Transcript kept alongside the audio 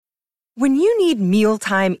When you need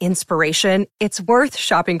mealtime inspiration, it's worth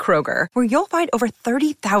shopping Kroger, where you'll find over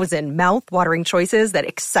 30,000 mouth-watering choices that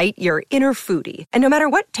excite your inner foodie. And no matter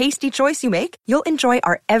what tasty choice you make, you'll enjoy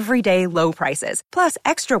our everyday low prices, plus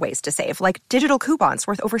extra ways to save, like digital coupons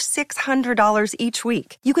worth over $600 each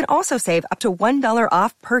week. You can also save up to $1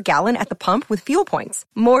 off per gallon at the pump with fuel points.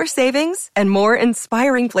 More savings and more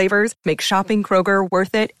inspiring flavors make shopping Kroger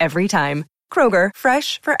worth it every time. Kroger,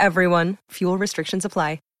 fresh for everyone. Fuel restrictions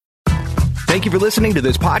apply. Thank you for listening to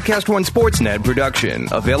this Podcast One Sportsnet production,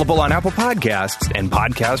 available on Apple Podcasts and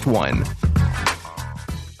Podcast One.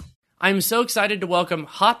 I'm so excited to welcome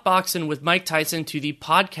Hot Boxing with Mike Tyson to the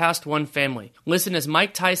Podcast One family. Listen as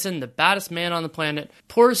Mike Tyson, the baddest man on the planet,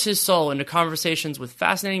 pours his soul into conversations with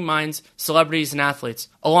fascinating minds, celebrities, and athletes.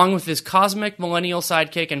 Along with his cosmic millennial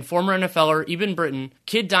sidekick and former NFLer, Eben Britton,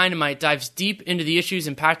 Kid Dynamite dives deep into the issues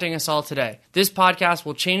impacting us all today. This podcast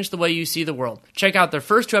will change the way you see the world. Check out their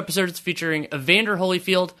first 2 episodes featuring Evander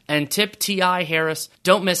Holyfield and Tip T.I. Harris.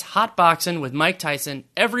 Don't miss Hot Boxing with Mike Tyson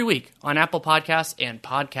every week on Apple Podcasts and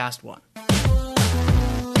Podcast One.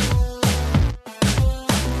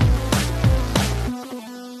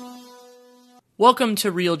 Welcome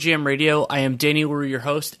to Real GM Radio. I am Danny LaRue, your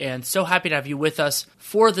host, and so happy to have you with us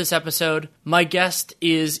for this episode. My guest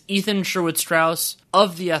is Ethan Sherwood-Strauss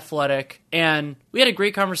of The Athletic, and we had a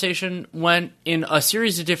great conversation, went in a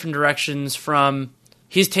series of different directions from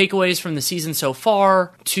his takeaways from the season so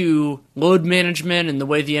far, to load management and the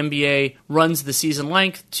way the NBA runs the season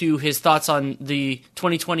length, to his thoughts on the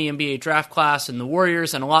 2020 NBA draft class and the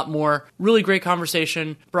Warriors, and a lot more. Really great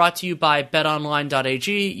conversation, brought to you by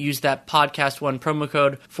betonline.ag. Use that Podcast One promo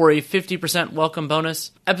code for a 50% welcome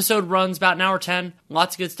bonus. Episode runs about an hour 10.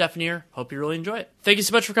 Lots of good stuff in here. Hope you really enjoy it. Thank you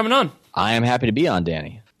so much for coming on. I am happy to be on,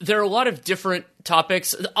 Danny. There are a lot of different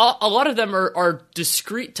topics. A lot of them are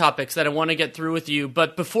discrete topics that I want to get through with you.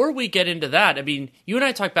 But before we get into that, I mean, you and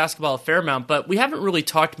I talk basketball a fair amount, but we haven't really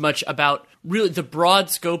talked much about really the broad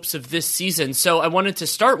scopes of this season. So I wanted to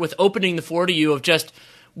start with opening the floor to you of just,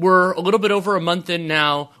 we're a little bit over a month in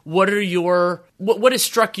now. What has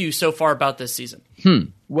struck you so far about this season?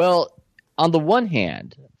 Well, on the one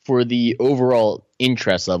hand, for the overall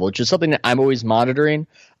interest level, which is something that I'm always monitoring,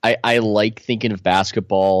 I like thinking of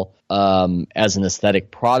basketball as an aesthetic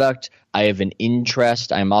product. I have an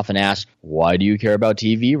interest. I'm often asked, why do you care about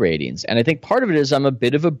TV ratings? And I think part of it is I'm a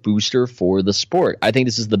bit of a booster for the sport. I think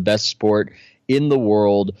this is the best sport in the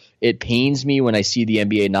world. It pains me when I see the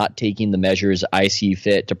NBA not taking the measures I see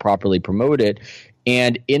fit to properly promote it.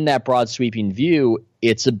 And in that broad sweeping view,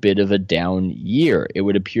 it's a bit of a down year. It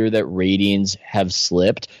would appear that ratings have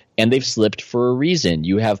slipped, and they've slipped for a reason.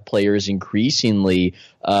 You have players increasingly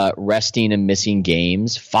resting and missing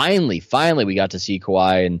games. Finally, we got to see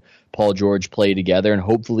Kawhi and Paul George play together, and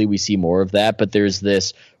hopefully we see more of that. But there's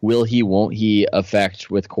this will he, won't he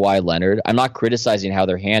effect with Kawhi Leonard. I'm not criticizing how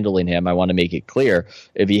they're handling him. I want to make it clear.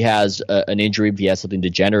 If he has an injury, if he has something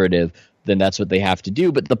degenerative, then that's what they have to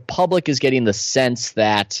do. But the public is getting the sense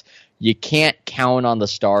that you can't count on the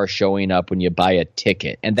star showing up when you buy a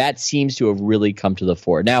ticket. And that seems to have really come to the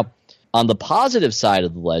fore. Now, on the positive side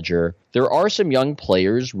of the ledger, there are some young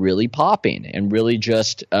players really popping and really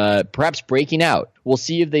just perhaps breaking out. We'll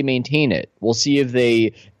see if they maintain it. We'll see if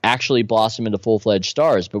they actually blossom into full-fledged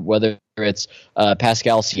stars. But whether it's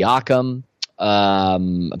Pascal Siakam,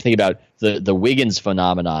 I'm thinking about the Wiggins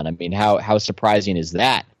phenomenon. I mean, how surprising is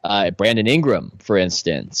that? Brandon Ingram, for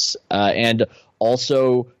instance, and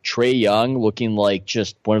also Trae Young looking like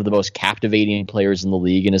just one of the most captivating players in the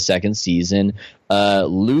league in his second season.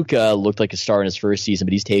 Luka looked like a star in his first season,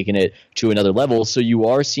 but he's taken it to another level. So you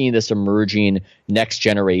are seeing this emerging next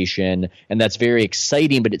generation, and that's very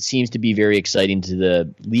exciting, but it seems to be very exciting to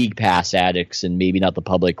the league pass addicts and maybe not the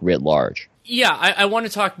public writ large. Yeah, I want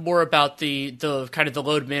to talk more about the kind of the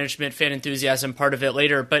load management, fan enthusiasm part of it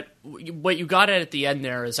later, but what you got at the end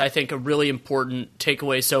there is, I think, a really important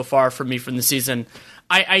takeaway so far for me from the season.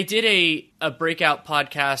 I did a breakout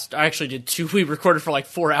podcast. I actually did 2. We recorded for like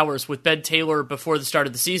 4 hours with Ben Taylor before the start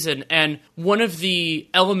of the season, and one of the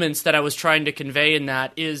elements that I was trying to convey in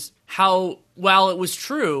that is how, while it was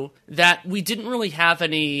true that we didn't really have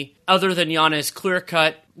any, other than Giannis,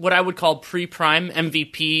 clear-cut, what I would call pre-prime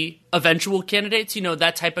MVP eventual candidates,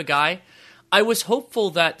 that type of guy, I was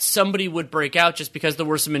hopeful that somebody would break out just because there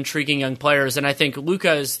were some intriguing young players, and I think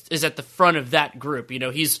Luka is at the front of that group.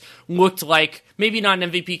 He's looked like maybe not an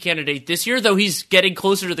MVP candidate this year, though he's getting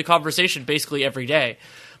closer to the conversation basically every day.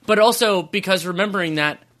 But also because remembering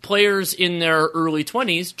that players in their early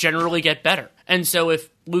 20s generally get better. And so if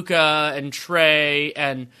Luka and Trae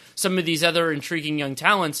and some of these other intriguing young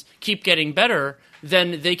talents keep getting better,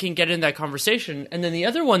 then they can get in that conversation. And then the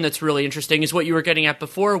other one that's really interesting is what you were getting at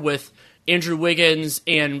before with Andrew Wiggins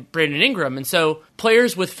and Brandon Ingram. And so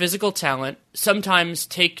players with physical talent sometimes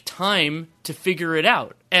take time to figure it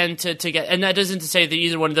out. And to get, and that isn't to say that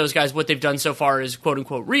either one of those guys, what they've done so far is quote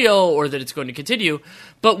unquote real or that it's going to continue,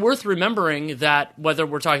 but worth remembering that whether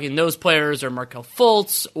we're talking those players or Markelle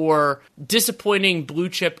Fultz or disappointing blue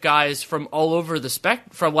chip guys from all over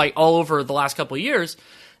from like all over the last couple of years,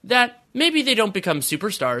 that maybe they don't become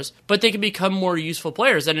superstars, but they can become more useful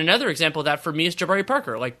players. And another example of that for me is Jabari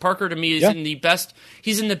Parker. Like Parker to me is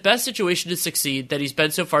he's in the best situation to succeed that he's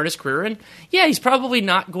been so far in his career. And yeah, he's probably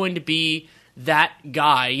not going to be that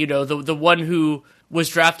guy, the one who was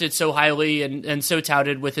drafted so highly and so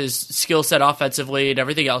touted with his skill set offensively and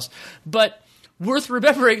everything else. But worth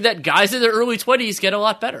remembering that guys in their early 20s get a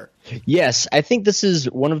lot better. Yes, I think this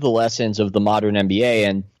is one of the lessons of the modern NBA,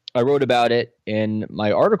 and I wrote about it in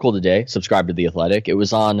my article today, subscribe to The Athletic. It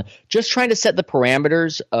was on just trying to set the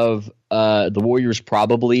parameters of the Warriors'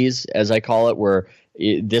 probablys, as I call it, where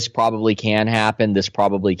this probably can happen, this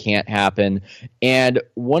probably can't happen. And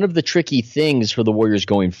one of the tricky things for the Warriors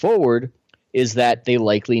going forward is that they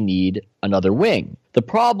likely need another wing. The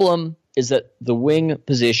problem is that the wing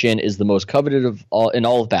position is the most coveted in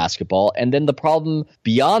all of basketball. And then the problem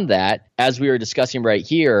beyond that, as we are discussing right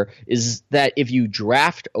here, is that if you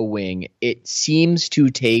draft a wing, it seems to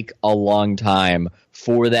take a long time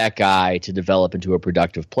for that guy to develop into a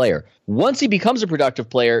productive player. Once he becomes a productive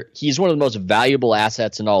player, he's one of the most valuable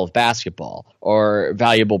assets in all of basketball, or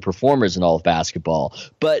valuable performers in all of basketball.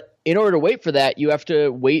 But in order to wait for that, you have to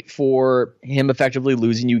wait for him effectively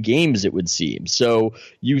losing you games, it would seem. So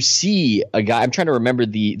you see a guy, I'm trying to remember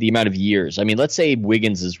the amount of years. I mean, let's say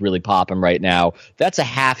Wiggins is really popping right now. That's a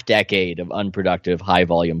half decade of unproductive high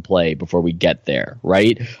volume play before we get there,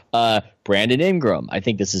 right? Brandon Ingram, I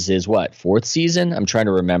think this is his, fourth season? I'm trying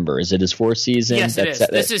to remember. Is it his fourth season? Yes, it is.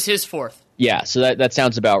 This is his fourth. Yeah, so that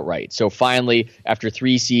sounds about right. So finally, after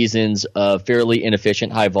 3 seasons of fairly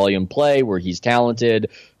inefficient high volume play where he's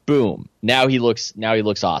talented, boom! Now he looks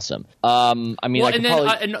awesome. And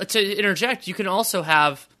to interject, you can also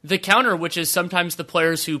have the counter, which is sometimes the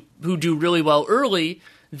players who do really well early,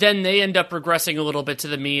 then they end up regressing a little bit to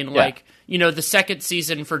the mean. Yeah. Like, the second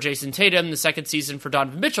season for Jason Tatum, the second season for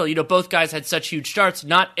Donovan Mitchell, both guys had such huge starts.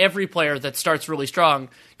 Not every player that starts really strong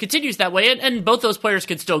continues that way, and both those players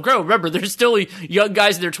can still grow. Remember, there's still young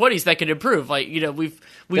guys in their 20s that can improve. Like, we've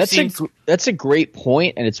seen. That's a great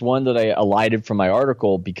point, and it's one that I elided from my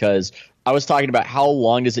article because I was talking about how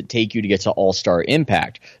long does it take you to get to all-star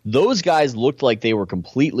impact. Those guys looked like they were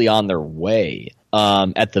completely on their way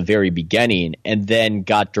at the very beginning and then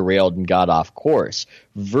got derailed and got off course.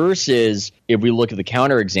 Versus if we look at the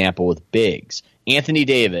counterexample with bigs, Anthony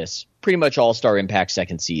Davis, pretty much all-star impact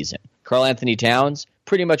second season. Karl Anthony Towns,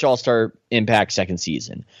 pretty much all-star impact second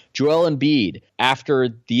season. Joel Embiid, after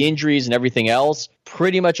the injuries and everything else,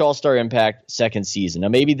 pretty much all-star impact second season. Now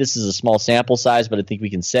maybe this is a small sample size, but I think we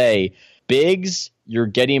can say bigs, you're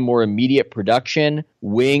getting more immediate production.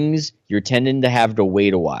 Wings, you're tending to have to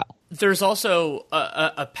wait a while. There's also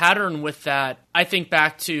a pattern with that. I think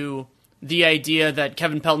back to the idea that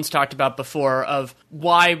Kevin Pelton's talked about before of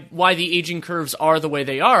why the aging curves are the way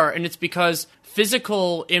they are, and it's because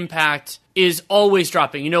physical impact is always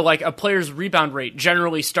dropping. Like a player's rebound rate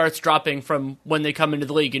generally starts dropping from when they come into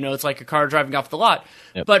the league. It's like a car driving off the lot.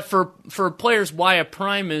 Yep. But for players, why a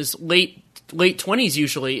prime is late 20s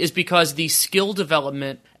usually is because the skill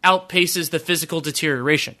development outpaces the physical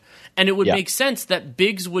deterioration. And it would make sense that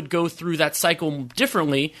bigs would go through that cycle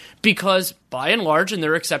differently because, by and large, and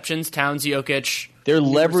there are exceptions, Towns, Jokic, they're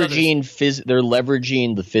leveraging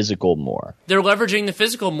the physical more. They're leveraging the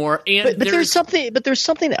physical more, and but there's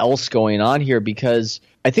something else going on here because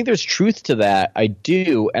I think there's truth to that. I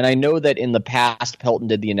do, and I know that in the past Pelton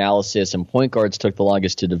did the analysis and point guards took the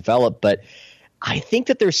longest to develop, but I think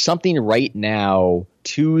that there's something right now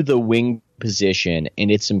to the wing position and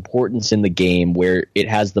its importance in the game where it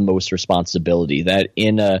has the most responsibility. That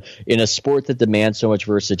in a sport that demands so much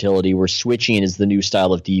versatility, where switching is the new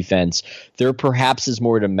style of defense, there perhaps is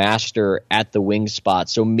more to master at the wing spot.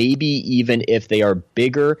 So maybe even if they are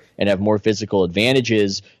bigger and have more physical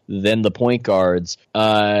advantages than the point guards,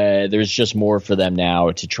 there's just more for them now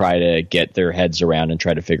to try to get their heads around and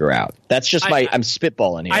try to figure out. That's just I'm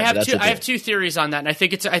spitballing here. I have two theories on that, and I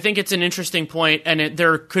think it's an interesting point, and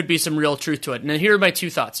there could be some real truth to it. And here are my two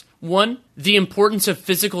thoughts. One, the importance of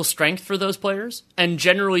physical strength for those players, and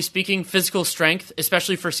generally speaking, physical strength,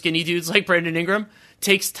 especially for skinny dudes like Brandon Ingram,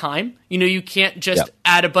 takes time. You can't just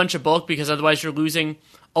add a bunch of bulk because otherwise you're losing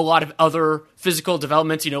a lot of other physical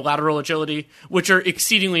developments, lateral agility, which are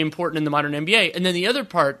exceedingly important in the modern NBA. And then the other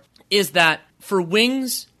part is that for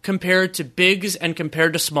wings compared to bigs and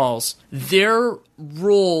compared to smalls, their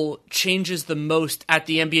role changes the most at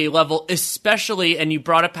the NBA level, especially, and you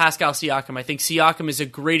brought up Pascal Siakam. I think Siakam is a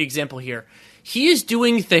great example here. He is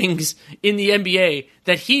doing things in the NBA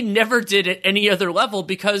that he never did at any other level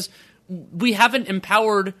because we haven't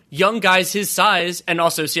empowered young guys his size, and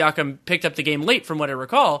also Siakam picked up the game late from what I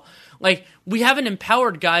recall. Like, we haven't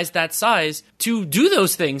empowered guys that size to do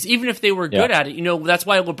those things, even if they were good at it. That's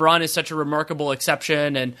why LeBron is such a remarkable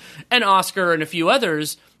exception, and Oscar and a few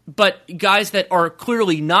others. But guys that are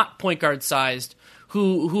clearly not point guard sized,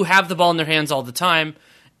 who have the ball in their hands all the time.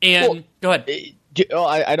 And go ahead.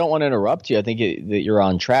 I don't want to interrupt you. I think that you're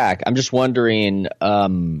on track. I'm just wondering,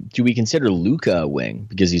 do we consider Luka a wing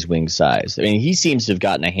because he's wing sized? I mean, he seems to have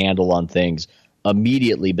gotten a handle on things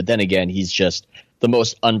immediately, but then again, he's just the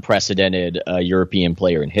most unprecedented European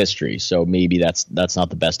player in history. So maybe that's not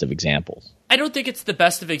the best of examples. I don't think it's the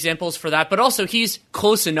best of examples for that, but also he's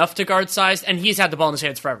close enough to guard size, and he's had the ball in his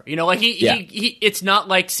hands forever. He it's not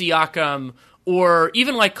like Siakam or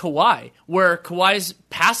even like Kawhi, where Kawhi's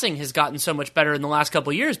passing has gotten so much better in the last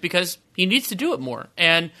couple of years because he needs to do it more.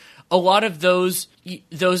 And a lot of those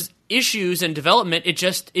issues and development, it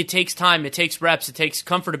takes time, it takes reps, it takes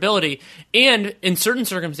comfortability. And in certain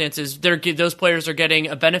circumstances, those players are getting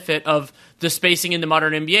a benefit of the spacing in the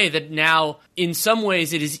modern NBA that now, in some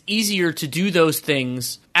ways, it is easier to do those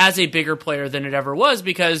things as a bigger player than it ever was,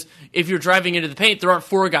 because if you're driving into the paint, there aren't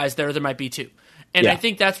 4 guys there might be 2. And I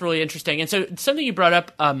think that's really interesting. And so something you brought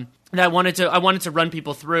up that I wanted to run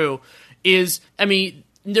people through is,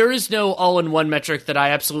 there is no all-in-one metric that I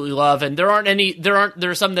absolutely love, and there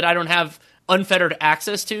are some that I don't have unfettered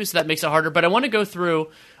access to, so that makes it harder. But I want to go through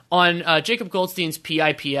on Jacob Goldstein's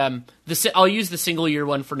PIPM. I'll use the single-year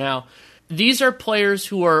one for now. These are players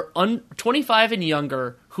who are 25 and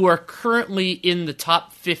younger who are currently in the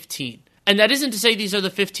top 15. And that isn't to say these are the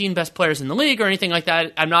 15 best players in the league or anything like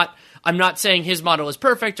that. I'm not saying his model is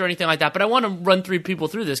perfect or anything like that, but I want to run people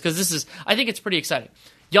through this because I think it's pretty exciting.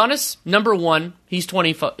 Giannis, number 1, he's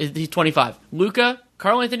 25. Luka,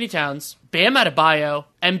 Karl Anthony Towns, Bam Adebayo,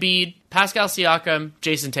 Embiid, Pascal Siakam,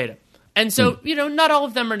 Jason Tatum. And so, not all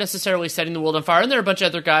of them are necessarily setting the world on fire, and there are a bunch of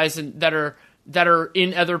other guys that are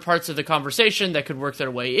in other parts of the conversation that could work their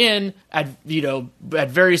way in at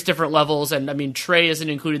various different levels. And Trae isn't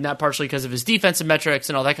included in that partially because of his defensive metrics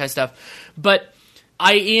and all that kind of stuff. But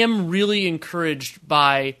I am really encouraged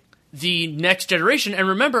by the next generation. And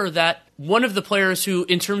remember that one of the players who,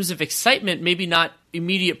 in terms of excitement, maybe not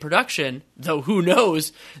immediate production, though who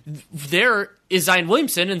knows, there is Zion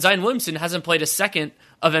Williamson, and Zion Williamson hasn't played a second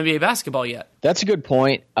of NBA basketball yet. That's a good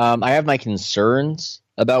point. I have my concerns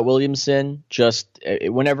about Williamson. Just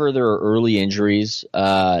whenever there are early injuries,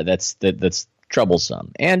 that's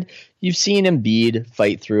troublesome. And you've seen Embiid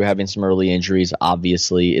fight through having some early injuries.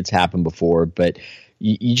 Obviously, it's happened before, but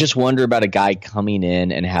you just wonder about a guy coming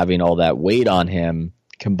in and having all that weight on him,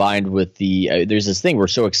 combined with there's this thing, we're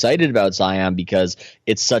so excited about Zion because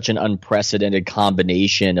it's such an unprecedented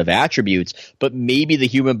combination of attributes, but maybe the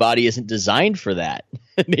human body isn't designed for that.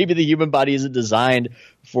 Maybe the human body isn't designed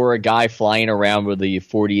for a guy flying around with a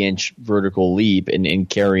 40-inch vertical leap and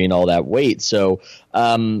carrying all that weight. So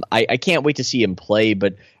I can't wait to see him play,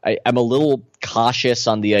 but I'm a little cautious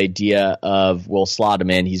on the idea of, we'll slot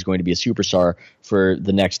him in, he's going to be a superstar for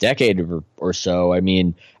the next decade or so.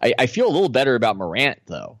 I feel a little better about Morant,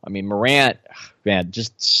 though. Morant, man,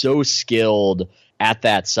 just so skilled at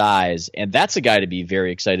that size, and that's a guy to be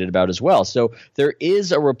very excited about as well. So there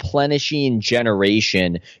is a replenishing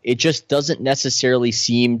generation. It just doesn't necessarily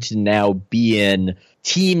seem to now be in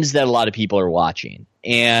teams that a lot of people are watching.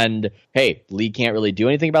 And hey, the league can't really do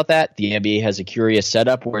anything about that. The NBA has a curious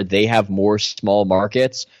setup where they have more small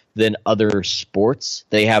markets than other sports.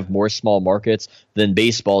 They have more small markets than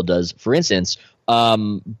baseball does, for instance.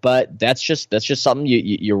 But that's just something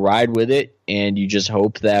you ride with it, and you just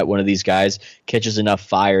hope that one of these guys catches enough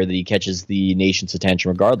fire that he catches the nation's attention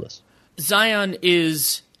regardless. Zion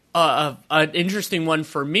is an interesting one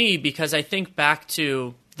for me because I think back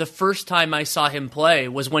to the first time I saw him play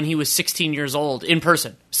was when he was 16 years old in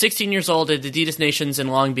person. 16 years old at Adidas Nations in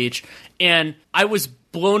Long Beach, and I was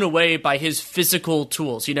blown away by his physical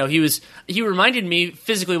tools. He reminded me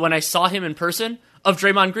physically when I saw him in person of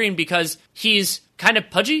Draymond Green because he's kind of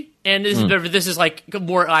pudgy, and this is like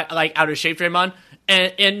more like out of shape Draymond,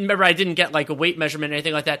 And remember, I didn't get like a weight measurement or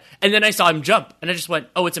anything like that. And then I saw him jump, and I just went,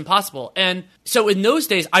 oh, it's impossible. And so in those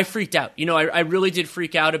days, I freaked out. I really did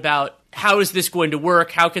freak out about how is this going to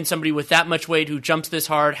work? How can somebody with that much weight who jumps this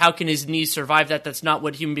hard, how can his knees survive that? That's not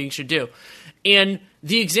what human beings should do. And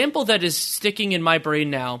the example that is sticking in my brain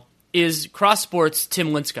now is cross sports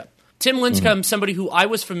Tim Lincecum. Tim Lincecum, somebody who I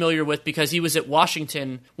was familiar with because he was at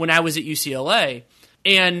Washington when I was at UCLA.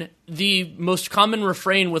 And the most common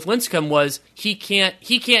refrain with Lincecum was he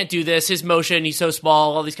can't do this, his motion, he's so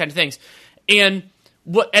small, all these kind of things. And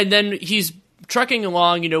then he's trucking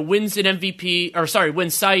along, wins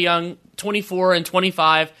wins Cy Young 24 and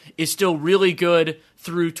 25, is still really good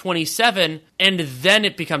through 27, and then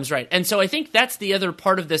it becomes right. And so I think that's the other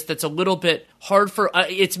part of this that's a little bit hard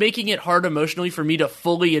it's making it hard emotionally for me to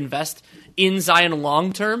fully invest in Zion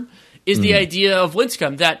long term, is the idea of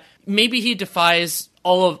Lincecum, that maybe he defies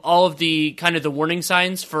all of the kind of the warning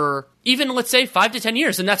signs for even, let's say, 5 to 10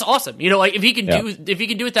 years, and that's awesome. If he can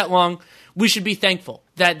do it that long, we should be thankful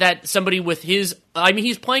that somebody with he's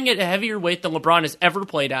playing at a heavier weight than LeBron has ever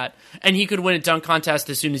played at, and he could win a dunk contest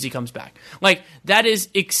as soon as he comes back. Like, that is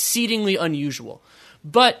exceedingly unusual.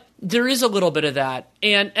 But there is a little bit of that.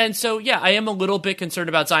 And so, yeah, I am a little bit concerned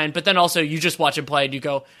about Zion, but then also you just watch him play and you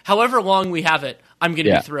go, however long we have it, I'm going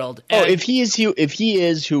to be thrilled. And if he is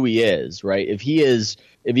who he is, right? If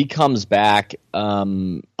he comes back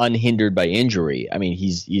unhindered by injury, I mean,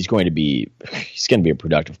 he's going to be a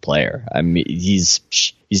productive player. I mean, he's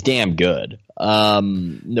damn good.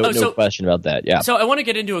 No question about that. Yeah. So I want to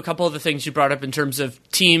get into a couple of the things you brought up in terms of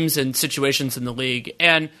teams and situations in the league.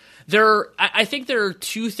 And I think there are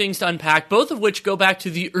two things to unpack, both of which go back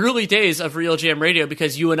to the early days of Real Jam Radio,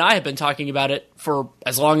 because you and I have been talking about it for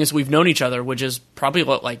as long as we've known each other, which is probably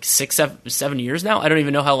like 6, 7 years now. I don't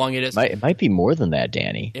even know how long it is. It might be more than that,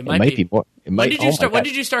 Danny. It might be more. When did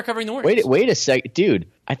you start covering the Warriors? Wait a second, dude.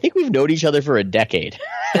 I think we've known each other for a decade.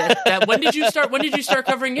 When did you start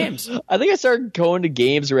covering games? I think I started going to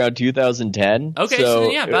games around 2010. Okay, so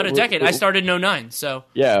yeah, about a decade. I started in 2009. So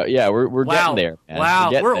yeah, we're getting there. Man.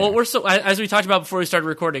 Wow, we're old. We're so, as we talked about before we started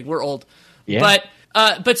recording, we're old. Yeah.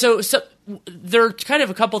 But so there are kind of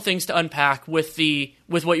a couple things to unpack with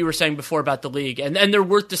what you were saying before about the league, and they're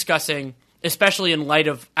worth discussing, especially in light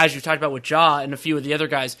of, as you talked about with Ja and a few of the other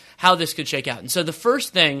guys, how this could shake out. And so the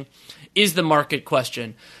first thing is the market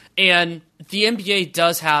question. And the NBA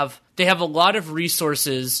have a lot of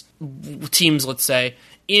resources, teams, let's say,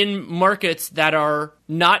 in markets that are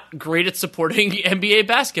not great at supporting NBA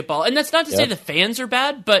basketball. And that's not to say the fans are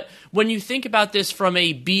bad, but when you think about this from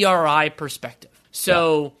a BRI perspective,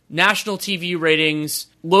 so national TV ratings,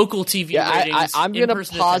 local TV ratings. I'm going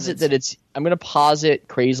to posit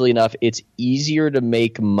crazily enough, it's easier to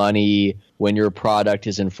make money when your product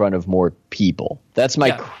is in front of more people. That's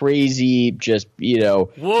my crazy, just,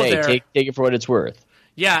 take it for what it's worth.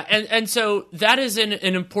 Yeah, and so that is an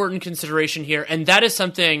important consideration here, and that is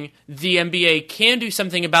something the NBA can do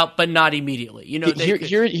something about, but not immediately.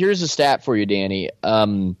 Here's a stat for you, Danny.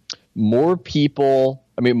 More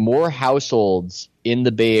households in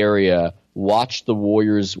the Bay Area watched the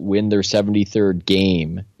Warriors win their 73rd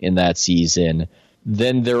game in that season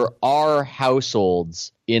than there are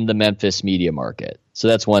households in the Memphis media market. So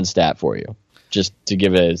that's one stat for you, just to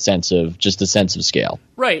give a sense of scale.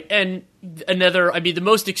 Right, and another, the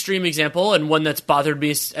most extreme example, and one that's bothered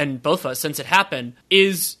me and both of us since it happened,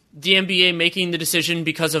 is the NBA making the decision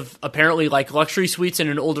because of apparently like luxury suites in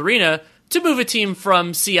an old arena to move a team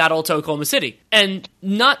from Seattle to Oklahoma City. And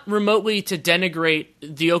not remotely to denigrate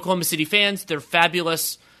the Oklahoma City fans. They're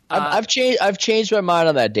fabulous. I've changed my mind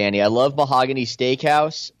on that, Danny. I love Mahogany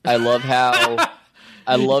Steakhouse. I love how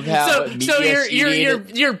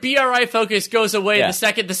your BRI focus goes away the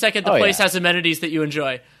second the place has amenities that you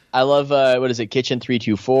enjoy. I love Kitchen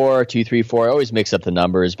 324, 234. I always mix up the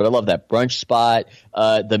numbers, but I love that brunch spot.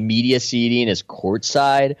 The media seating is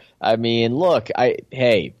courtside. I mean, look,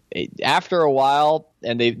 after a while,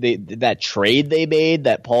 and they that trade they made,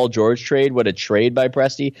 that Paul George trade, what a trade by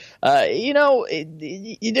Presti.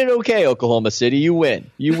 You did okay, Oklahoma City. You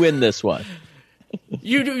win this one.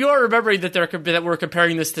 You are remembering that we're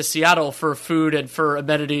comparing this to Seattle for food and for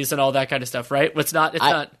amenities and all that kind of stuff, right? It's not.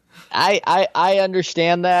 I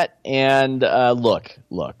understand that, and look.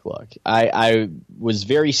 I was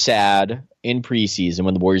very sad in preseason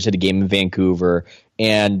when the Warriors had a game in Vancouver,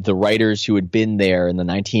 and the writers who had been there in the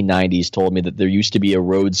 1990s told me that there used to be a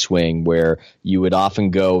road swing where you would often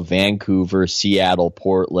go Vancouver, Seattle,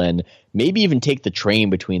 Portland, maybe even take the train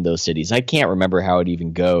between those cities. I can't remember how it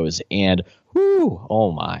even goes, and whew,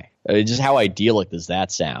 oh my. Just how idyllic does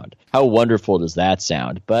that sound? How wonderful does that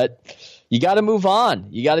sound? But you got to move on.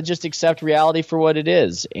 You got to just accept reality for what it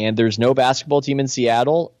is. And there's no basketball team in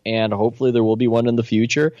Seattle, and hopefully there will be one in the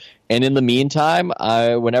future. And in the meantime,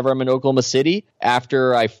 whenever I'm in Oklahoma City,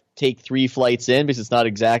 after I take 3 flights in, because it's not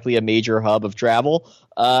exactly a major hub of travel,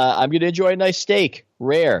 I'm going to enjoy a nice steak,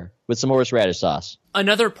 rare, with some horseradish sauce.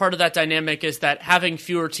 Another part of that dynamic is that having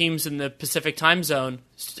fewer teams in the Pacific time zone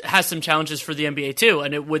has some challenges for the NBA too,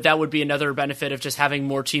 and that would be another benefit of just having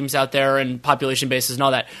more teams out there and population bases and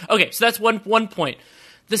all that. Okay, so that's one point.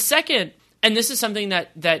 The second, and this is something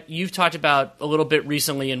that you've talked about a little bit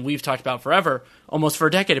recently and we've talked about forever, almost for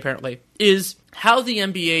a decade apparently, is how the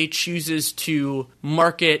NBA chooses to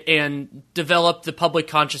market and develop the public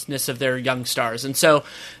consciousness of their young stars. And so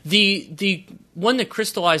the one that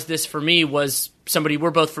crystallized this for me was somebody we're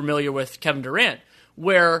both familiar with, Kevin Durant,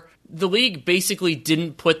 where the league basically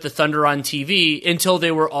didn't put the Thunder on TV until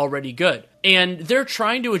they were already good. And they're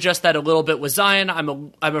trying to adjust that a little bit with Zion.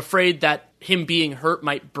 I'm afraid that him being hurt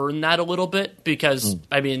might burn that a little bit because,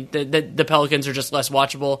 I mean, the Pelicans are just less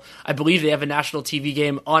watchable. I believe they have a national TV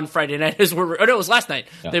game on Friday night. It was last night.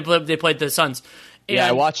 Yeah. They played the Suns. And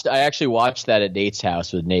yeah, I actually watched that at Nate's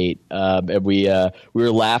house with Nate. And we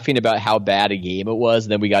were laughing about how bad a game it was,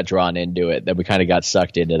 and then we got drawn into it. Then we kind of got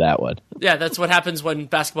sucked into that one. Yeah, that's what happens when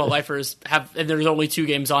basketball lifers and there's only 2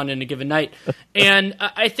 games on in a given night. And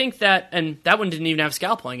I think that one didn't even have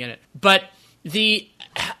Scal playing in it. But the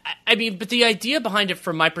idea behind it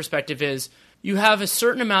from my perspective is you have a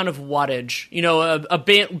certain amount of wattage. You know, a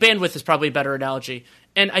bandwidth is probably a better analogy.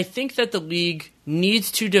 And I think that the league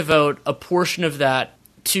needs to devote a portion of that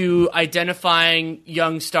to identifying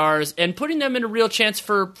young stars and putting them in a real chance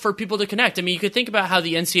for people to connect. I mean, you could think about how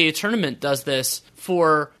the NCAA tournament does this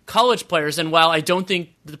for college players. And while I don't think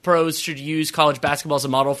the pros should use college basketball as a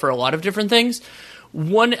model for a lot of different things,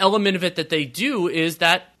 one element of it that they do is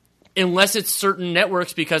that unless it's certain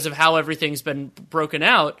networks because of how everything's been broken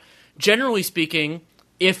out, generally speaking,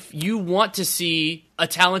 if you want to see a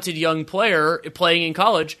talented young player playing in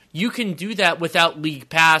college, you can do that without League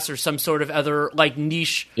Pass or some sort of other like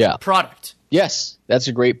niche product. Yes, that's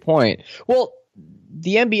a great point. Well,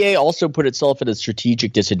 the NBA also put itself at a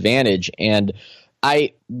strategic disadvantage, and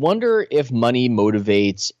I wonder if money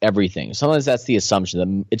motivates everything. Sometimes that's the assumption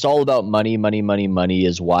that it's all about money, money, money, money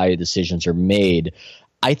is why decisions are made.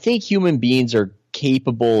 I think human beings are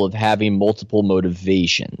capable of having multiple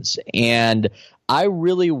motivations, and I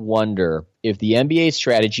really wonder if the NBA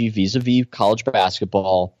strategy vis-a-vis college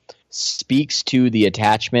basketball speaks to the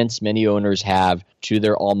attachments many owners have to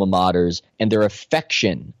their alma maters and their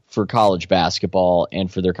affection for college basketball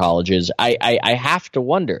and for their colleges. I have to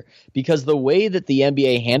wonder, because the way that the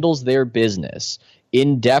NBA handles their business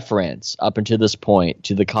in deference up until this point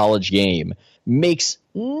to the college game makes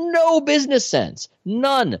no business sense.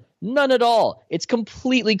 None at all. It's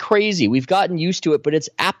completely crazy. We've gotten used to it, but it's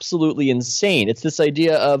absolutely insane. It's this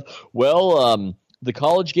idea of, the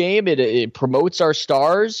college game, it promotes our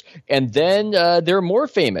stars, and then they're more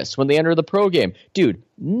famous when they enter the pro game. Dude,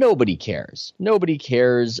 nobody cares. Nobody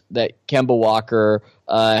cares that Kemba Walker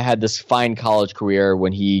had this fine college career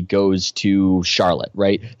when he goes to Charlotte,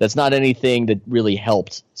 right? That's not anything that really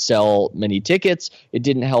helped sell many tickets. It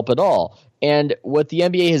didn't help at all. And what the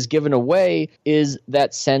NBA has given away is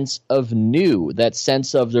that sense of new, that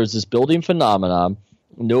sense of there's this building phenomenon.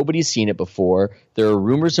 Nobody's seen it before. There are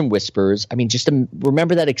rumors and whispers. I mean, just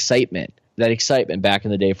remember that excitement back in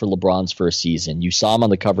the day for LeBron's first season. You saw him on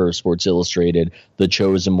the cover of Sports Illustrated, the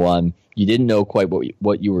chosen one. You didn't know quite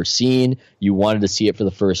what you were seeing. You wanted to see it for the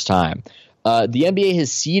first time. The NBA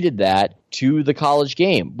has ceded that to the college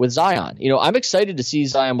game with Zion. You know, I'm excited to see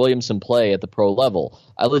Zion Williamson play at the pro level.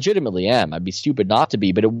 I legitimately am. I'd be stupid not to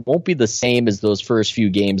be, but it won't be the same as those first few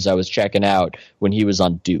games I was checking out when he was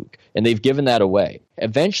on Duke. And they've given that away.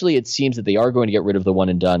 Eventually, it seems that they are going to get rid of the one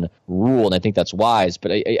and done rule, and I think that's wise.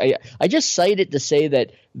 But I just cite it to say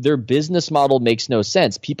that their business model makes no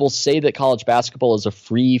sense. People say that college basketball is a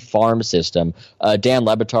free farm system. Dan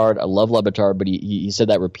Le Batard, I love Le Batard, but he said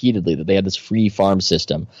that repeatedly, that they had this free farm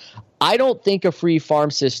system. I don't think a free farm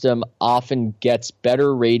system often gets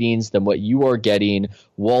better ratings than what you are getting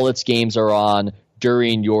while its games are on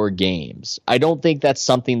during your games. I don't think that's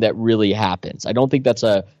something that really happens. I don't think that's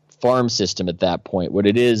a farm system at that point. What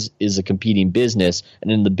it is a competing business,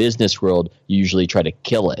 and in the business world, you usually try to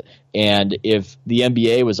kill it. And if the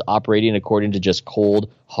NBA was operating according to just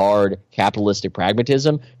cold, hard, capitalistic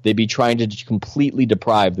pragmatism, they'd be trying to completely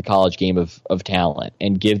deprive the college game of talent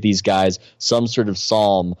and give these guys some sort of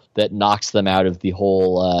psalm that knocks them out of the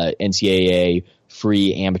whole NCAA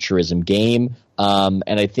free amateurism game. And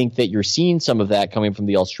I think that you're seeing some of that coming from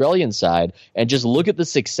the Australian side. And just look at the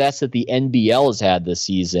success that the NBL has had this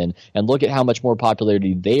season and look at how much more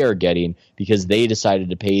popularity they are getting because they decided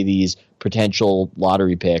to pay these potential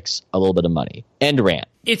lottery picks a little bit of money. End rant.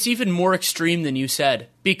 It's even more extreme than you said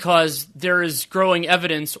because there is growing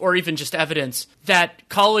evidence, or even just evidence, that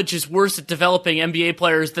college is worse at developing NBA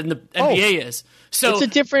players than the NBA is. So it's a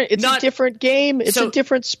different game. It's a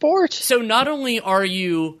different sport. So not only are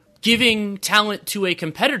you giving talent to a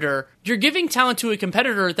competitor, you're giving talent to a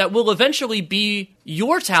competitor that will eventually be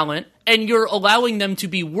your talent, and you're allowing them to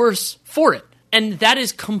be worse for it. And that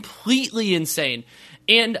is completely insane.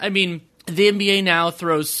 And I mean, the NBA now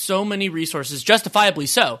throws so many resources, justifiably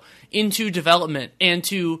so, into development and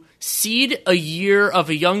to seed a year of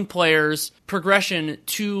a young player's progression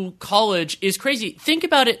to college is crazy. Think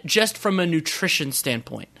about it just from a nutrition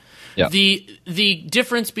standpoint. Yeah. The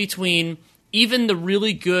difference between even the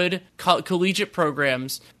really good collegiate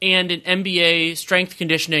programs and an NBA strength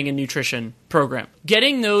conditioning and nutrition program.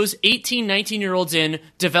 Getting those 18, 19-year-olds in,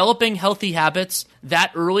 developing healthy habits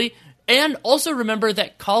that early. And also remember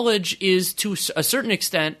that college is, to a certain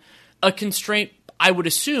extent, a constraint, I would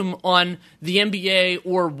assume, on the NBA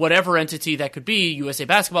or whatever entity that could be, USA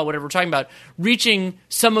Basketball, whatever we're talking about, reaching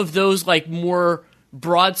some of those like more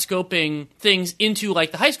broad scoping things into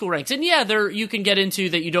like the high school ranks. And yeah, there you can get into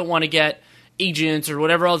that you don't want to get agents or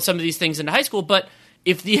whatever, all some of these things into high school. But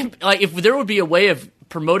if there would be a way of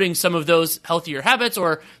promoting some of those healthier habits,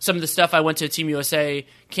 or some of the stuff, I went to Team USA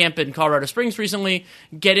camp in Colorado Springs recently,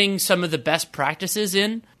 getting some of the best practices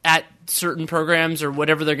in at certain programs or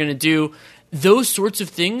whatever they're going to do, those sorts of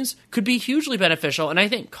things could be hugely beneficial. And I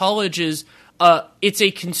think college is it's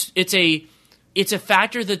a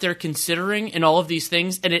factor that they're considering in all of these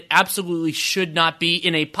things, and it absolutely should not be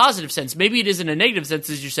in a positive sense. Maybe it is in a negative sense,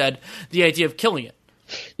 as you said, the idea of killing it.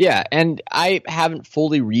 Yeah, and I haven't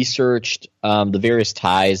fully researched the various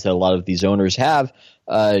ties that a lot of these owners have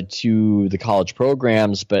to the college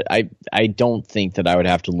programs, but I don't think that I would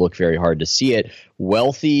have to look very hard to see it.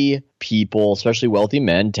 Wealthy people, especially wealthy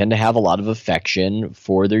men, tend to have a lot of affection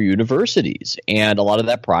for their universities, and a lot of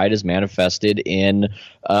that pride is manifested in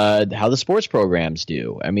how the sports programs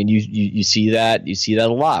do. I mean, you see that a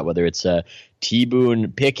lot, whether it's T.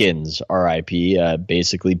 Boone Pickens, RIP,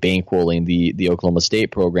 basically bankrolling the Oklahoma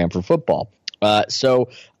State program for football. So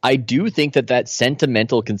I do think that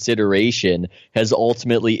sentimental consideration has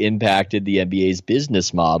ultimately impacted the NBA's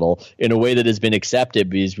business model in a way that has been accepted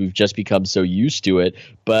because we've just become so used to it.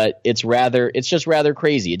 But it's just rather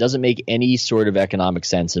crazy. It doesn't make any sort of economic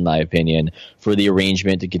sense, in my opinion, for the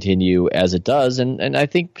arrangement to continue as it does. And I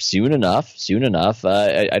think soon enough,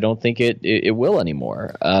 I don't think it will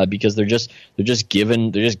anymore because they're just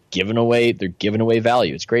giving away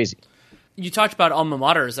value. It's crazy. You talked about alma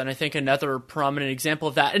maters, and I think another prominent example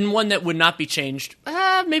of that, and one that would not be changed,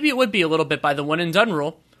 maybe it would be a little bit by the one and done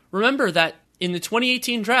rule. Remember that in the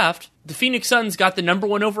 2018 draft, the Phoenix Suns got the number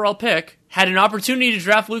 1 overall pick, had an opportunity to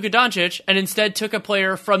draft Luka Doncic, and instead took a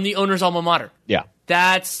player from the owner's alma mater. Yeah.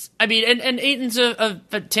 And Ayton's a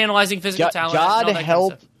tantalizing physical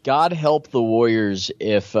talent. God help the Warriors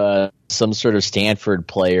if some sort of Stanford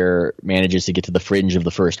player manages to get to the fringe of the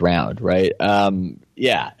first round, right?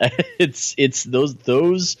 Yeah, it's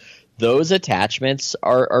those attachments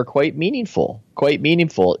are quite meaningful,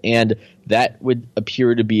 and that would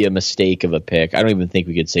appear to be a mistake of a pick. I don't even think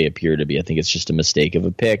we could say appear to be. I think it's just a mistake of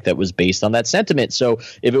a pick that was based on that sentiment. So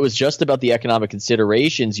if it was just about the economic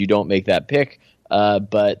considerations, you don't make that pick.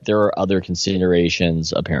 But there are other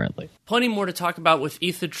considerations, apparently. Plenty more to talk about with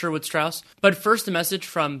Ethan Sherwood-Strauss. But first, a message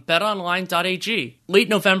from betonline.ag. Late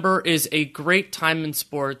November is a great time in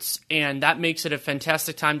sports, and that makes it a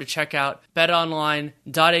fantastic time to check out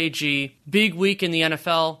betonline.ag. Big week in the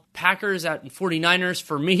NFL. Packers at 49ers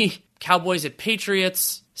for me. Cowboys at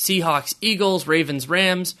Patriots. Seahawks, Eagles, Ravens,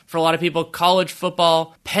 Rams. For a lot of people, college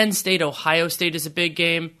football. Penn State, Ohio State is a big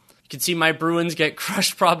game. You can see my Bruins get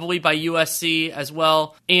crushed probably by USC as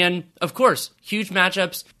well. And, of course, huge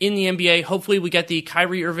matchups in the NBA. Hopefully we get the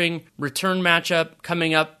Kyrie Irving return matchup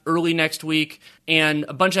coming up early next week. And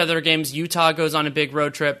a bunch of other games. Utah goes on a big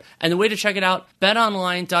road trip. And the way to check it out,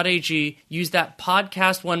 betonline.ag. Use that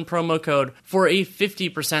podcast1 promo code for a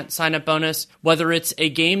 50% sign-up bonus. Whether it's a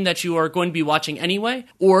game that you are going to be watching anyway,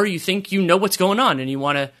 or you think you know what's going on and you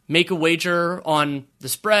want to make a wager on the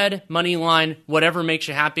spread, money line, whatever makes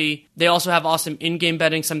you happy. They also have awesome in-game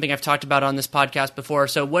betting, something I've talked about on this podcast before.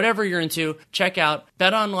 So whatever you're into, check out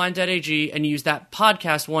betonline.ag and use that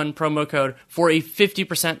podcast1 promo code for a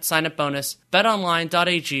 50% sign-up bonus.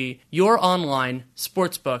 betonline.ag, your online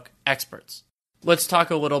sportsbook experts. let's talk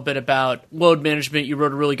a little bit about load management. You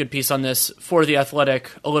wrote a really good piece on this for The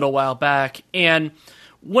Athletic a little while back. And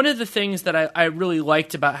one of the things that I really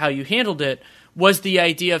liked about how you handled it was the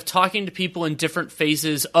idea of talking to people in different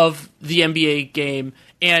phases of the NBA game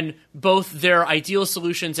and both their ideal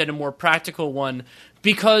solutions and a more practical one.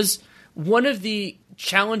 Because one of the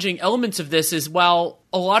challenging elements of this is, while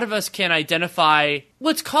a lot of us can identify,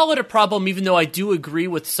 let's call it a problem, even though I do agree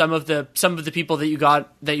with some of the people that you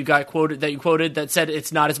quoted that said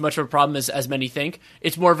it's not as much of a problem as many think.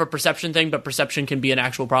 It's more of a perception thing, but perception can be an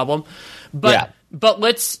actual problem. But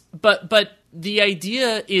the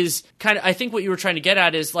idea is kind of, I think what you were trying to get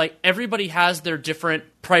at is, like, everybody has their different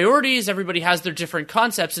priorities, everybody has their different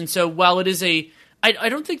concepts, and so while it is I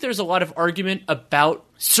don't think there's a lot of argument about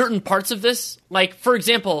certain parts of this. Like, for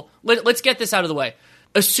example, let's get this out of the way.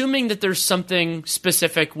 Assuming that there's something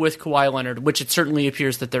specific with Kawhi Leonard, which it certainly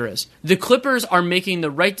appears that there is, the Clippers are making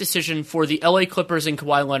the right decision for the LA Clippers and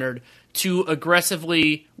Kawhi Leonard to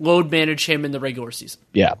aggressively load manage him in the regular season.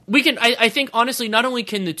 Yeah. We can, I think, honestly, not only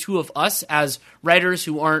can the two of us as writers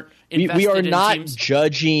who aren't invested we are in not teams,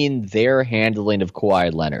 judging their handling of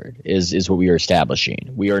Kawhi Leonard is what we are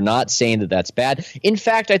establishing. We are not saying that that's bad. In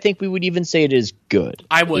fact, I think we would even say it is good.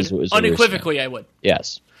 I would. Unequivocally, I would.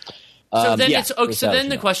 Yes. So then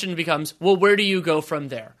the question becomes, well, where do you go from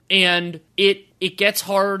there? And it gets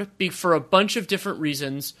hard for a bunch of different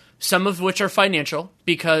reasons, some of which are financial,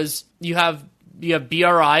 because you have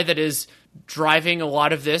BRI that is driving a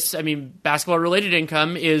lot of this. I mean, basketball-related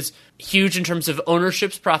income is huge in terms of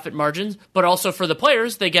ownership's profit margins, but also for the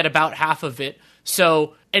players, they get about half of it.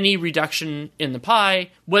 So any reduction in the pie,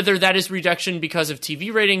 whether that is reduction because of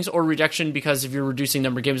TV ratings or reduction because of you're reducing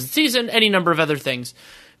number of games in the season, any number of other things,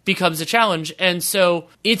 becomes a challenge. And so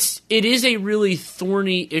it is a really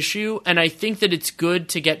thorny issue, and I think that it's good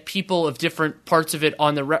to get people of different parts of it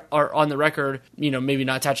on the record, maybe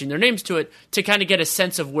not attaching their names to it, to kind of get a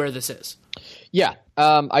sense of where this is. Yeah,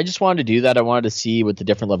 I just wanted to do that. I wanted to see what the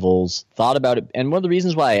different levels thought about it. And one of the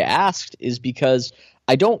reasons why I asked is because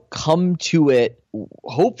I don't come to it,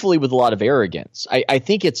 hopefully, with a lot of arrogance. I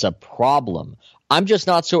think it's a problem. I'm just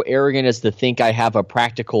not so arrogant as to think I have a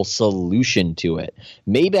practical solution to it.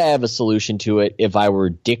 Maybe I have a solution to it if I were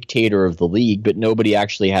dictator of the league, but nobody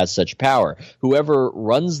actually has such power. Whoever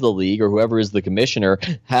runs the league or whoever is the commissioner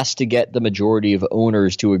has to get the majority of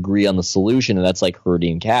owners to agree on the solution, and that's like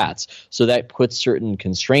herding cats. So that puts certain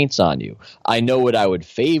constraints on you. I know what I would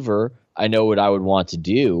favor. I know what I would want to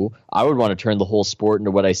do. I would want to turn the whole sport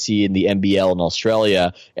into what I see in the NBL in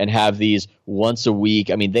Australia and have these once a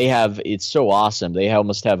week. I mean, it's so awesome. They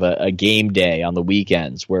almost have a game day on the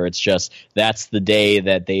weekends where it's just, that's the day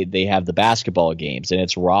that they have the basketball games, and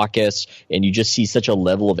it's raucous, and you just see such a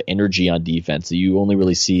level of energy on defense that you only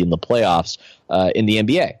really see in the playoffs in the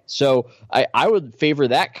NBA. So I would favor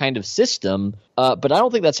that kind of system, but I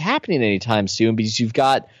don't think that's happening anytime soon, because you've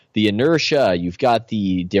got the inertia, you've got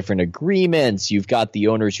the different agreements, you've got the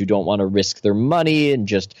owners who don't want to risk their money and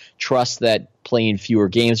just trust that playing fewer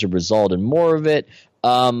games will result in more of it.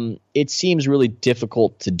 It seems really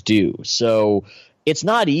difficult to do. So it's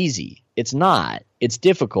not easy. It's not. It's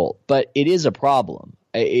difficult, but it is a problem.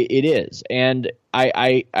 It is. And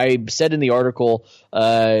I said in the article,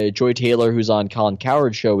 Joy Taylor, who's on Colin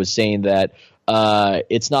Cowherd's show, was saying that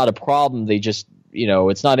it's not a problem. They just,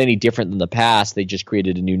 it's not any different than the past. They just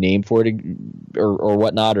created a new name for it or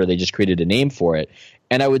whatnot, or they just created a name for it.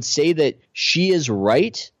 And I would say that she is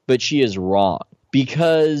right, but she is wrong,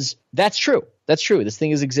 because that's true. That's true. This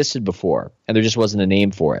thing has existed before, and there just wasn't a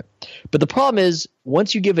name for it. But the problem is,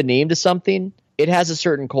 once you give a name to something, it has a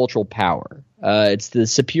certain cultural power. It's the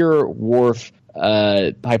Sapir-Whorf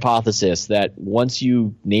hypothesis that once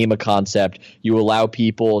you name a concept, you allow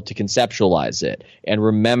people to conceptualize it and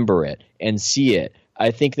remember it and see it. I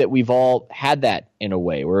think that we've all had that in a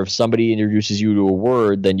way, where if somebody introduces you to a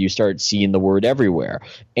word, then you start seeing the word everywhere.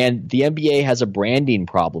 And the NBA has a branding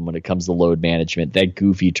problem when it comes to load management, that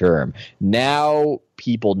goofy term. Now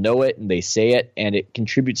people know it and they say it, and it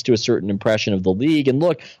contributes to a certain impression of the league. And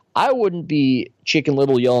look, I wouldn't be Chicken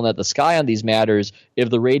Little yelling at the sky on these matters if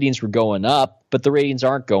the ratings were going up, but the ratings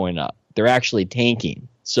aren't going up. They're actually tanking.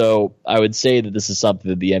 So I would say that this is something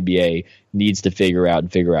that the NBA needs to figure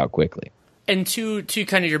out quickly. And to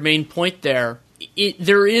kind of your main point there,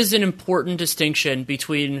 there is an important distinction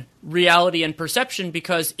between reality and perception,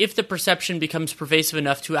 because if the perception becomes pervasive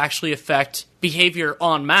enough to actually affect behavior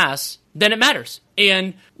en masse, then it matters.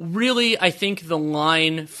 And really, I think the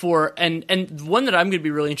line for and one that I'm going to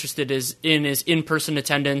be really interested is in-person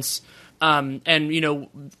attendance, and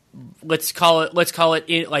let's call it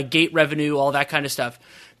like gate revenue, all that kind of stuff.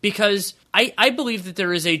 because I believe that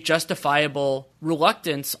there is a justifiable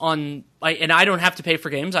reluctance on, and I don't have to pay for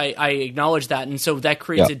games. I acknowledge that, and so that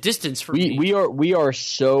creates a distance for me. We are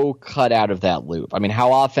so cut out of that loop. I mean,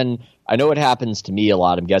 how often? I know it happens to me a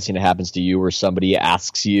lot. I'm guessing it happens to you, where somebody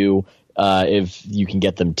asks you if you can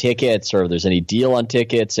get them tickets or if there's any deal on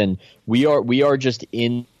tickets, and we are just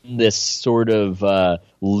in this sort of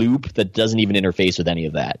loop that doesn't even interface with any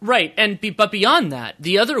of that. Right, but beyond that,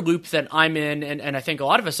 the other loop that I'm in, and I think a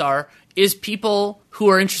lot of us are, is people who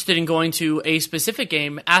are interested in going to a specific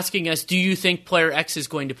game asking us, do you think player X is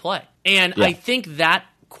going to play? And I think that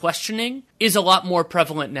questioning is a lot more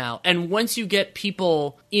prevalent now. And once you get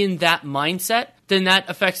people in that mindset, then that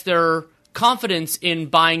affects their confidence in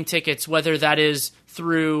buying tickets, whether that is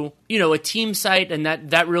through, a team site, and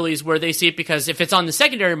that really is where they see it, because if it's on the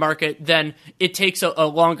secondary market, then it takes a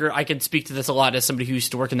longer, I can speak to this a lot as somebody who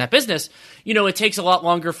used to work in that business, it takes a lot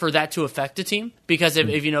longer for that to affect a team, because if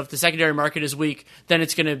the secondary market is weak, then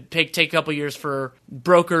it's going to take a couple years for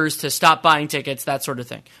brokers to stop buying tickets, that sort of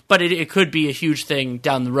thing. But it could be a huge thing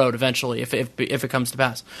down the road eventually if it comes to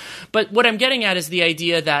pass. But what I'm getting at is the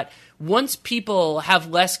idea that once people have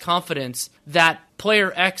less confidence that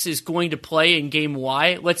player X is going to play in game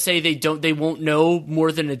Y, let's say they won't know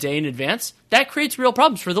more than a day in advance, that creates real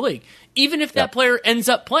problems for the league. Even if that player ends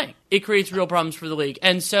up playing, it creates real problems for the league.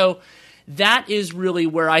 And so that is really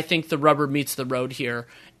where I think the rubber meets the road here.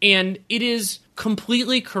 And it is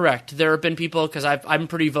completely correct. There have been people, because I'm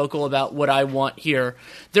pretty vocal about what I want here,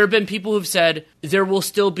 there have been people who've said there will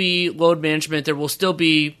still be load management, there will still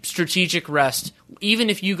be strategic rest, even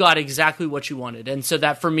if you got exactly what you wanted. And so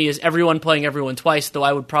that for me is everyone playing everyone twice, though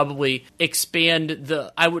I would probably expand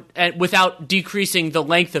without decreasing the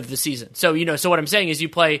length of the season. So, so what I'm saying is you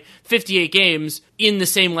play 58 games in the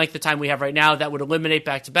same length of time we have right now. That would eliminate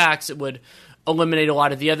back-to-backs. It would eliminate a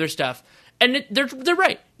lot of the other stuff. And they're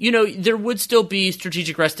right. There would still be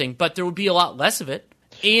strategic resting, but there would be a lot less of it.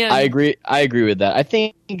 And I agree with that. I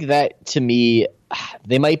think that, to me,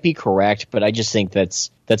 they might be correct, but I just think that's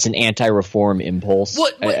an anti-reform impulse.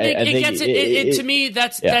 Well, to me,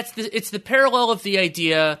 it's the parallel of the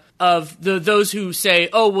idea of those who say,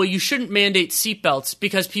 "Oh, well, you shouldn't mandate seatbelts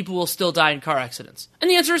because people will still die in car accidents." And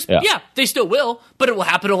the answer is, they still will, but it will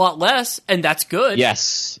happen a lot less, and that's good.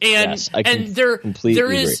 Yes, there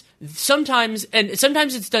is sometimes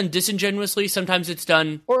it's done disingenuously, sometimes it's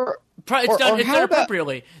done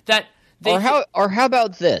appropriately. How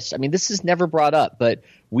about this? I mean, this is never brought up, but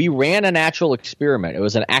we ran a natural experiment. It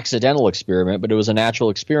was an accidental experiment, but it was a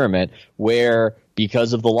natural experiment where,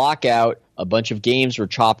 because of the lockout, a bunch of games were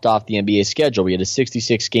chopped off the NBA schedule. We had a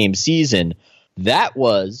 66-game season. That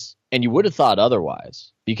was, and you would have thought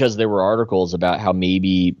otherwise, because there were articles about how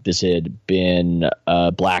maybe this had been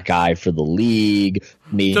a black eye for the league.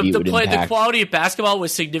 Maybe the quality of basketball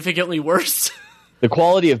was significantly worse. The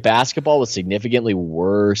quality of basketball was significantly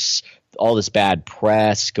worse. All this bad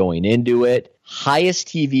press going into it. Highest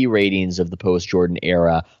TV ratings of the post-Jordan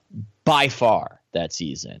era by far that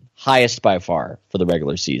season. Highest by far for the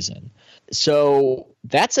regular season. So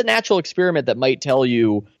that's a natural experiment that might tell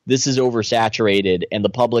you this is oversaturated and the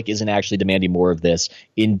public isn't actually demanding more of this.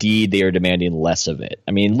 Indeed, they are demanding less of it.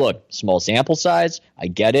 I mean, look, small sample size. I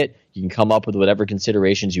get it. You can come up with whatever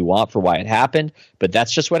considerations you want for why it happened, but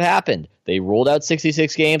that's just what happened. They rolled out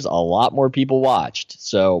 66 games. A lot more people watched.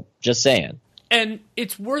 So just saying. And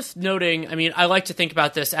it's worth noting, I mean, I like to think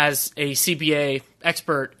about this as a CBA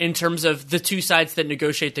expert in terms of the two sides that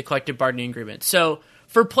negotiate the collective bargaining agreement. So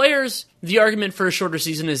for players, the argument for a shorter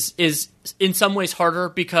season is in some ways harder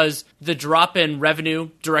because the drop in revenue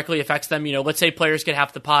directly affects them. Let's say players get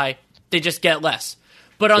half the pie, they just get less.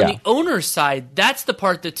 But on the owner's side, that's the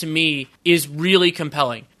part that to me is really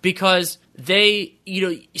compelling because they,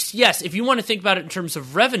 yes, if you want to think about it in terms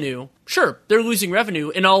of revenue, sure, they're losing revenue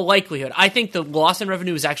in all likelihood. I think the loss in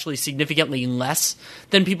revenue is actually significantly less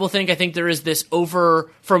than people think. I think there is this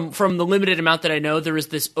from the limited amount that I know, there is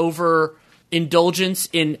this overindulgence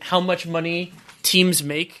in how much money teams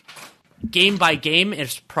make game by game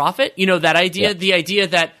as profit. That idea, the idea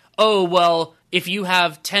that, oh, well, if you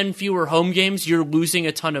have 10 fewer home games, you're losing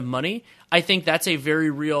a ton of money. I think that's a very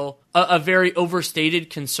real, a very overstated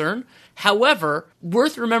concern. However,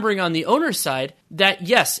 worth remembering on the owner's side that,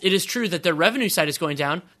 yes, it is true that their revenue side is going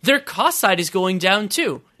down. Their cost side is going down,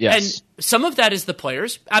 too. Yes. And some of that is the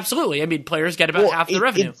players. Absolutely. I mean, players get about half the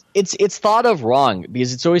revenue. It's thought of wrong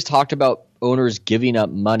because it's always talked about owners giving up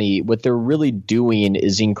money. What they're really doing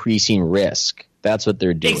is increasing risk. That's what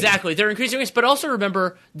they're doing. Exactly. They're increasing risk. But also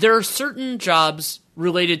remember, there are certain jobs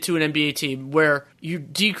related to an NBA team where you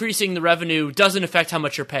decreasing the revenue doesn't affect how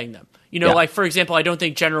much you're paying them. Like, for example, I don't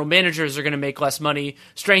think general managers are going to make less money,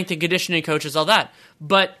 strength and conditioning coaches, all that.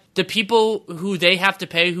 But the people who they have to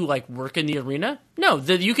pay who, like, work in the arena, no,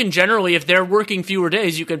 you can generally, if they're working fewer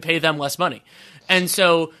days, you can pay them less money. And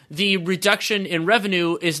so the reduction in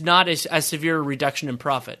revenue is not as severe a reduction in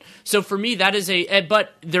profit. So for me, that is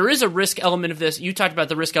but there is a risk element of this. You talked about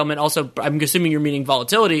the risk element also. I'm assuming you're meaning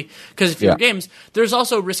volatility because of fewer games. There's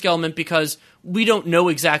also a risk element because we don't know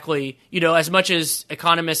exactly, as much as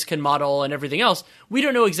economists can model and everything else, we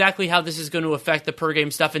don't know exactly how this is going to affect the per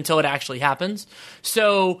game stuff until it actually happens.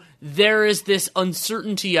 So there is this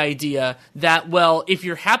uncertainty idea that, well, if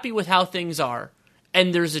you're happy with how things are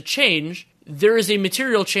and there's a change, there is a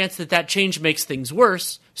material chance that change makes things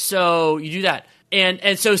worse, so you do that.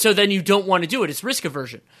 And so then you don't want to do it. It's risk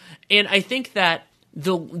aversion. And I think that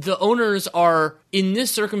the owners are, in this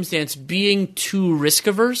circumstance, being too risk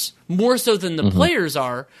averse, more so than the players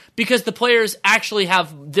are, because the players actually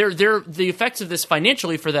have the effects of this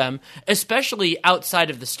financially for them, especially outside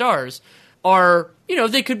of the stars, are,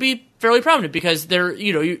 they could be fairly prominent because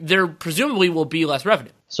there presumably will be less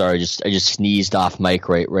revenue. Sorry, I just sneezed off mic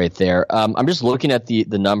right there. I'm just looking at the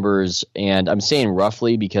numbers, and I'm saying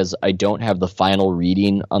roughly because I don't have the final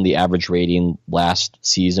reading on the average rating last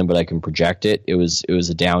season, but I can project it. It was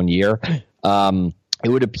a down year. It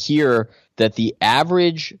would appear that the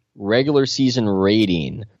average regular season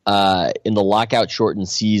rating in the lockout shortened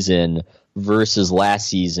season versus last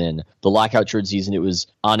season, the lockout shortened season, it was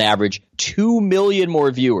on average 2 million more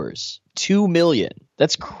viewers. 2 million.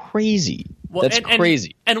 That's crazy. Well, That's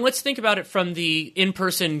crazy. And let's think about it from the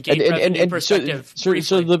in-person gate revenue perspective. So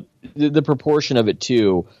the proportion of it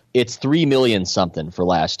too, it's 3 million something for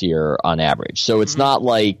last year on average. So it's not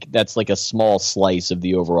like that's like a small slice of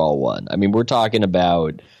the overall one. I mean, we're talking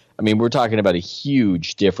about a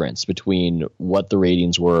huge difference between what the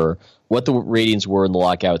ratings were in the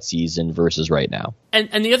lockout season versus right now.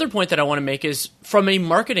 And the other point that I want to make is from a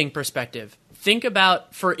marketing perspective. Think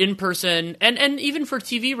about for in-person and even for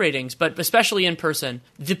TV ratings, but especially in-person,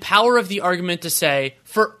 the power of the argument to say,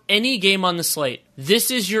 for any game on the slate,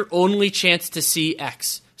 this is your only chance to see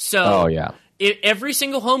X. So every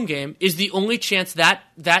single home game is the only chance that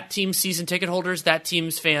team's season ticket holders, that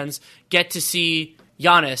team's fans get to see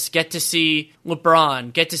Giannis, get to see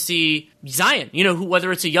LeBron, get to see Zion,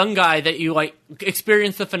 whether it's a young guy that you like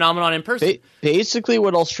experience the phenomenon in person. Basically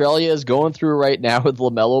what Australia is going through right now with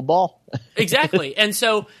LaMelo Ball. Exactly. And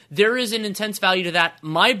so there is an intense value to that.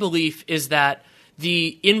 My belief is that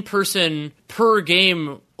the in-person per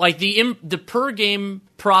game, like the per game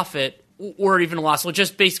profit or even loss, well,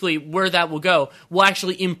 just basically where that will go, will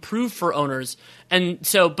actually improve for owners. And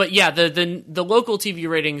so, but yeah, the local TV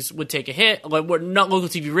ratings would take a hit. Not local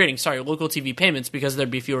TV ratings, sorry, local TV payments, because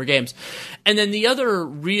there'd be fewer games. And then the other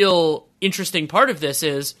real interesting part of this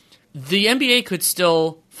is the NBA could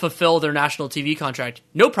still fulfill their national TV contract.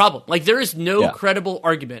 No problem. Like, there is no credible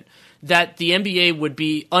argument that the NBA would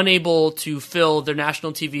be unable to fill their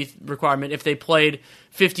national TV requirement if they played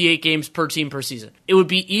 58 games per team per season. It would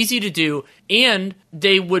be easy to do, and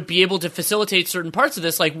they would be able to facilitate certain parts of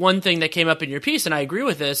this. Like, one thing that came up in your piece, and I agree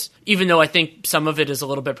with this, even though I think some of it is a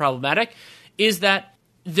little bit problematic, is that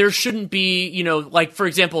there shouldn't be, like, for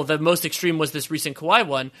example, the most extreme was this recent Kawhi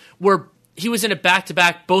one, where he was in a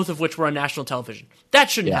back-to-back, both of which were on national television. That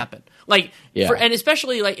shouldn't happen. And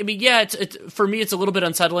especially, it's for me, it's a little bit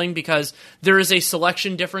unsettling because there is a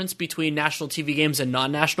selection difference between national TV games and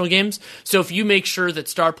non-national games. So if you make sure that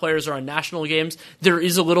star players are on national games, there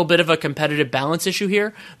is a little bit of a competitive balance issue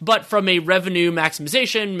here. But from a revenue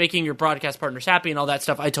maximization, making your broadcast partners happy and all that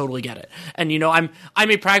stuff, I totally get it. And, I'm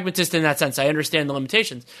a pragmatist in that sense. I understand the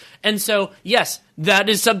limitations. And so, yes, that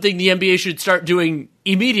is something the NBA should start doing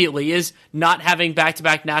immediately, is not having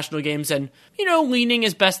back-to-back national games and, leaning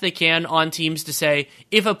as best they can on teams to say,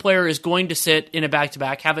 if a player is going to sit in a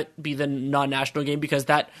back-to-back, have it be the non-national game because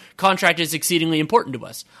that contract is exceedingly important to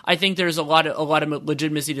us. I think there's a lot of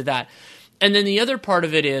legitimacy to that. And then the other part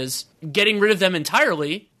of it is getting rid of them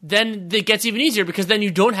entirely. Then it gets even easier because then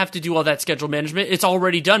you don't have to do all that schedule management. It's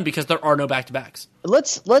already done because there are no back-to-backs.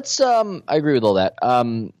 Let's I agree with all that.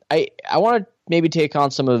 I want to maybe take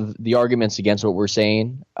on some of the arguments against what we're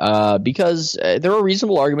saying, because there are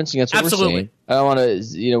reasonable arguments against what we're saying. I don't want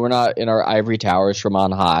to, we're not in our ivory towers from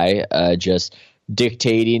on high, just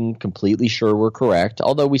dictating completely sure we're correct,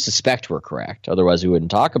 although we suspect we're correct. Otherwise, we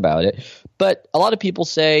wouldn't talk about it. But a lot of people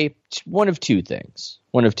say one of two things.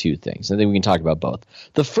 I think we can talk about both.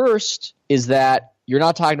 The first is that you're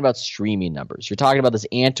not talking about streaming numbers. You're talking about this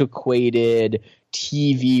antiquated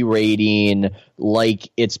TV rating like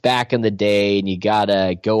it's back in the day and you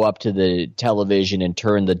gotta go up to the television and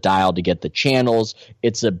turn the dial to get the channels.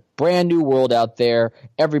 It's a brand new world out there.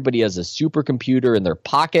 Everybody has a supercomputer in their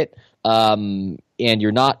pocket. And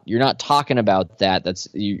you're not talking about that.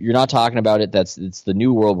 You're not talking about it. It's the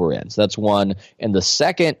new world we're in. So that's one. And the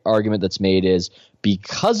second argument that's made is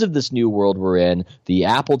because of this new world we're in, the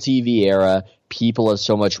Apple TV era, people have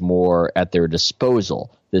so much more at their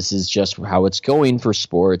disposal. This is just how it's going for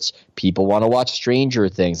sports. People want to watch Stranger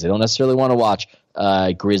Things. They don't necessarily want to watch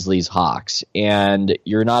Grizzlies Hawks. And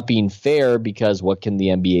you're not being fair because what can the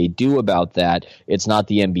NBA do about that? It's not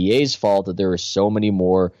the NBA's fault that there are so many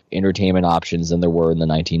more entertainment options than there were in the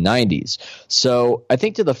 1990s. So I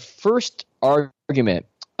think to the first argument,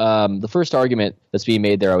 that's being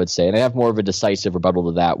made there, I would say, and I have more of a decisive rebuttal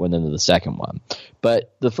to that one than to the second one.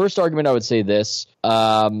 But the first argument, I would say this: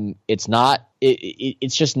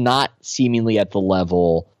 it's just not seemingly at the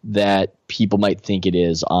level that people might think it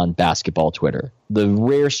is on basketball Twitter. The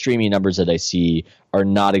rare streaming numbers that I see are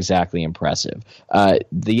not exactly impressive. The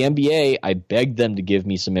NBA, I begged them to give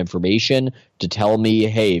me some information to tell me,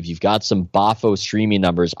 hey, if you've got some boffo streaming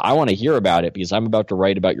numbers, I want to hear about it because I'm about to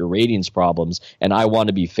write about your ratings problems and I want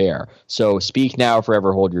to be fair. So speak now,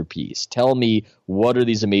 forever hold your peace. Tell me, what are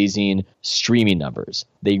these amazing streaming numbers?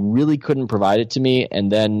 They really couldn't provide it to me.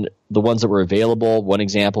 And then the ones that were available, one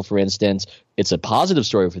example, for instance, it's a positive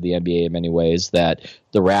story for the NBA in many ways that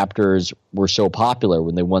the Raptors were so popular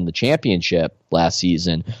when they won the championship last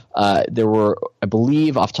season. There were, I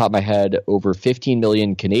believe, off the top of my head, over 15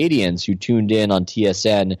 million Canadians who tuned in on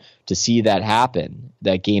TSN to see that happen,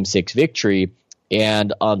 that Game 6 victory.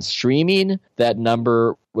 And on streaming, that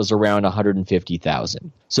number was around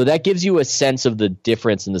 150,000. So that gives you a sense of the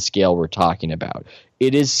difference in the scale we're talking about.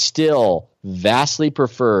 It is still vastly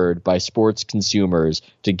preferred by sports consumers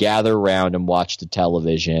to gather around and watch the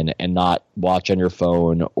television and not watch on your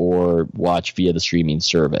phone or watch via the streaming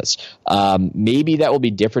service. Maybe that will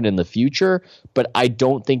be different in the future, but I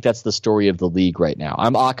don't think that's the story of the league right now.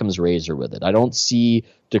 I'm Occam's razor with it. I don't see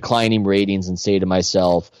declining ratings and say to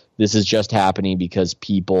myself, this is just happening because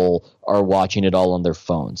people are watching it all on their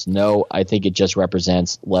phones. No, I think it just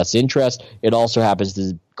represents less interest. It also happens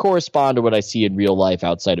to correspond to what I see in real life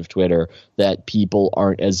outside of Twitter, that people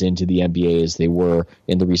aren't as into the NBA as they were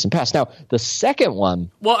in the recent past. Now, the second one...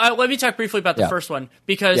 Well, let me talk briefly about the first one,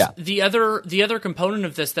 because the other component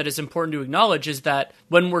of this that is important to acknowledge is that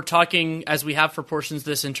when we're talking, as we have for portions of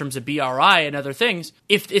this in terms of BRI and other things,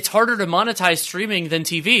 if it's harder to monetize streaming than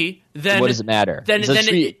TV, then... What does it matter? Then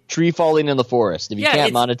tree falling in the forest. If you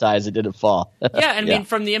can't monetize it, didn't fall. I mean,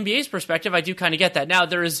 from the NBA's perspective, I do kind of get that. Now,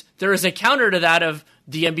 there is a counter to that of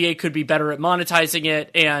the NBA could be better at monetizing it,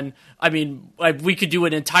 and I mean, we could do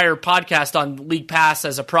an entire podcast on League Pass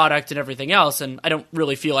as a product and everything else, and I don't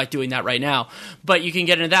really feel like doing that right now. But you can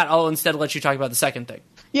get into that. I'll instead let you talk about the second thing.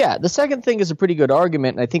 Yeah, the second thing is a pretty good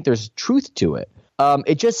argument, and I think there's truth to it.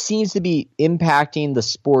 It just seems to be impacting the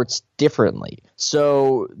sports differently.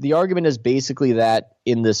 So the argument is basically that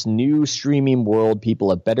in this new streaming world,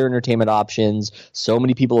 people have better entertainment options. So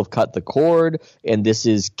many people have cut the cord, and this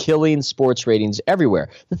is killing sports ratings everywhere.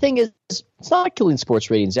 The thing is, it's not killing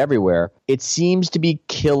sports ratings everywhere. It seems to be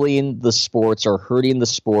killing the sports or hurting the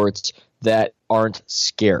sports that aren't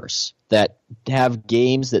scarce, that have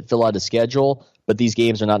games that fill out a schedule, but these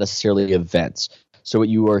games are not necessarily events. So what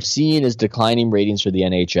you are seeing is declining ratings for the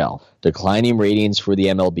NHL, declining ratings for the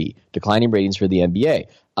MLB, declining ratings for the NBA.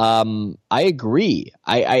 I agree.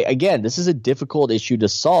 Again, this is a difficult issue to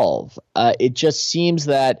solve. It just seems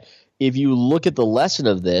that if you look at the lesson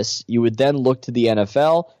of this, you would then look to the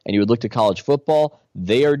NFL and you would look to college football.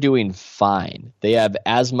 They are doing fine. They have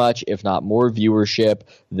as much, if not more, viewership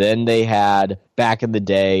than they had back in the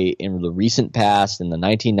day, in the recent past, in the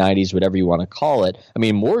 1990s, whatever you want to call it. I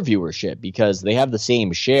mean, more viewership because they have the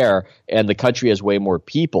same share and the country has way more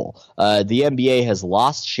people. The NBA has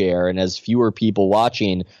lost share and has fewer people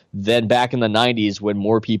watching than back in the 90s when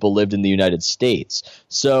more people lived in the United States.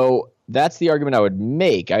 So that's the argument I would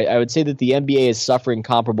make. I would say that the NBA is suffering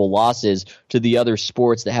comparable losses to the other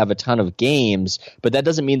sports that have a ton of games, but that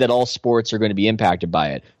doesn't mean that all sports are going to be impacted by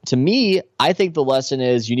it. To me, I think the lesson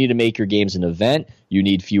is you need to make your games an event. You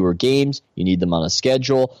need fewer games. You need them on a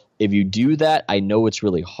schedule. If you do that, I know it's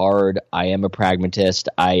really hard. I am a pragmatist.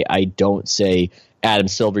 I don't say, Adam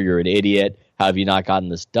Silver, you're an idiot. How have you not gotten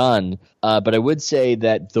this done? But I would say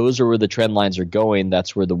that those are where the trend lines are going.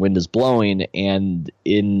 That's where the wind is blowing. And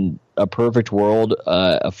in a perfect world,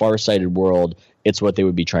 a far-sighted world, it's what they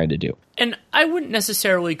would be trying to do. And I wouldn't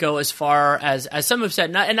necessarily go as far as some have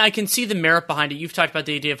said, and I can see the merit behind it. You've talked about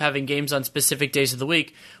the idea of having games on specific days of the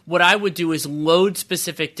week. What I would do is load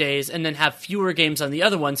specific days and then have fewer games on the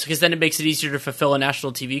other ones, because then it makes it easier to fulfill a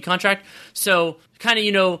national TV contract. So kind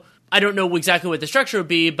of, I don't know exactly what the structure would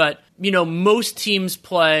be, but, most teams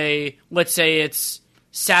play, let's say it's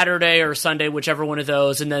Saturday or Sunday, whichever one of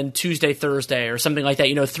those, and then Tuesday, Thursday, or something like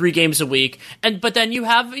that, 3 games a week. But then you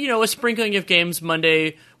have, a sprinkling of games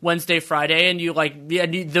Monday, Wednesday, Friday,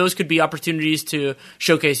 and those could be opportunities to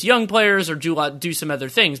showcase young players or do some other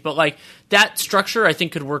things. But that structure, I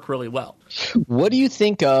think, could work really well. What do you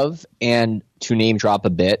think of, and to name drop a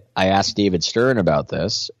bit, I asked David Stern about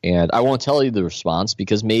this, and I won't tell you the response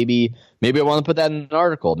because maybe I want to put that in an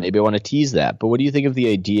article. Maybe I want to tease that. But what do you think of the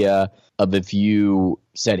idea of if you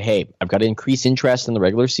said, hey, I've got to increase interest in the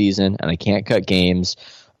regular season and I can't cut games.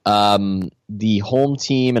 The home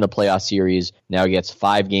team in a playoff series now gets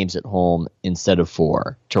 5 games at home instead of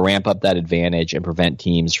 4 to ramp up that advantage and prevent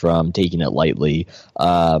teams from taking it lightly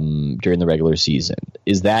during the regular season.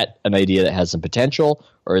 Is that an idea that has some potential,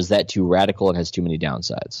 or is that too radical and has too many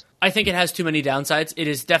downsides? I think it has too many downsides. It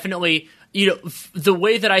is definitely, the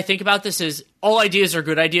way that I think about this is all ideas are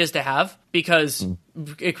good ideas to have because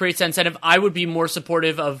it creates that incentive. I would be more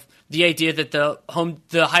supportive of the idea that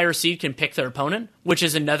the higher seed can pick their opponent, which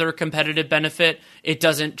is another competitive benefit. It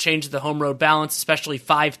doesn't change the home road balance, especially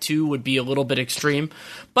 5-2 would be a little bit extreme.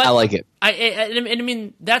 But I like it. I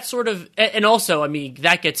mean, that's sort of, and also, I mean,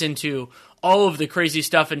 that gets into all of the crazy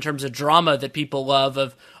stuff in terms of drama that people love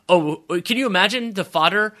of, can you imagine the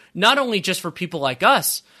fodder, not only just for people like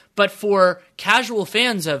us, but for casual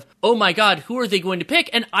fans of, oh my God, who are they going to pick?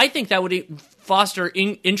 And I think that would foster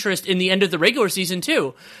interest in the end of the regular season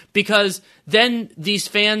too, because then these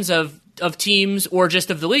fans of teams or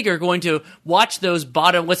just of the league are going to watch those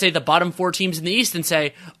let's say the bottom 4 teams in the East and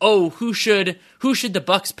say, oh, who should the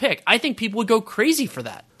Bucks pick? I think people would go crazy for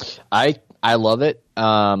that. I love it.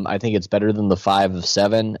 I think it's better than the 5 of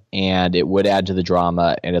 7, and it would add to the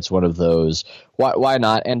drama, and it's one of those, why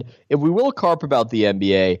not? And if we will carp about the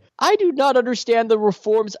NBA, I do not understand the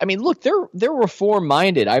reforms. I mean, look, they're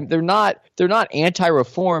reform-minded. They're not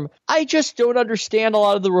anti-reform. I just don't understand a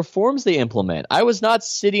lot of the reforms they implement. I was not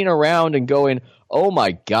sitting around and going, oh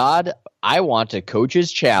my God, I want a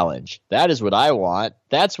coach's challenge. That is what I want.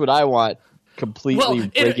 That's what I want.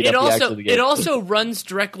 Completely it also runs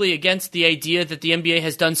directly against the idea that the NBA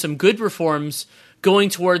has done some good reforms going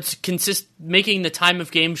towards making the time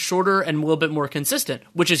of games shorter and a little bit more consistent,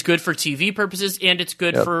 which is good for TV purposes and it's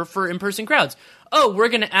good for in-person crowds. Oh, we're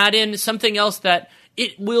going to add in something else that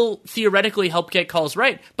it will theoretically help get calls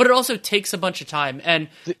right, but it also takes a bunch of time. And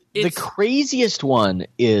the craziest one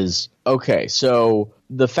is, okay, so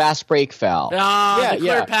the fast break foul. The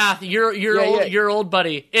clear path. Your old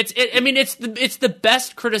buddy. It's the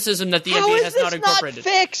best criticism that the NBA has not incorporated.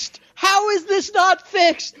 How is this not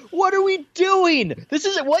fixed? What are we doing?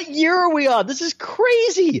 What year are we on? This is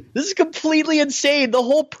crazy. This is completely insane. The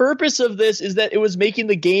whole purpose of this is that it was making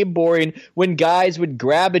the game boring when guys would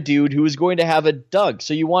grab a dude who was going to have a dunk.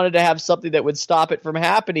 So you wanted to have something that would stop it from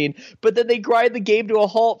happening, but then they grind the game to a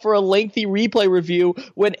halt for a lengthy replay review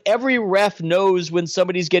when every ref knows when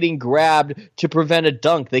somebody's getting grabbed to prevent a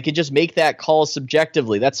dunk. They can just make that call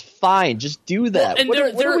subjectively. That's fine. Just do that.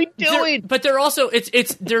 Well, what are we doing? But they're also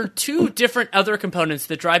there are 2 different other components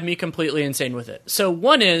that drive me completely insane with it. So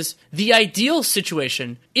one is the ideal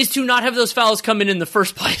situation is to not have those fouls come in the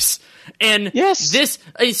first place. And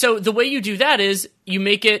so the way you do that is you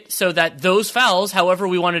make it so that those fouls, however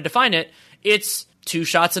we want to define it, it's 2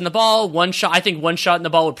 shots in the ball, 1 shot. I think 1 shot in the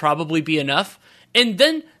ball would probably be enough. And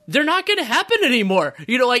then they're not going to happen anymore.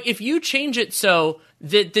 If you change it so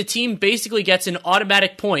that the team basically gets an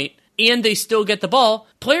automatic point and they still get the ball,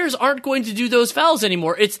 players aren't going to do those fouls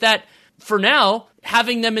anymore. It's that for now,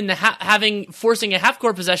 having them in forcing a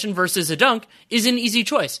half-court possession versus a dunk is an easy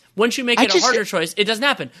choice. Once you make it a harder choice, it doesn't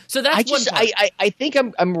happen. So that's one part. I think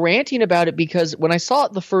I'm ranting about it because when I saw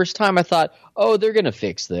it the first time, I thought, oh, they're going to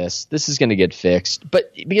fix this. This is going to get fixed.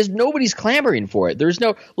 But because nobody's clamoring for it. There's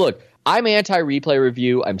no – look, I'm anti-replay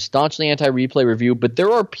review. I'm staunchly anti-replay review. But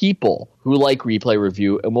there are people who like replay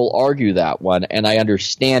review and will argue that one, and I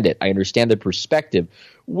understand it. I understand the perspective.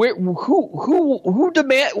 Who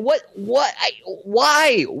demand what?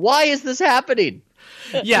 Why is this happening?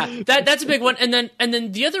 Yeah, that's a big one. And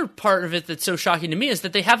then the other part of it that's so shocking to me is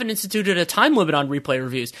that they haven't instituted a time limit on replay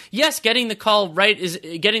reviews. Yes, getting the call right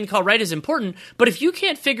is important, but if you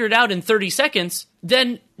can't figure it out in 30 seconds,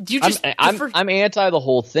 then you just I'm anti the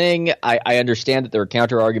whole thing. I understand that there are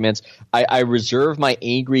counter arguments. I reserve my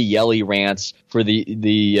angry yelly rants for the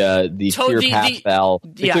clear path foul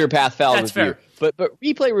review. Fair. But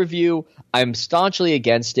replay review, I'm staunchly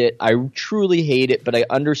against it. I truly hate it, but I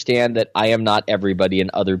understand that I am not everybody and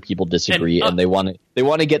other people disagree and they want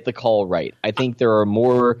to get the call right. I think there are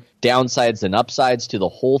more downsides than upsides to the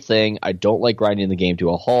whole thing. I don't like grinding the game to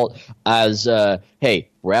a halt. Hey,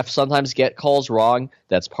 refs sometimes get calls wrong.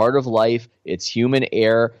 That's part of life. It's human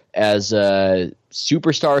error. As a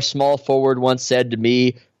superstar small forward once said to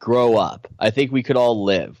me, grow up. I think we could all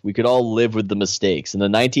live. We could all live with the mistakes. In the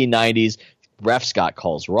 1990s, refs got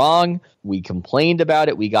calls wrong. We complained about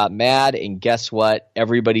it. We got mad. And guess what?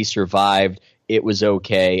 Everybody survived. It was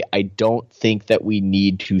okay. I don't think that we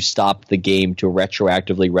need to stop the game to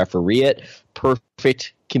retroactively referee it.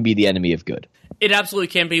 Perfect can be the enemy of good. It absolutely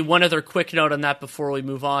can be. One other quick note on that before we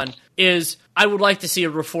move on is I would like to see a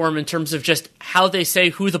reform in terms of just how they say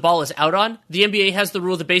who the ball is out on. The NBA has the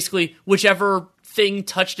rule that basically whichever thing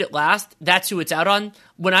touched it last, that's who it's out on.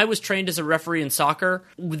 When I was trained as a referee in soccer,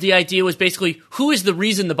 the idea was basically who is the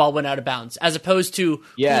reason the ball went out of bounds, as opposed to who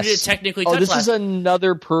did it technically touch last. This is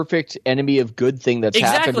another perfect enemy of good thing that's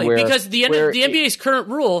happened. Exactly, because the NBA's current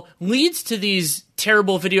rule leads to these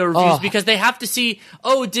terrible video reviews because they have to see,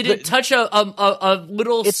 did it touch a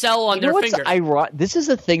little cell on their finger? This is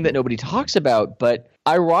a thing that nobody talks about, but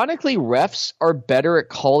ironically, refs are better at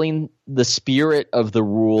calling the spirit of the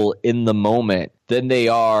rule in the moment than they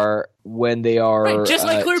are when they are right, just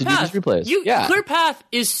like clear path. Clear path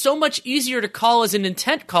is so much easier to call as an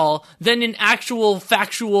intent call than an actual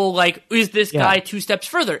factual, like, is this guy 2 steps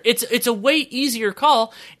further? It's a way easier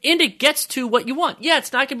call, and it gets to what you want. Yeah,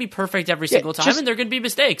 it's not going to be perfect every single time, and there are going to be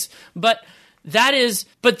mistakes, but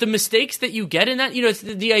the mistakes that you get in that, it's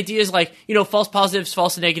the idea is like, false positives,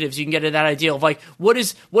 false negatives. You can get into that idea of like, what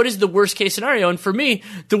is the worst case scenario? And for me,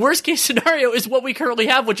 the worst case scenario is what we currently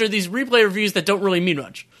have, which are these replay reviews that don't really mean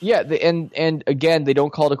much. Yeah. And again, they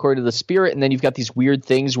don't call it according to the spirit. And then you've got these weird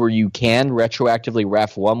things where you can retroactively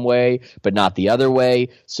ref one way, but not the other way.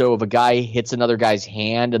 So if a guy hits another guy's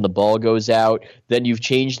hand and the ball goes out, then you've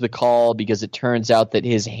changed the call because it turns out that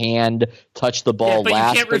his hand touched the ball but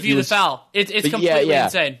last. You can't review the foul. It's completely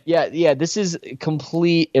insane. Yeah. This is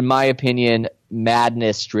complete, in my opinion,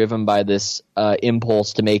 madness driven by this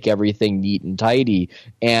impulse to make everything neat and tidy.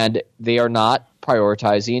 And they are not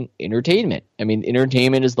prioritizing entertainment. I mean,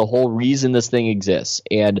 entertainment is the whole reason this thing exists.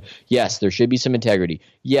 And yes, there should be some integrity.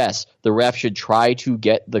 Yes, the ref should try to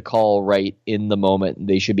get the call right in the moment.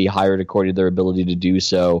 They should be hired according to their ability to do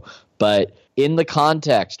so. But in the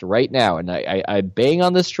context right now, and I bang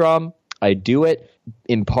on this drum, I do it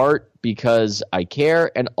in part because I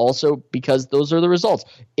care and also because those are the results.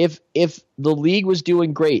 If the league was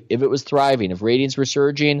doing great, if it was thriving, if ratings were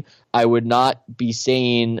surging, I would not be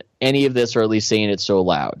saying any of this, or at least saying it so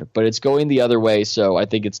loud. But it's going the other way, so I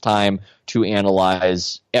think it's time to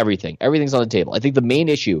analyze everything. Everything's on the table. I think the main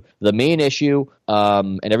issue,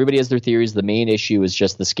 and everybody has their theories, the main issue is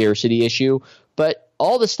just the scarcity issue. But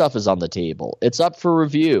all this stuff is on the table. It's up for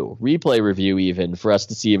review, replay review even, for us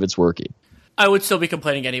to see if it's working. I would still be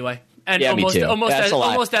complaining anyway. And me too.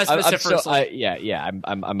 Almost as specifically.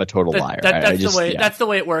 I'm a total liar. That's the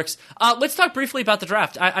way it works. Let's talk briefly about the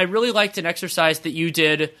draft. I really liked an exercise that you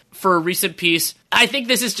did for a recent piece. I think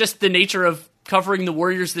this is just the nature of covering the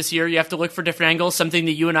Warriors this year. You have to look for different angles, something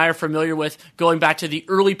that you and I are familiar with going back to the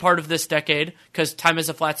early part of this decade, because time is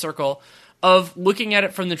a flat circle, of looking at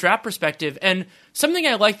it from the draft perspective. And something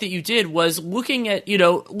I liked that you did was looking at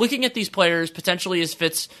these players potentially as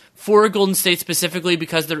fits for Golden State specifically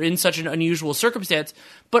because they're in such an unusual circumstance,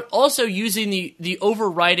 but also using the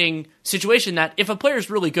overriding situation that if a player is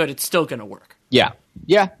really good, it's still going to work. Yeah.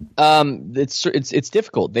 It's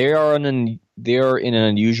difficult. They are in an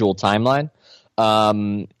unusual timeline,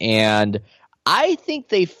 and I think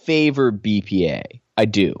they favor BPA.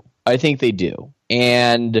 I think they do.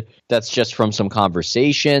 And that's just from some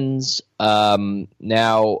conversations.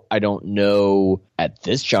 Now, I don't know at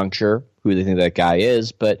this juncture who they think that guy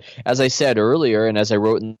is. But as I said earlier, and as I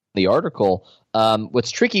wrote in the article,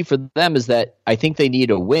 what's tricky for them is that I think they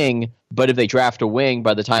need a wing. But if they draft a wing,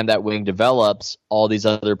 by the time that wing develops, all these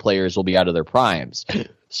other players will be out of their primes.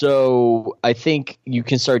 So I think you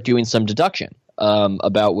can start doing some deduction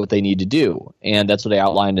about what they need to do. And that's what I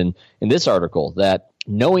outlined in this article, that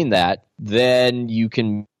knowing that, then you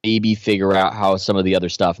can maybe figure out how some of the other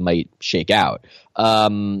stuff might shake out.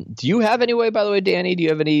 Do you have any way, by the way, Danny, do you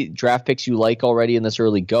have any draft picks you like already in this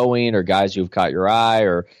early going, or guys who've caught your eye,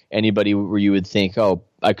 or anybody where you would think, oh,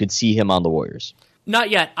 I could see him on the Warriors?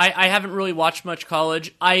 Not yet. I haven't really watched much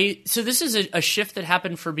college. So this is a shift that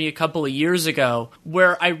happened for me a couple of years ago,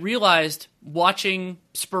 where I realized watching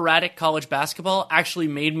sporadic college basketball actually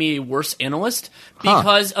made me a worse analyst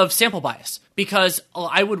because of sample bias. Because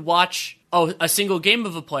I would watch a single game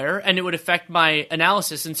of a player and it would affect my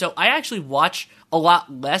analysis. And so I actually watch a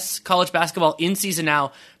lot less college basketball in season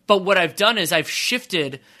now. But what I've done is I've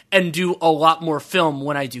shifted and do a lot more film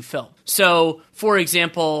when I do film. So, for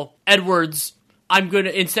example, Edwards, I'm going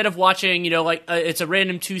to, instead of watching, it's a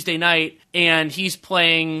random Tuesday night and he's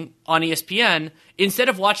playing on ESPN, instead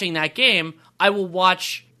of watching that game,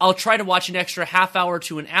 I'll try to watch an extra half hour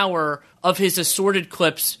to an hour of his assorted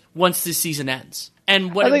clips once the season ends.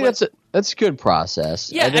 And I think that's a good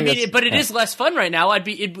process. Yeah, but it is less fun right now.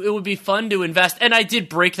 It would be fun to invest, and I did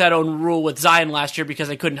break that own rule with Zion last year because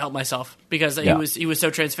I couldn't help myself because he was so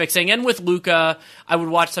transfixing. And with Luka, I would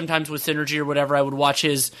watch sometimes with Synergy or whatever. I would watch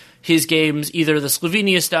his games, either the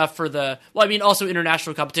Slovenia stuff or also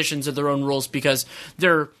international competitions of their own rules because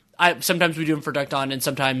sometimes we do them for Dunked On, and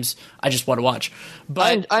sometimes I just want to watch.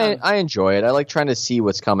 But I enjoy it. I like trying to see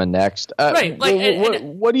what's coming next. Right.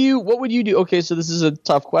 What would you do? Okay, so this is a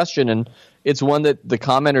tough question, and it's one that the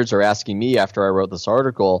commenters are asking me after I wrote this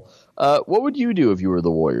article. What would you do if you were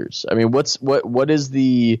the Warriors? I mean, what is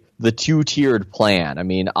the two-tiered plan? I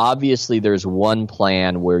mean, obviously there's one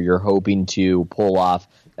plan where you're hoping to pull off,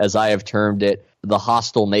 as I have termed it, the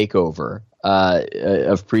hostile makeover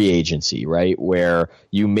of pre-agency, right? Where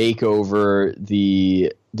you make over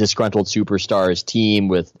the disgruntled superstars team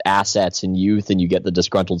with assets and youth, and you get the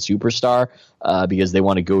disgruntled superstar because they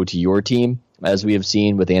want to go to your team, as we have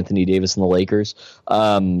seen with Anthony Davis and the Lakers.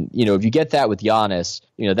 If you get that with Giannis,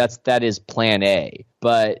 that is plan A.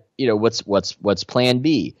 But what's plan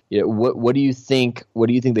B? What do you think? What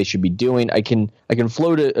do you think they should be doing? I can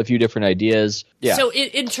float a few different ideas. Yeah. So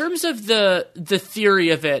in terms of the theory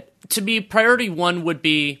of it, to me, priority one would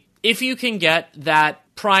be if you can get that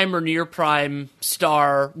prime or near prime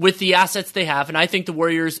star with the assets they have, and I think the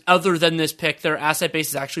Warriors, other than this pick, their asset base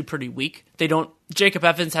is actually pretty weak. Jacob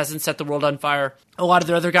Evans hasn't set the world on fire. A lot of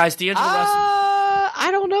their other guys, D'Angelo Russell. I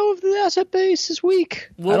don't know if the asset base is weak.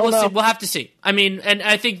 We'll see. We'll have to see. I mean, and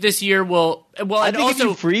I think this year will. Well, I and think also, if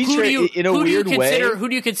you freeze in a weird way, who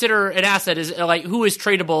do you consider an asset? Is who is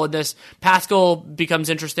tradable in this? Pascal becomes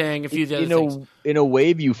interesting. A few of the other things. In a way,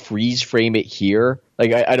 if you freeze frame it here,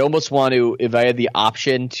 I'd almost want to, if I had the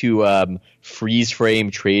option to freeze frame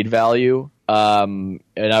trade value. And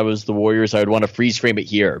I was the Warriors, I would want to freeze frame it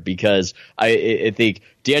here because I think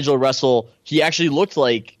D'Angelo Russell, he actually looked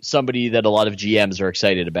like somebody that a lot of GMs are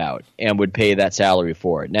excited about and would pay that salary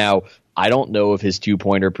for it. Now, I don't know if his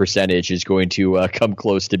two-pointer percentage is going to come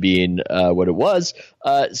close to being what it was.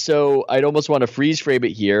 So I'd almost want to freeze frame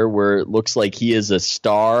it here where it looks like he is a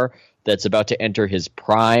star that's about to enter his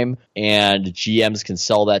prime, and GMs can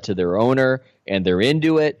sell that to their owner, and they're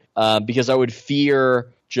into it because I would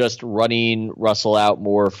fear just running Russell out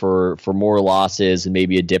more for more losses and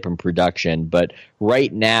maybe a dip in production. But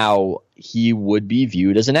right now, he would be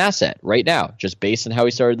viewed as an asset right now, just based on how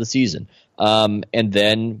he started the season. And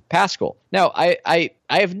then Pascal. Now, I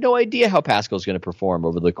have no idea how Pascal is going to perform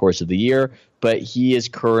over the course of the year, but he is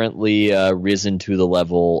currently risen to the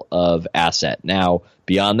level of asset. Now,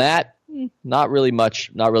 beyond that, not really much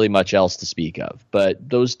else to speak of. But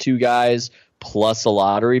those two guys, plus a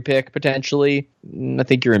lottery pick potentially, I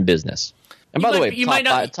think you're in business. And by the way,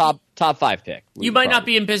 top five pick. You might not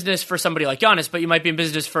be in business for somebody like Giannis, but you might be in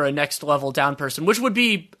business for a next level down person, which would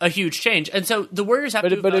be a huge change. And so the Warriors have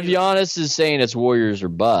to. But if Giannis is saying it's Warriors or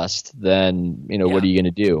bust, then what are you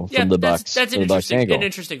going to do from the Bucks? That's an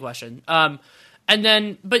interesting question. And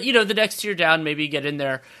then, but the next tier down, maybe get in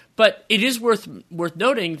there. But it is worth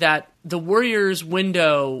noting that the Warriors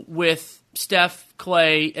window with Steph,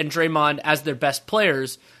 Clay, and Draymond as their best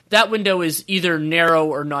players, that window is either narrow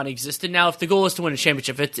or non-existent now. If the goal is to win a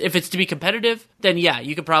championship, if it's to be competitive, then yeah,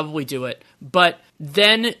 you could probably do it. But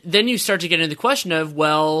then you start to get into the question of,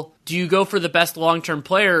 well, do you go for the best long-term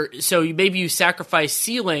player? So maybe you sacrifice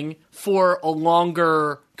ceiling for a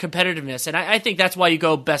longer competitiveness. And I think that's why you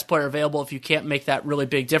go best player available if you can't make that really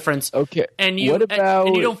big difference. Okay. And you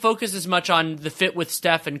don't focus as much on the fit with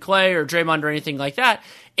Steph and Clay or Draymond or anything like that.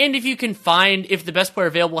 And if you can find, if the best player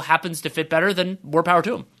available happens to fit better, then more power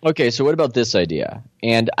to him. Okay, so what about this idea?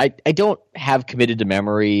 And I don't have committed to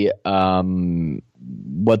memory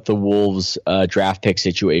what the Wolves draft pick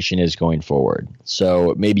situation is going forward.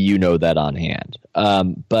 So maybe you know that on hand.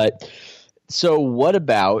 But so what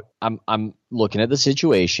about I'm looking at the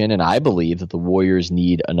situation, and I believe that the Warriors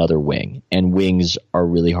need another wing, and wings are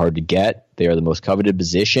really hard to get. They are the most coveted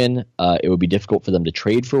position. It would be difficult for them to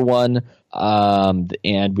trade for one.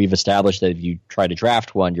 And we've established that if you try to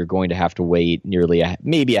draft one, you're going to have to wait nearly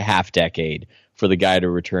maybe a half decade for the guy to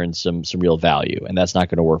return some real value, and that's not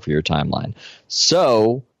going to work for your timeline.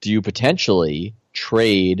 So do you potentially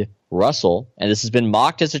trade Russell? And this has been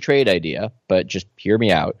mocked as a trade idea, but just hear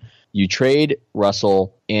me out. You trade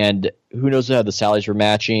Russell, and who knows how the salaries were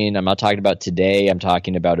matching. I'm not talking about today. I'm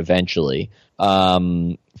talking about eventually.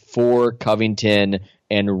 For Covington,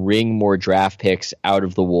 and wring more draft picks out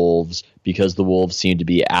of the Wolves, because the Wolves seem to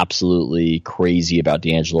be absolutely crazy about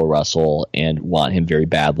D'Angelo Russell and want him very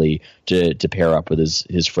badly to pair up with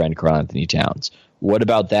his friend Karl-Anthony Towns. What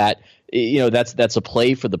about that? That's a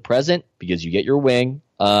play for the present because you get your wing.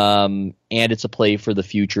 And it's a play for the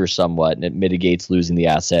future somewhat, and it mitigates losing the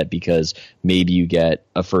asset because maybe you get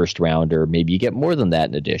a first rounder, maybe you get more than that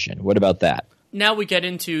in addition. What about that? Now we get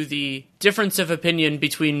into the difference of opinion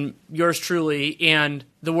between yours truly and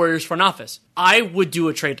the Warriors front office. I would do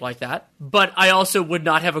a trade like that, but I also would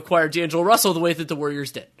not have acquired D'Angelo Russell the way that the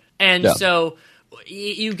Warriors did. And so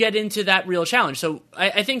you get into that real challenge. So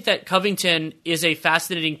I think that Covington is a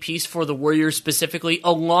fascinating piece for the Warriors specifically,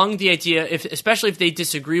 along the idea, especially if they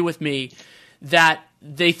disagree with me, that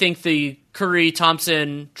they think the Curry,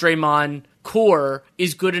 Thompson, Draymond core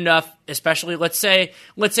is good enough, especially let's say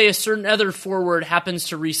a certain other forward happens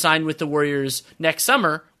to re-sign with the Warriors next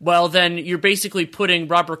summer. Well, then you're basically putting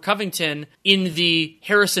Robert Covington in the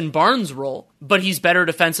Harrison Barnes role, but he's better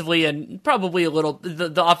defensively and probably a little,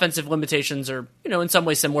 the offensive limitations are, in some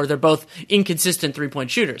ways similar. They're both inconsistent 3-point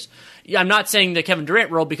shooters. I'm not saying the Kevin Durant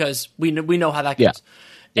role because we know how that goes.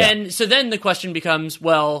 Yeah. And so then the question becomes,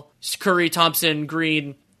 well, Curry, Thompson,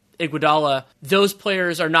 Green, Iguodala, those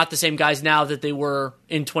players are not the same guys now that they were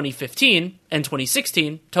in 2015 and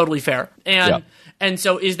 2016. Totally fair. And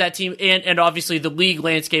so is that team, and obviously the league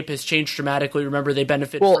landscape has changed dramatically. Remember, they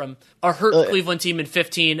benefit from a hurt Cleveland team in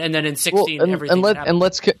 15, and then in 16, everything happened.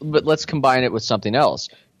 Let's combine it with something else.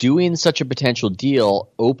 Doing such a potential deal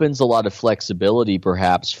opens a lot of flexibility,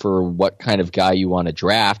 perhaps, for what kind of guy you want to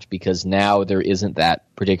draft, because now there isn't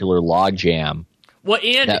that particular logjam. Well,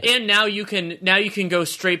 and now you can go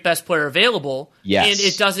straight best player available.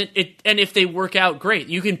 Yes. And if they work out, great.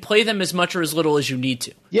 You can play them as much or as little as you need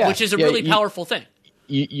to. Yeah. Which is a really powerful thing.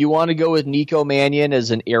 You want to go with Nico Mannion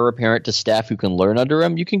as an heir apparent to Steph who can learn under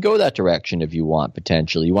him? You can go that direction if you want,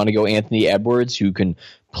 potentially. You want to go Anthony Edwards, who can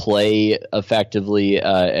play effectively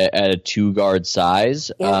at a 2-guard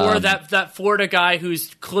size. Or that Florida guy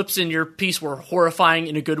whose clips in your piece were horrifying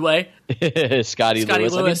in a good way. Scotty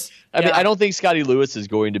Lewis. I mean, I don't think Scotty Lewis is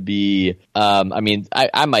going to be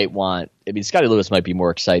Scotty Lewis might be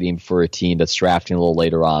more exciting for a team that's drafting a little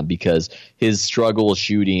later on, because his struggle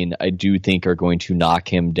shooting, I do think, are going to knock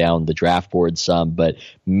him down the draft board some. But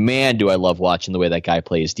man, do I love watching the way that guy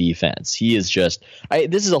plays defense. He is just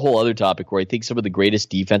this is a whole other topic where I think some of the greatest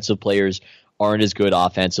defensive players aren't as good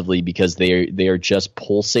offensively because they are just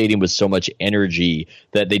pulsating with so much energy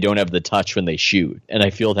that they don't have the touch when they shoot. And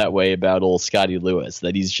I feel that way about old Scotty Lewis,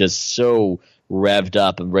 that he's just so revved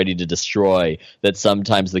up and ready to destroy that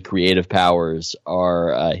sometimes the creative powers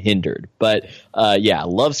are hindered. But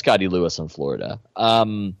love Scotty Lewis in Florida. I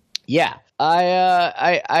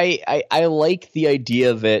like the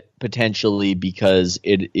idea of it potentially because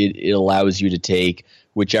it allows you to take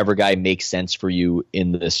whichever guy makes sense for you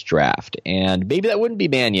in this draft. And maybe that wouldn't be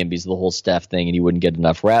Mannion because of the whole Steph thing and he wouldn't get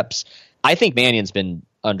enough reps. I think Mannion's been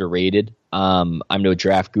underrated. I'm no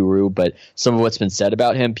draft guru, but some of what's been said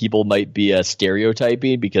about him, people might be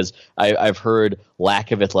stereotyping because I've heard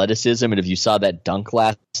lack of athleticism. And if you saw that dunk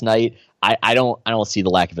last night, I don't see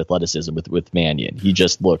the lack of athleticism with Mannion. He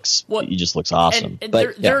just looks awesome. And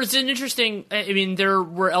there's an interesting. I mean, there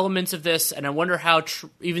were elements of this, and I wonder how,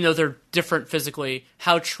 even though they're different physically,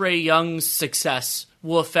 how Trae Young's success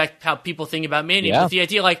will affect how people think about Mannion. Yeah. With the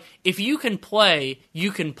idea, like, if you can play,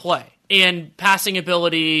 you can play. And passing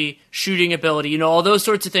ability, shooting ability, all those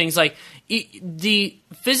sorts of things. Like you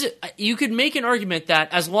could make an argument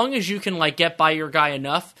that as long as you can get by your guy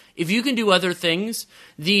enough, if you can do other things,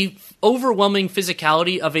 the overwhelming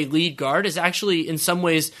physicality of a lead guard is actually, in some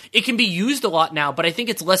ways, it can be used a lot now, but I think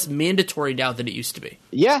it's less mandatory now than it used to be.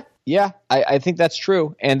 Yeah, I think that's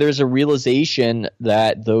true. And there's a realization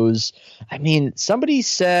that somebody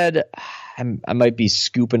said, I might be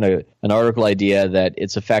scooping an article idea that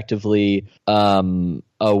it's effectively a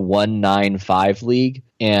 1-9-5 league.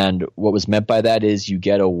 And what was meant by that is you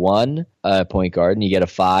get a 1 point guard and you get a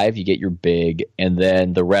 5, you get your big, and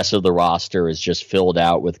then the rest of the roster is just filled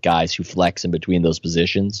out with guys who flex in between those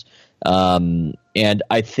positions. And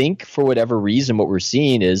I think for whatever reason, what we're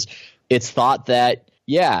seeing is it's thought that,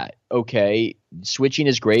 yeah, okay, switching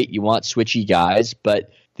is great. You want switchy guys,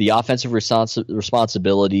 but the offensive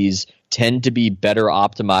responsibilities tend to be better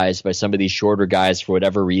optimized by some of these shorter guys for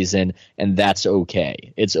whatever reason, and that's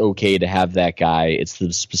okay. It's okay to have that guy. It's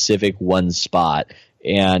the specific one spot,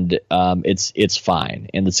 and it's fine.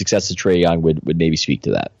 And the success of Trae Young would maybe speak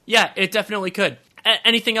to that. Yeah, it definitely could.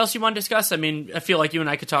 Anything else you want to discuss? I mean, I feel like you and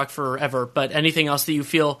I could talk forever, but anything else that you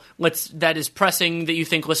feel that is pressing that you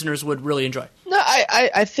think listeners would really enjoy? No,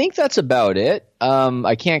 I think that's about it.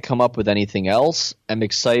 I can't come up with anything else. I'm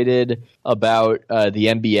excited about the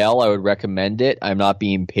NBL. I would recommend it. I'm not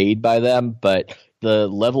being paid by them, but the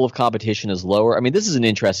level of competition is lower. I mean, this is an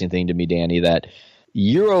interesting thing to me, Danny, that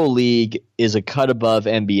EuroLeague is a cut above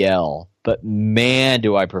NBL. But man,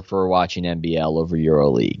 do I prefer watching NBL over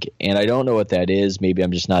EuroLeague. And I don't know what that is. Maybe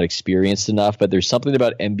I'm just not experienced enough. But there's something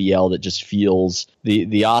about NBL that just feels the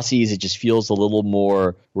Aussies. It just feels a little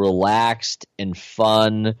more relaxed and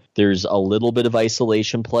fun. There's a little bit of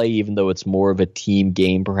isolation play, even though it's more of a team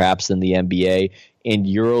game perhaps than the NBA. And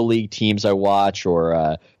EuroLeague teams I watch,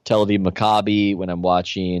 or Tel Aviv Maccabi when I'm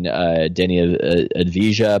watching Deni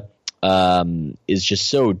Advija, is just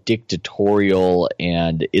so dictatorial,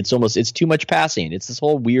 and it's too much passing. It's this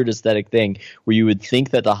whole weird aesthetic thing where you would think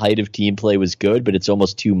that the height of team play was good, but it's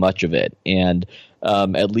almost too much of it. And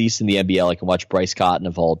at least in the NBL, I can watch Bryce Cotton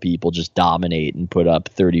of all people just dominate and put up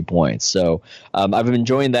 30 points. So I've been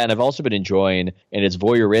enjoying that, and I've also been enjoying, and it's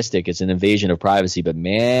voyeuristic, it's an invasion of privacy, but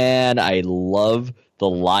man, I love the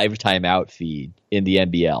live timeout feed in the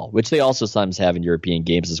NBL, which they also sometimes have in European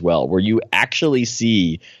games as well, where you actually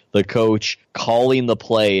see the coach calling the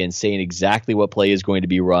play and saying exactly what play is going to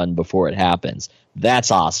be run before it happens.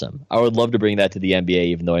 That's awesome. I would love to bring that to the NBA,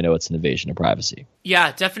 even though I know it's an invasion of privacy.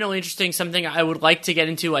 Yeah, definitely interesting. Something I would like to get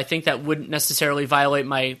into. I think that wouldn't necessarily violate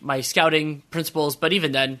my scouting principles, but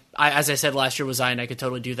even then, as I said last year with Zion, I could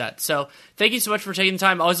totally do that. So thank you so much for taking the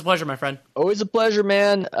time. Always a pleasure, my friend. Always a pleasure,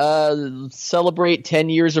 man. Celebrate 10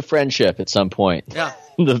 years of friendship at some point. Yeah.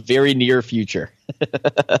 In the very near future.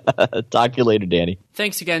 Talk to you later, Danny.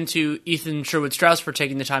 Thanks again to Ethan Sherwood-Strauss for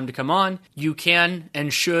taking the time to come on. You can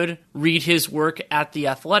and should read his work at The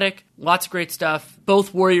Athletic. Lots of great stuff,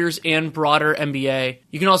 both Warriors and broader NBA.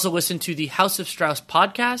 You can also listen to the House of Strauss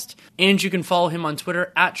podcast, and you can follow him on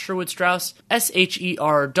Twitter at Sherwood-Strauss,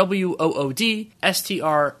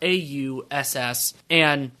 SherwoodStrauss.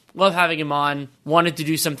 And love having him on. Wanted to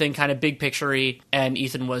do something kind of big picture-y, and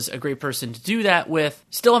Ethan was a great person to do that with.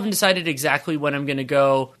 Still haven't decided exactly when I'm going to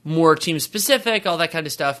go more team-specific, all that kind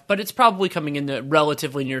of stuff, but it's probably coming in the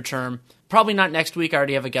relatively near term. Probably not next week, I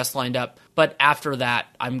already have a guest lined up, but after that,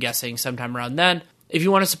 I'm guessing sometime around then. If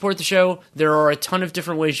you want to support the show, there are a ton of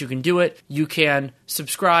different ways you can do it. You can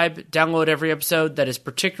subscribe, download every episode. That is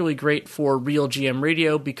particularly great for Real GM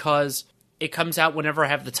Radio because it comes out whenever I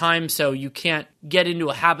have the time, so you can't get into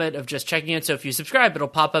a habit of just checking it. So if you subscribe, it'll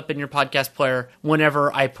pop up in your podcast player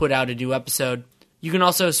whenever I put out a new episode. You can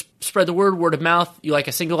also spread the word of mouth. You like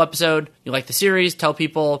a single episode, you like the series, tell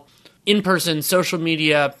people in person, social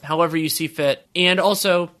media, however you see fit. And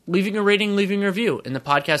also leaving a rating, leaving a review in the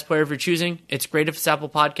podcast player of your choosing. It's great if it's Apple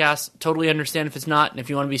Podcasts. Totally understand if it's not. And if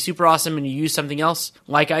you want to be super awesome and you use something else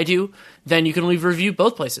like I do, then you can leave a review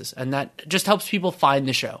both places. And that just helps people find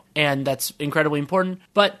the show. And that's incredibly important.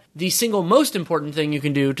 But the single most important thing you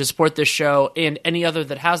can do to support this show and any other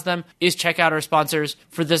that has them is check out our sponsors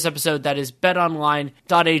for this episode. That is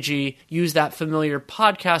betonline.ag. Use that familiar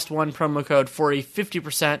podcast1 promo code for a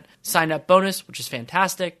 50% sign up bonus, which is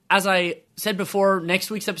fantastic. As I said before,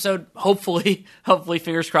 next week's episode, hopefully,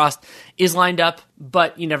 fingers crossed, is lined up,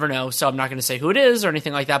 but you never know, so I'm not going to say who it is or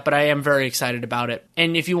anything like that, but I am very excited about it.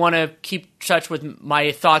 And if you want to keep touch with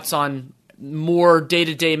my thoughts on more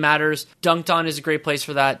day-to-day matters, Dunked On is a great place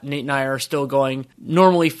for that. Nate and I are still going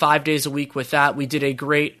normally 5 days a week with that. We did a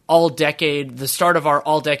great all-decade, the start of our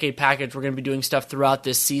all-decade package. We're going to be doing stuff throughout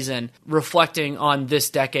this season, reflecting on this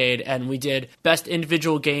decade, and we did best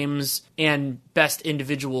individual games and best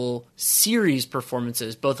individual series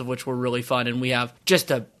performances, both of which were really fun. And we have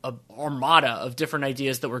just a armada of different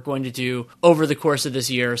ideas that we're going to do over the course of this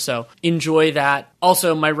year. So enjoy that.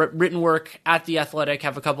 Also, my written work at The Athletic,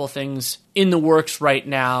 have a couple of things in the works right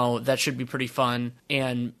now that should be pretty fun.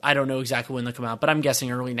 And I don't know exactly when they'll come out, but I'm guessing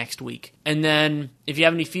early next week. And then if you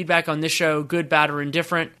have any feedback on this show, good, bad, or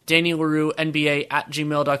indifferent, Danny Leroux, NBA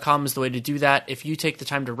 @gmail.com is the way to do that. If you take the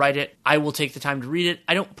time to write it, I will take the time to read it.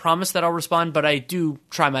 I don't promise that I'll respond, but I do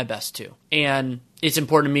try my best to. And it's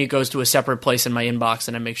important to me it goes to a separate place in my inbox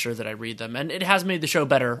and I make sure that I read them. And it has made the show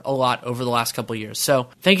better a lot over the last couple of years. So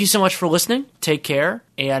thank you so much for listening. Take care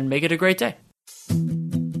and make it a great day.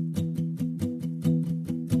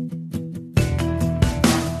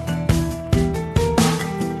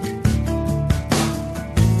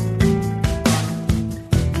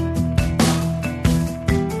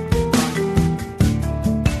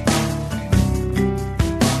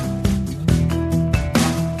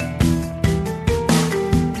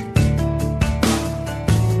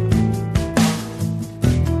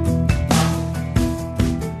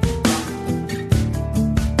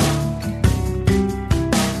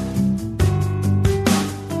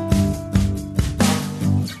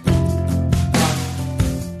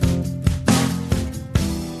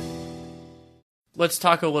 Let's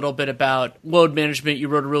talk a little bit about load management. You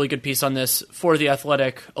wrote a really good piece on this for The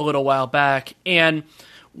Athletic a little while back. And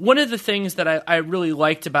one of the things that I really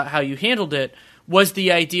liked about how you handled it was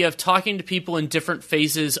the idea of talking to people in different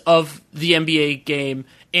phases of the NBA game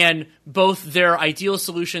and both their ideal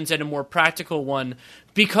solutions and a more practical one.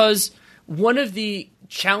 Because one of the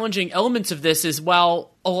challenging elements of this is,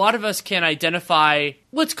 while a lot of us can identify,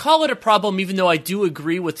 let's call it a problem, even though I do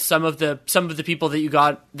agree with some of the people that you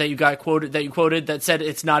quoted that said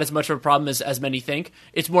it's not as much of a problem as many think.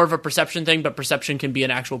 It's more of a perception thing, but perception can be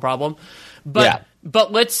an actual problem. But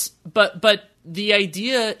the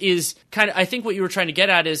idea is kind of, I think what you were trying to get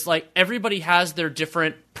at is, like, everybody has their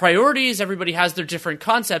different priorities, everybody has their different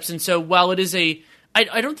concepts, and so while it is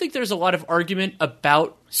I don't think there's a lot of argument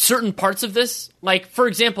about certain parts of this. Like, for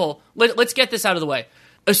example, let's get this out of the way.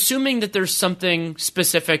 Assuming that there's something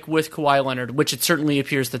specific with Kawhi Leonard, which it certainly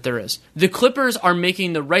appears that there is, the Clippers are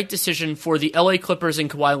making the right decision for the LA Clippers and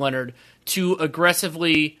Kawhi Leonard to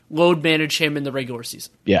aggressively load manage him in the regular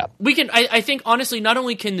season. Yeah. We can, I think, honestly, not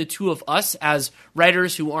only can the two of us as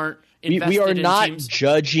writers who aren't we are not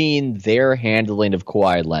judging their handling of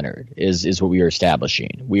Kawhi Leonard is what we are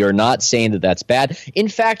establishing. We are not saying that that's bad. In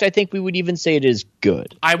fact, I think we would even say it is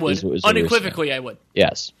good. I would. Unequivocally, I would.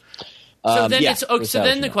 Yes. So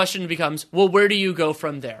then the question becomes, well, where do you go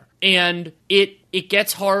from there? And it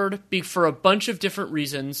gets hard for a bunch of different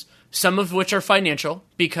reasons, some of which are financial,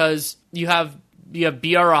 because you have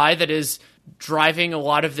BRI that is driving a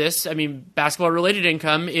lot of this. I mean, basketball-related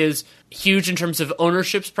income is huge in terms of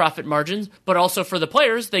ownership's profit margins, but also for the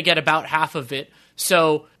players, they get about half of it.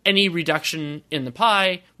 So any reduction in the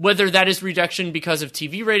pie, whether that is reduction because of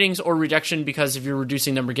TV ratings or reduction because of you're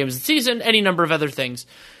reducing number of games in the season, any number of other things,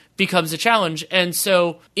 becomes a challenge. And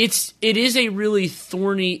so it is a really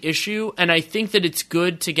thorny issue, and I think that it's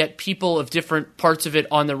good to get people of different parts of it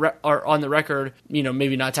on the record,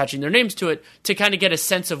 maybe not attaching their names to it, to kind of get a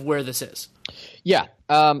sense of where this is. Yeah,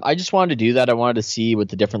 I just wanted to do that. I wanted to see what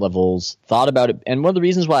the different levels thought about it. And one of the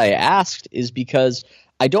reasons why I asked is because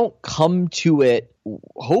I don't come to it,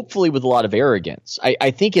 hopefully, with a lot of arrogance.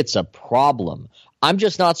 I think it's a problem. I'm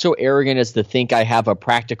just not so arrogant as to think I have a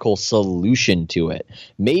practical solution to it.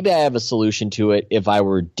 Maybe I have a solution to it if I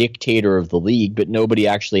were dictator of the league, but nobody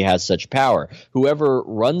actually has such power. Whoever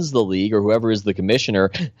runs the league or whoever is the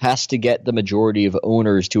commissioner has to get the majority of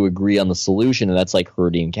owners to agree on the solution, and that's like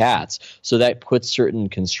herding cats. So that puts certain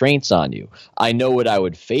constraints on you. I know what I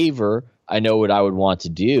would favor. I know what I would want to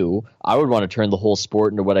do. I would want to turn the whole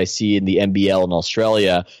sport into what I see in the NBL in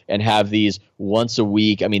Australia and have these once a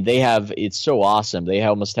week. I mean, it's so awesome. They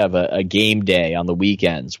almost have a game day on the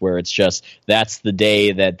weekends where it's just, that's the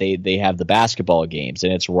day that they have the basketball games,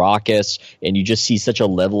 and it's raucous, and you just see such a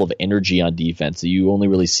level of energy on defense that you only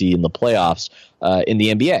really see in the playoffs in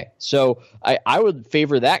the NBA. So I would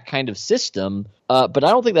favor that kind of system, but I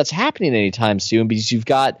don't think that's happening anytime soon, because you've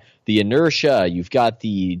got the inertia, you've got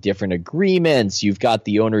the different agreements, you've got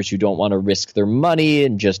the owners who don't want to risk their money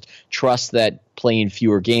and just trust that playing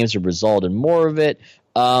fewer games will result in more of it.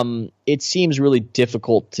 It seems really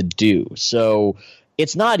difficult to do. So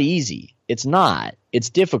it's not easy. It's not.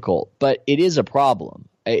 It's difficult, but it is a problem.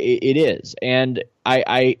 It is. And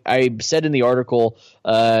I said in the article,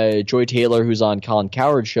 Joy Taylor, who's on Colin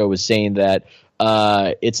Cowherd's show, was saying that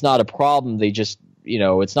it's not a problem.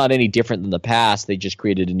 it's not any different than the past. They just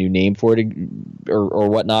created a new name for it or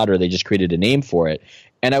whatnot, or they just created a name for it.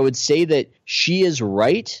 And I would say that she is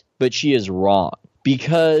right, but she is wrong,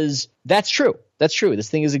 because that's true. That's true. This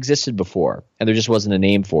thing has existed before, and there just wasn't a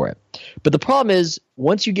name for it. But the problem is,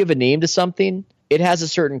 once you give a name to something, it has a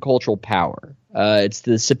certain cultural power. It's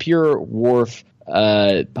the Sapir-Whorf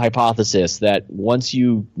hypothesis that once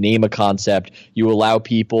you name a concept, you allow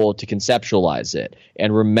people to conceptualize it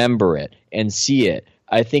and remember it and see it.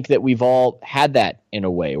 I think that we've all had that in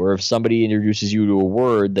a way, where if somebody introduces you to a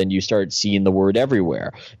word, then you start seeing the word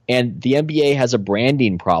everywhere. And the NBA has a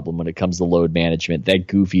branding problem when it comes to load management, that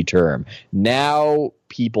goofy term. Now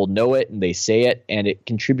people know it and they say it, and it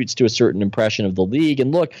contributes to a certain impression of the league.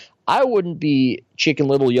 And look, I wouldn't be Chicken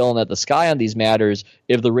Little yelling at the sky on these matters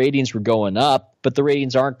if the ratings were going up, but the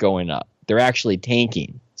ratings aren't going up. They're actually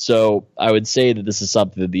tanking. So I would say that this is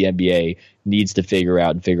something that the NBA needs to figure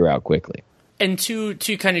out quickly. And to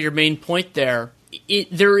kind of your main point there,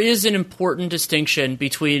 there is an important distinction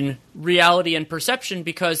between reality and perception,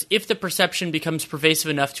 because if the perception becomes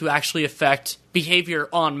pervasive enough to actually affect behavior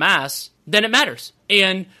en masse, then it matters.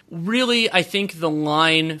 And really, I think the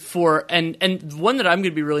line for and one that I'm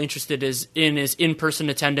going to be really interested is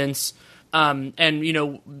in-person attendance,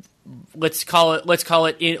 and let's call it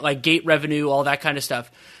like gate revenue, all that kind of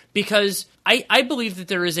stuff. Because I believe that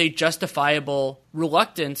there is a justifiable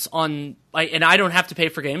reluctance on, and I don't have to pay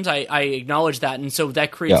for games. I acknowledge that, and so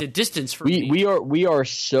that creates a distance for me. We are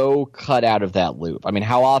so cut out of that loop. I mean,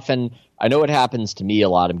 how often? I know it happens to me a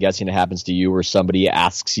lot. I'm guessing it happens to you, where somebody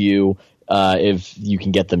asks you if you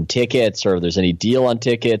can get them tickets or if there's any deal on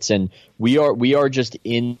tickets, and we are just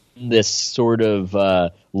in this sort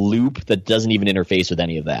of loop that doesn't even interface with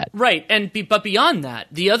any of that. Right, but beyond that,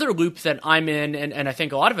 the other loop that I'm in, and I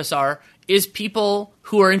think a lot of us are, is people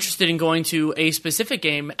who are interested in going to a specific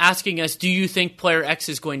game asking us, do you think player X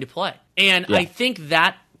is going to play? And I think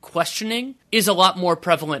that questioning is a lot more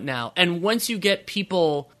prevalent now. And once you get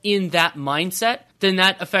people in that mindset, then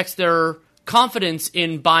that affects their confidence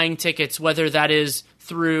in buying tickets, whether that is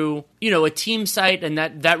through, a team site, and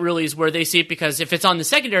that really is where they see it, because if it's on the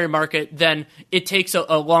secondary market, then it takes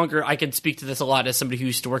a longer, I can speak to this a lot as somebody who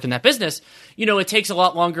used to work in that business, it takes a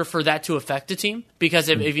lot longer for that to affect a team, because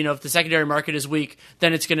if the secondary market is weak,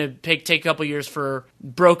 then it's going to take a couple years for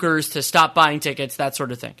brokers to stop buying tickets, that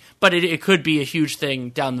sort of thing. But it could be a huge thing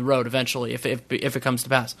down the road eventually if it comes to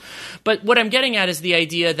pass. But what I'm getting at is the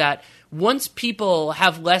idea that once people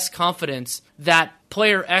have less confidence that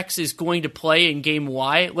player X is going to play in game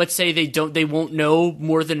Y, let's say they won't know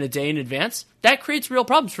more than a day in advance, that creates real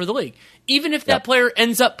problems for the league. Even if that player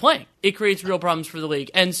ends up playing, it creates real problems for the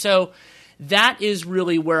league. And so that is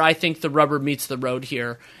really where I think the rubber meets the road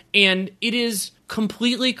here. And it is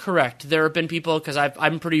completely correct. There have been people, because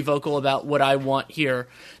I'm pretty vocal about what I want here,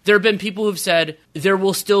 there have been people who've said there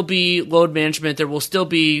will still be load management, there will still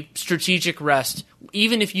be strategic rest,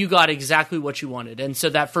 even if you got exactly what you wanted. And so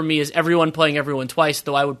that for me is everyone playing everyone twice,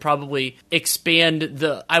 though I would probably expand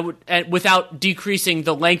without decreasing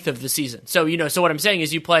the length of the season. So, so what I'm saying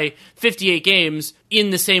is you play 58 games in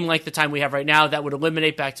the same length of time we have right now. That would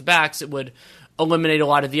eliminate back-to-backs. It would eliminate a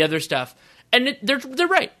lot of the other stuff. And they're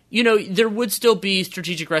right. There would still be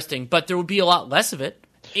strategic resting, but there would be a lot less of it.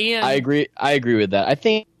 And I agree with that. I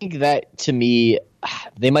think that, to me,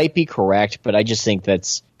 they might be correct, but I just think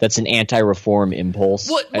that's an anti-reform impulse.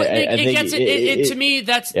 To me,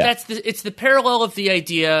 it's the parallel of the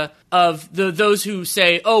idea of those who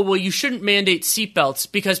say, "Oh, well, you shouldn't mandate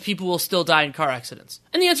seatbelts because people will still die in car accidents."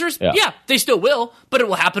 And the answer is, yeah, they still will, but it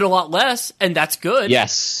will happen a lot less, and that's good.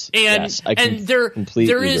 Yes,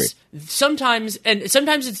 there is sometimes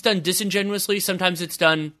it's done disingenuously, sometimes it's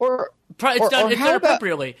done done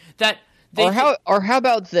appropriately. How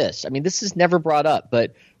about this? I mean, this is never brought up,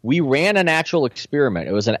 but we ran a natural experiment.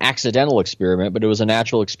 It was an accidental experiment, but it was a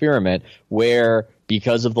natural experiment where,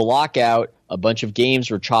 because of the lockout, a bunch of games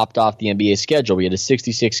were chopped off the NBA schedule. We had a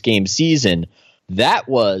 66-game season. That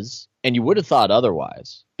was, and you would have thought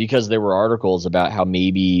otherwise, because there were articles about how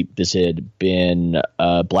maybe this had been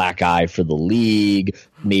a black eye for the league.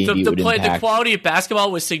 Maybe the quality of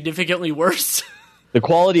basketball was significantly worse. The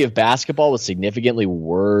quality of basketball was significantly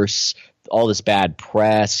worse. All this bad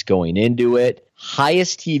press going into it.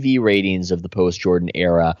 Highest TV ratings of the post-Jordan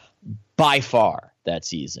era by far that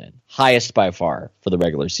season. Highest by far for the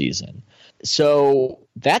regular season. So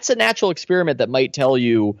that's a natural experiment that might tell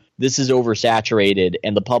you this is oversaturated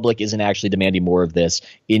and the public isn't actually demanding more of this.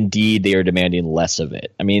 Indeed, they are demanding less of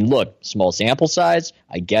it. I mean, look, small sample size.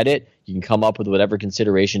 I get it. You can come up with whatever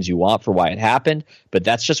considerations you want for why it happened, but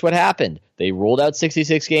that's just what happened. They rolled out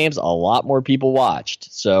 66 games. A lot more people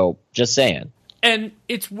watched. So just saying. And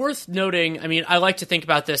it's worth noting, I mean, I like to think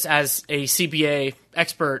about this as a CBA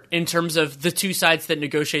expert in terms of the two sides that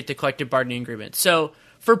negotiate the collective bargaining agreement. So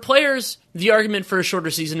for players, the argument for a shorter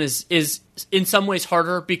season is in some ways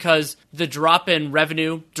harder because the drop in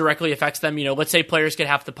revenue directly affects them. You know, let's say players get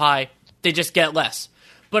half the pie, they just get less.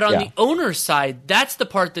 But on the owner's side, that's the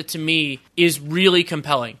part that to me is really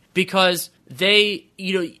compelling because they,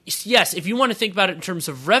 you know, yes, if you want to think about it in terms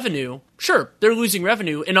of revenue, sure, they're losing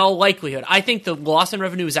revenue in all likelihood. I think the loss in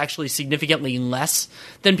revenue is actually significantly less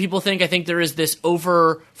than people think. I think there is this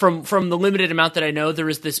from the limited amount that I know, there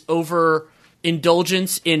is this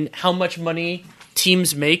overindulgence in how much money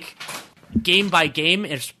teams make game by game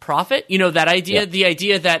as profit. You know, that idea, the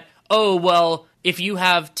idea that, oh, well, if you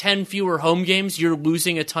have 10 fewer home games, you're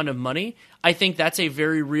losing a ton of money. I think that's a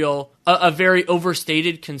very real, a very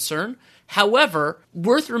overstated concern. However,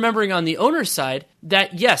 worth remembering on the owner's side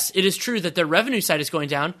that, yes, it is true that their revenue side is going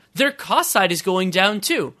down. Their cost side is going down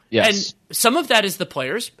too. Yes. And some of that is the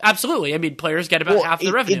players. Absolutely. I mean, players get about half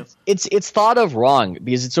the revenue. It's thought of wrong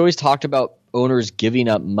because it's always talked about owners giving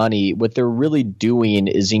up money. What they're really doing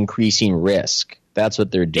is increasing risk. That's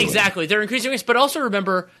what they're doing. Exactly. They're increasing risk. But also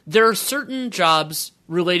remember, there are certain jobs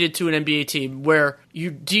related to an NBA team where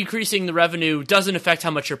you decreasing the revenue doesn't affect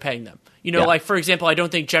how much you're paying them. You know, like, for example, I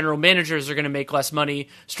don't think general managers are going to make less money,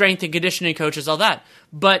 strength and conditioning coaches, all that.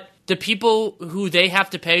 But the people who they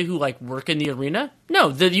have to pay who, like, work in the arena, no,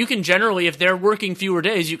 you can generally, if they're working fewer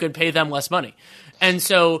days, you can pay them less money. And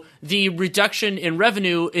so the reduction in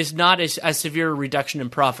revenue is not as severe a reduction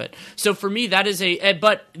in profit. So for me, that is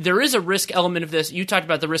but there is a risk element of this. You talked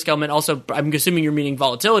about the risk element also. I'm assuming you're meaning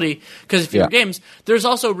volatility because of fewer games. There's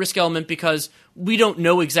also a risk element because we don't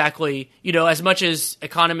know exactly, you know, as much as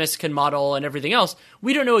economists can model and everything else,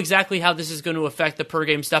 we don't know exactly how this is going to affect the per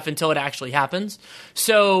game stuff until it actually happens.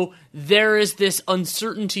 So there is this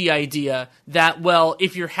uncertainty idea that, well,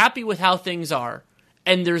 if you're happy with how things are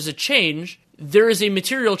and there's a change, there is a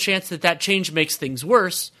material chance that change makes things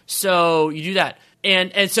worse, so you do that.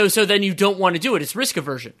 And so then you don't want to do it. It's risk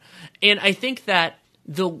aversion. And I think that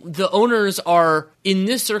the owners are, in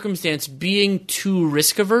this circumstance, being too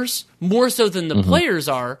risk averse, more so than the players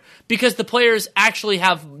are, because the players actually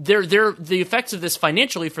have the effects of this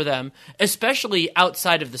financially for them, especially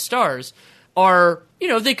outside of the stars, are, you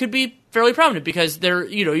know, they could be fairly prominent because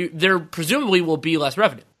there presumably will be less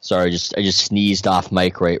revenue. Sorry, I just sneezed off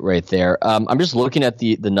mic right there. I'm just looking at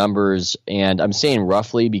the numbers, and I'm saying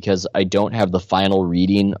roughly because I don't have the final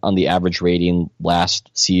reading on the average rating last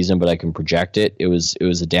season, but I can project it. It was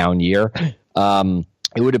a down year. It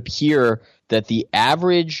would appear that the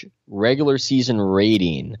average regular season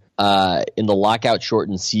rating in the lockout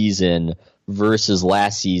shortened season versus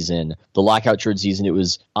last season, the lockout shortened season, it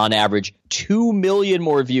was on average 2 million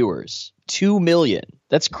more viewers. 2 million.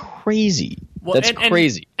 That's crazy. Well, that's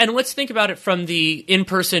crazy. And let's think about it from the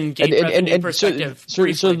in-person game revenue perspective. So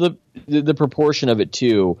the proportion of it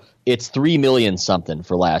too, it's 3 million something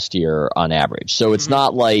for last year on average. So it's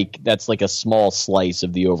not like that's like a small slice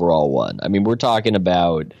of the overall one. I mean, we're talking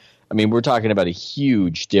about a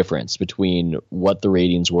huge difference between what the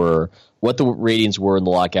ratings were in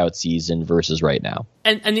the lockout season versus right now.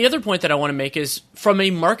 And the other point that I want to make is from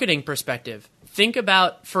a marketing perspective. Think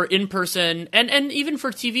about for in-person and even for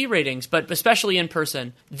TV ratings, but especially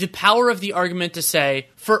in-person, the power of the argument to say,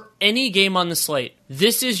 for any game on the slate,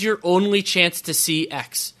 this is your only chance to see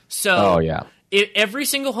X. So every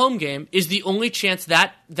single home game is the only chance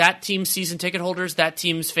that team's season ticket holders, that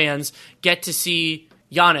team's fans get to see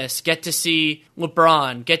Giannis, get to see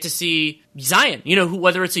LeBron, get to see Zion, you know,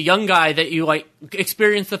 whether it's a young guy that you like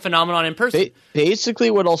experience the phenomenon in person.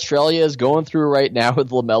 Basically what Australia is going through right now with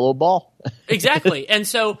LaMelo Ball. Exactly. And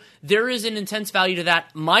so there is an intense value to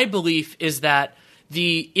that. My belief is that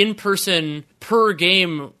the in-person per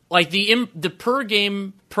game, like the per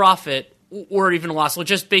game profit or even loss, well,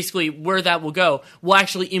 just basically where that will go, will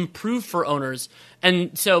actually improve for owners.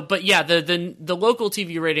 And so, but yeah, the local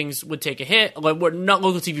TV ratings would take a hit. Not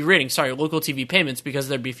local TV ratings, sorry, local TV payments, because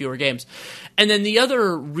there'd be fewer games. And then the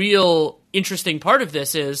other real interesting part of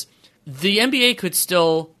this is the NBA could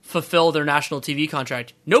still fulfill their national TV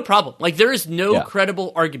contract. No problem. Like, there is no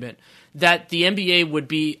credible argument that the NBA would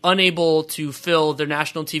be unable to fill their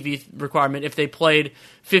national TV requirement if they played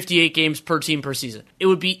 58 games per team per season. It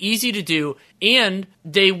would be easy to do, and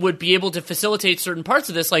they would be able to facilitate certain parts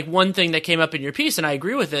of this. Like, one thing that came up in your piece, and I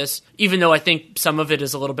agree with this, even though I think some of it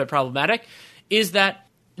is a little bit problematic, is that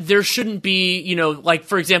there shouldn't be, you know, like,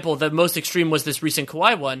 for example, the most extreme was this recent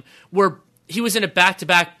Kawhi one, where he was in a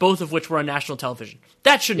back-to-back, both of which were on national television.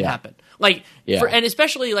 That shouldn't happen. And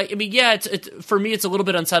especially, it's for me, it's a little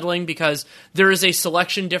bit unsettling because there is a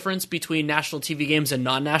selection difference between national TV games and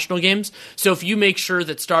non-national games. So if you make sure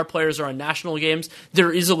that star players are on national games,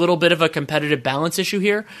 there is a little bit of a competitive balance issue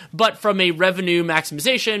here. But from a revenue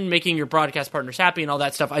maximization, making your broadcast partners happy and all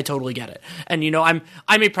that stuff, I totally get it. And, I'm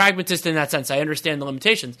a pragmatist in that sense. I understand the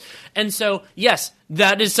limitations. And so, yes,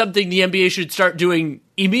 that is something the NBA should start doing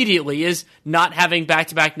immediately, is not having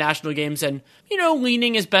back-to-back national games and,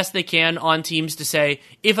 leaning as best they can on teams to say,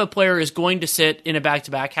 if a player is going to sit in a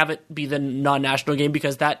back-to-back, have it be the non-national game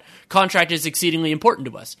because that contract is exceedingly important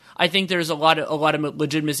to us. I think there's a lot of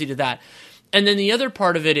legitimacy to that. And then the other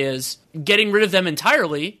part of it is getting rid of them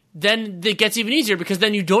entirely. Then it gets even easier because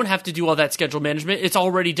then you don't have to do all that schedule management. It's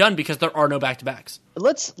already done because there are no back-to-backs.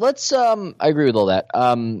 Let's I agree with all that.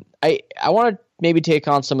 I want to maybe take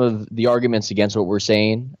on some of the arguments against what we're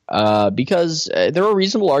saying, because there are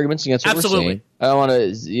reasonable arguments against what we're saying. I don't want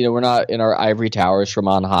to, we're not in our ivory towers from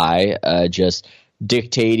on high, just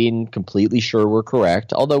dictating, completely sure we're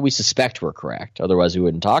correct, although we suspect we're correct. Otherwise, we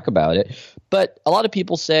wouldn't talk about it. But a lot of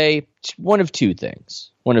people say one of two things.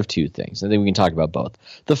 I think we can talk about both.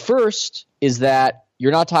 The first is that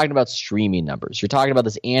you're not talking about streaming numbers. You're talking about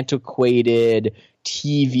this antiquated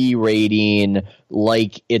TV rating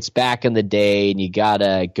like it's back in the day and you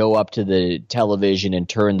gotta go up to the television and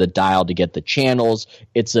turn the dial to get the channels.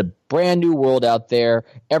 It's a brand new world out there.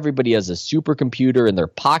 Everybody has a supercomputer in their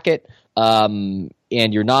pocket. And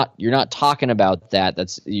you're not talking about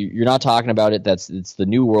that. You're not talking about it. It's the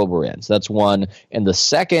new world we're in. So that's one. And the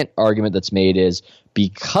second argument that's made is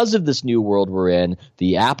because of this new world we're in,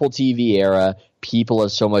 the Apple TV era, people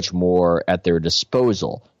have so much more at their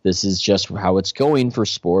disposal. This is just how it's going for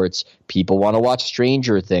sports. People want to watch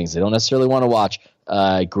Stranger Things. They don't necessarily want to watch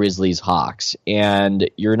Grizzlies Hawks. And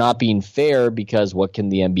you're not being fair because what can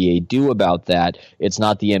the NBA do about that? It's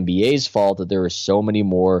not the NBA's fault that there are so many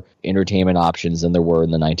more entertainment options than there were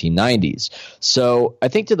in the 1990s. So I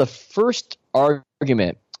think to the first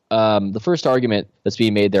argument, that's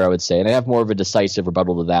being made there, I would say, and I have more of a decisive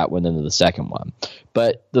rebuttal to that one than to the second one.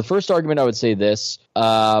 But the first argument, I would say this: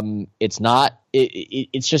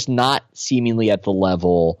 it's just not seemingly at the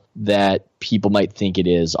level that people might think it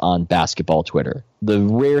is on basketball Twitter. The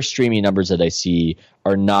rare streaming numbers that I see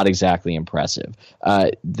are not exactly impressive.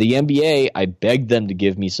 The NBA, I begged them to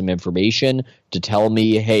give me some information to tell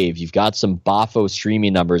me, hey, if you've got some Bafo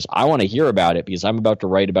streaming numbers, I want to hear about it because I'm about to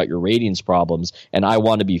write about your ratings problems and I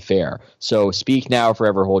want to be fair. So speak now,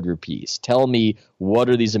 forever hold your peace. Tell me, what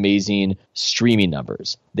are these amazing streaming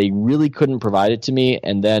numbers? They really couldn't provide it to me.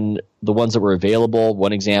 And then the ones that were available,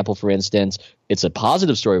 one example, for instance, it's a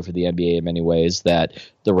positive story for the NBA in many ways that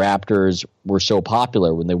the Raptors were so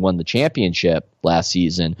popular when they won the championship last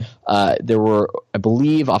season. There were, I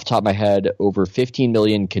believe, off the top of my head, over 15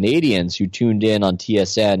 million Canadians who tuned in on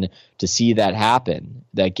TSN to see that happen,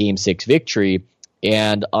 that Game 6 victory.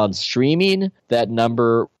 And on streaming, that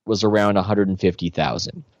number was around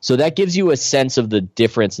 150,000. So that gives you a sense of the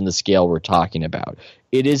difference in the scale we're talking about.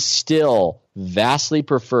 It is still vastly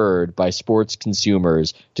preferred by sports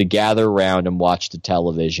consumers to gather around and watch the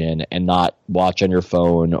television and not watch on your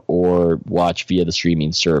phone or watch via the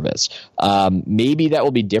streaming service. Maybe that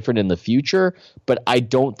will be different in the future, but I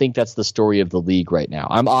don't think that's the story of the league right now.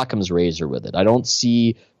 I'm Occam's razor with it. I don't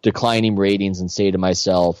see declining ratings and say to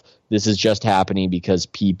myself, this is just happening because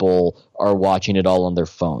people are watching it all on their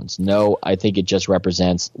phones. No, I think it just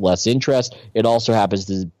represents less interest. It also happens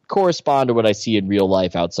to correspond to what I see in real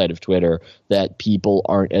life outside of Twitter, that people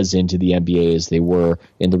aren't as into the NBA as they were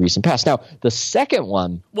in the recent past. Now, the second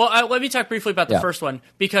one... Well, let me talk briefly about the first one,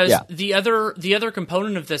 because the other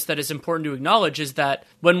component of this that is important to acknowledge is that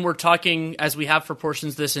when we're talking, as we have for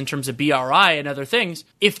portions of this in terms of BRI and other things,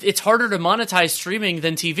 if it's harder to monetize streaming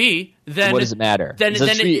than TV, then... What does it matter? It's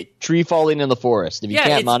a tree falling in the forest. If you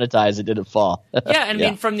can't monetize it, did it fall? I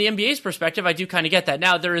mean, from the NBA's perspective, I do kind of get that.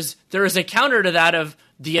 Now, there is a counter to that of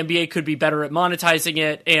the NBA could be better at monetizing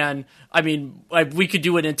it, and I mean, we could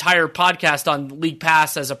do an entire podcast on League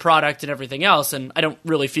Pass as a product and everything else, and I don't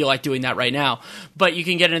really feel like doing that right now. But you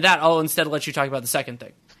can get into that. I'll instead let you talk about the second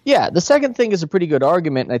thing. Yeah, the second thing is a pretty good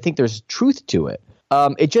argument, and I think there's truth to it.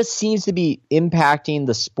 It just seems to be impacting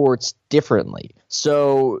the sports differently.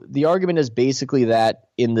 So the argument is basically that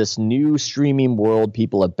in this new streaming world,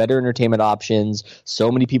 people have better entertainment options.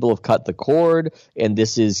 So many people have cut the cord, and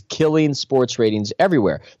this is killing sports ratings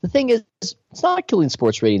everywhere. The thing is, it's not killing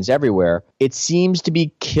sports ratings everywhere. It seems to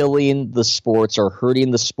be killing the sports or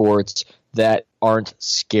hurting the sports that aren't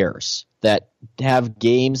scarce, that have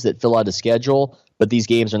games that fill out a schedule, but these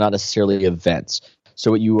games are not necessarily events.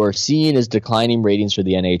 So what you are seeing is declining ratings for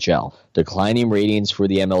the NHL, declining ratings for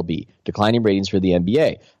the MLB, declining ratings for the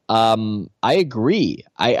NBA. I agree.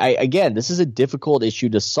 I again, this is a difficult issue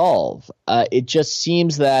to solve. It just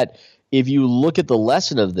seems that if you look at the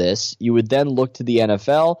lesson of this, you would then look to the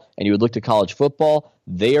NFL and you would look to college football.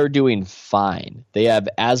 They are doing fine. They have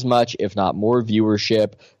as much, if not more,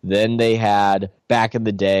 viewership than they had back in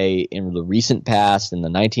the day, in the recent past, in the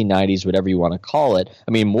 1990s, whatever you want to call it.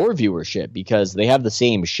 I mean, more viewership because they have the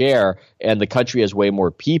same share and the country has way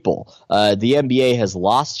more people. The NBA has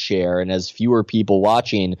lost share and has fewer people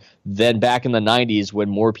watching than back in the 90s when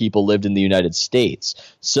more people lived in the United States.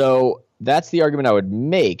 So that's the argument I would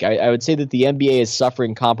make. I would say that the NBA is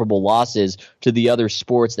suffering comparable losses to the other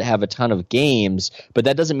sports that have a ton of games, but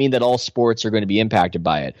that doesn't mean that all sports are going to be impacted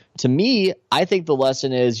by it. To me, I think the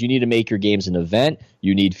lesson is you need to make your games an event.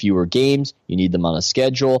 You need fewer games. You need them on a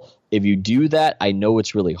schedule. If you do that, I know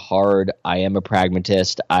it's really hard. I am a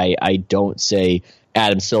pragmatist. I don't say,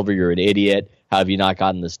 Adam Silver, you're an idiot. How have you not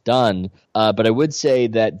gotten this done? But I would say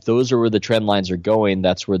that those are where the trend lines are going.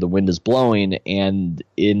 That's where the wind is blowing. And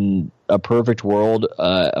in a perfect world,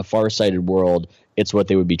 a far-sighted world, it's what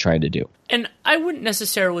they would be trying to do. And I wouldn't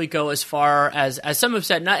necessarily go as far as some have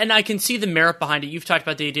said, and I can see the merit behind it. You've talked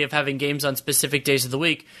about the idea of having games on specific days of the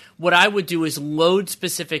week. What I would do is load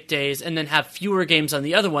specific days and then have fewer games on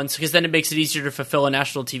the other ones, because then it makes it easier to fulfill a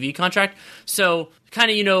national TV contract. So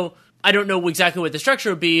kind of, I don't know exactly what the structure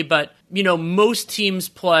would be, but, most teams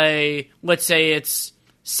play, let's say it's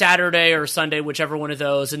Saturday or Sunday, whichever one of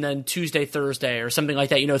those, and then Tuesday, Thursday, or something like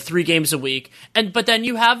that, 3 games a week. But then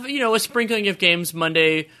you have, a sprinkling of games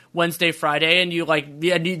Monday, Wednesday, Friday,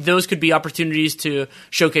 and those could be opportunities to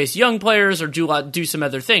showcase young players or do some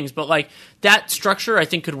other things. But that structure, I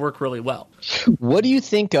think, could work really well. What do you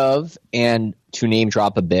think of, and to name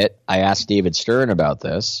drop a bit, I asked David Stern about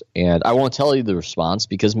this, and I won't tell you the response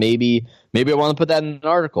because maybe I want to put that in an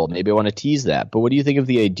article. Maybe I want to tease that. But what do you think of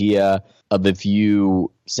the idea of if you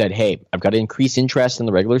said, hey, I've got to increase interest in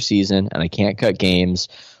the regular season and I can't cut games,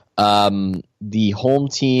 the home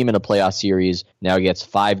team in a playoff series now gets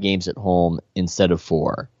 5 games at home instead of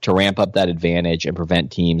 4 to ramp up that advantage and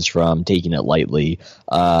prevent teams from taking it lightly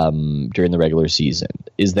during the regular season.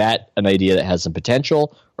 Is that an idea that has some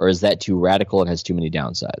potential, or is that too radical and has too many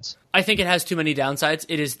downsides? I think it has too many downsides.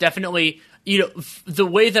 It is definitely, the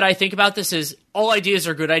way that I think about this is all ideas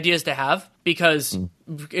are good ideas to have because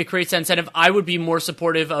it creates that incentive. I would be more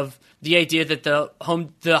supportive of the idea that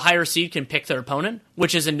the higher seed can pick their opponent,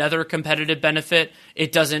 which is another competitive benefit.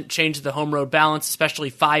 It doesn't change the home road balance, especially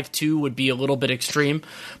 5-2 would be a little bit extreme.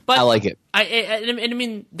 But I like it. I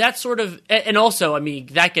mean, that's sort of, and also,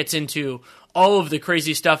 that gets into all of the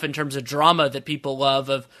crazy stuff in terms of drama that people love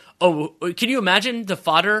of, can you imagine the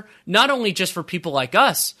fodder, not only just for people like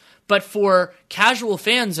us, but for casual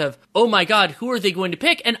fans of, oh my God, who are they going to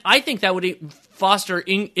pick? And I think that would foster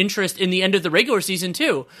interest in the end of the regular season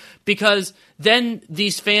too, because then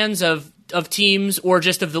these fans of teams or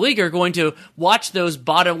just of the league are going to watch those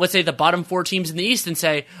let's say the bottom 4 teams in the East and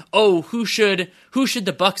say, oh, who should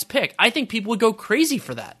the Bucks pick? I think people would go crazy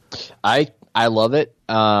for that. I love it.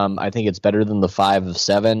 I think it's better than the 5 of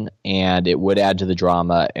 7, and it would add to the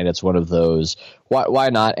drama, and it's one of those, why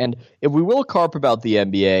not? And if we will carp about the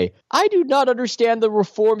NBA, I do not understand the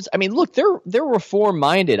reforms. I mean, look, they're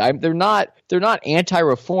reform-minded. They're not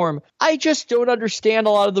anti-reform. I just don't understand a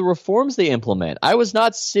lot of the reforms they implement. I was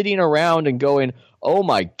not sitting around and going, oh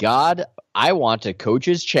my God, I want a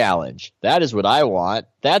coach's challenge. That is what I want.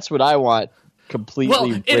 That's what I want.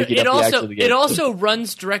 Completely it also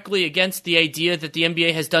runs directly against the idea that the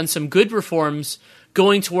NBA has done some good reforms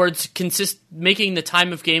going towards making the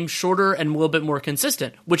time of game shorter and a little bit more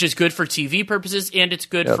consistent, which is good for TV purposes and it's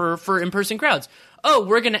good for in-person crowds. Oh,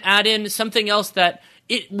 we're going to add in something else that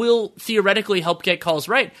it will theoretically help get calls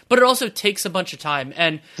right, but it also takes a bunch of time.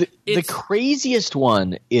 And the craziest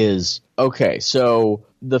one is, okay, so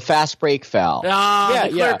the fast break foul. The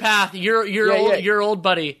clear path. Your old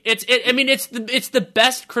buddy. It's the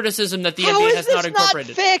best criticism that the NBA has not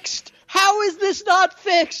incorporated. Not fixed? How is this not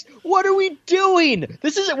fixed? What are we doing?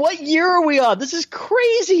 What year are we on? This is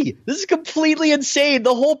crazy. This is completely insane.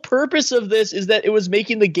 The whole purpose of this is that it was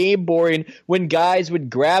making the game boring when guys would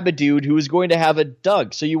grab a dude who was going to have a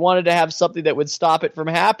dunk. So you wanted to have something that would stop it from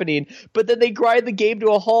happening, but then they grind the game to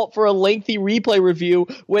a halt for a lengthy replay review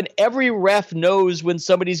when every ref knows when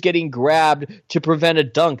somebody's getting grabbed to prevent a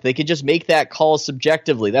dunk. They can just make that call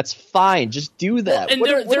subjectively. That's fine. Just do that.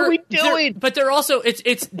 Well, what are we doing? But they're also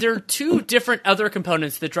they're too two different other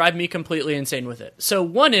components that drive me completely insane with it. So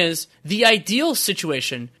one is the ideal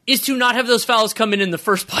situation is to not have those fouls come in the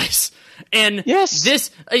first place. And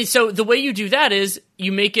so the way you do that is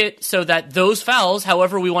you make it so that those fouls,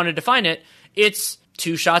 however we want to define it, it's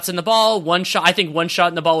 2 shots in the ball, 1 shot. I think 1 shot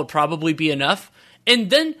in the ball would probably be enough. And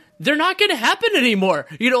then they're not going to happen anymore.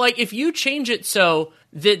 Like if you change it so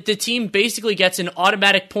that the team basically gets an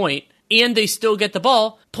automatic point and they still get the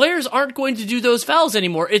ball, players aren't going to do those fouls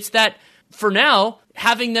anymore. It's that for now,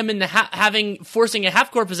 having them in the forcing a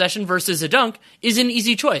half-court possession versus a dunk is an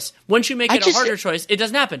easy choice. Once you make it a harder choice, it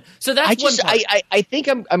doesn't happen. So that's one part. I think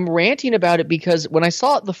I'm ranting about it because when I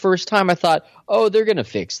saw it the first time, I thought, oh, they're going to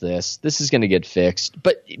fix this. This is going to get fixed.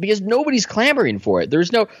 But because nobody's clamoring for it.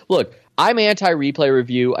 There's no – look, I'm anti-replay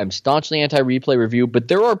review. I'm staunchly anti-replay review. But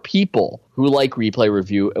there are people who like replay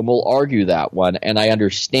review and will argue that one, and I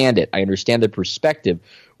understand it. I understand the perspective.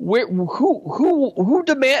 Who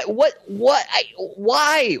demand what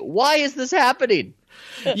why is this happening?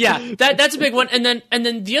 Yeah, that's a big one. And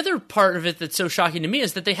then the other part of it that's so shocking to me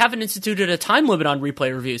is that they haven't instituted a time limit on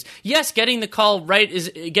replay reviews. Yes, getting the call right is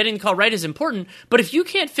important, but if you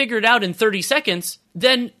can't figure it out in 30 seconds,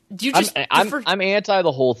 then you just I'm anti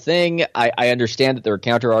the whole thing. I understand that there are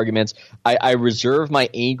counter arguments. I reserve my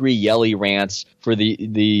angry yelly rants for the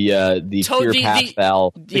clear path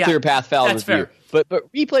foul. The clear path foul review. Fair.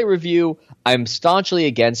 But replay review, I'm staunchly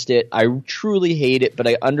against it. I truly hate it, but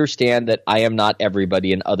I understand that I am not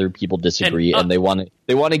everybody and other people disagree and they want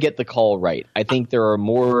to get the call right. I think there are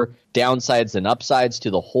more downsides than upsides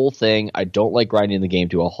to the whole thing. I don't like grinding the game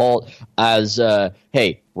to a halt.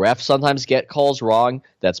 Hey, refs sometimes get calls wrong.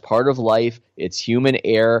 That's part of life. It's human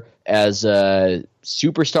error. As a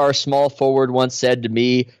superstar small forward once said to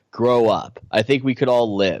me, grow up. I think we could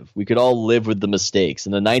all live. We could all live with the mistakes.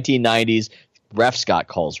 In the 1990s, refs got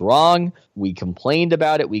calls wrong. We complained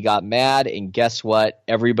about it. We got mad. And guess what?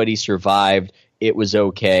 Everybody survived. It was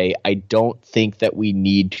okay. I don't think that we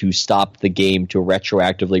need to stop the game to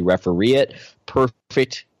retroactively referee it.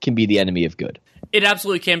 Perfect can be the enemy of good. It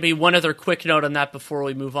absolutely can be. One other quick note on that before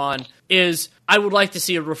we move on is I would like to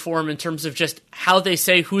see a reform in terms of just how they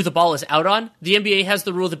say who the ball is out on. The NBA has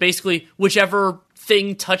the rule that basically whichever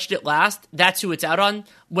thing touched it last, that's who it's out on.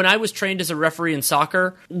 When I was trained as a referee in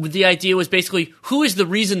soccer, the idea was basically who is the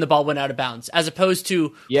reason the ball went out of bounds, as opposed to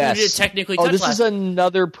who did it technically touch last. This is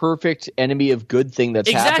another perfect enemy of good thing that's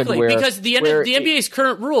happened. Exactly, because the NBA's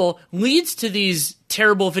current rule leads to these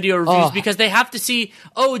terrible video reviews because they have to see,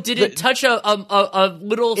 did it touch a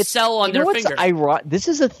little cell on their finger? This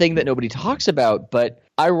is a thing that nobody talks about, but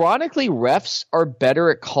ironically, refs are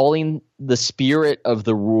better at calling the spirit of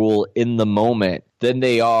the rule in the moment than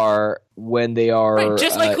they are when they are right,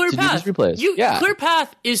 just like clear path. Clear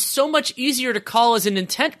path is so much easier to call as an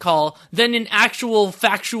intent call than an actual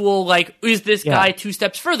factual, like, is this guy 2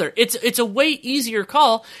 steps further? It's a way easier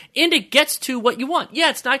call, and it gets to what you want.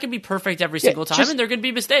 Yeah, it's not going to be perfect every single time, and there are going to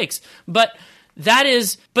be mistakes, but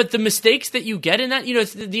the mistakes that you get in that,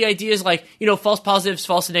 the idea is like, false positives,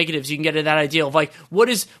 false negatives. You can get in that idea of like, what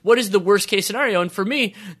is the worst case scenario? And for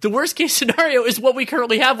me, the worst case scenario is what we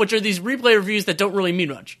currently have, which are these replay reviews that don't really mean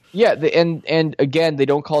much. Yeah. And again, they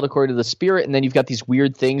don't call it according to the spirit. And then you've got these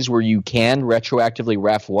weird things where you can retroactively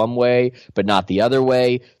ref one way, but not the other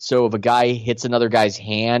way. So if a guy hits another guy's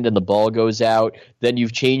hand and the ball goes out, then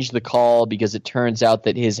you've changed the call because it turns out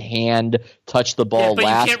that his hand touched the ball but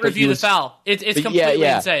last. You can't review the foul. It's completely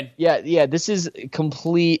insane. Yeah. This is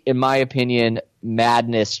complete, in my opinion,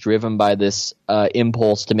 madness driven by this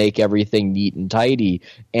impulse to make everything neat and tidy.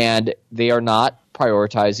 And they are not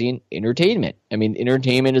prioritizing entertainment. I mean,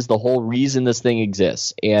 entertainment is the whole reason this thing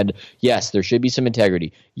exists. And yes, there should be some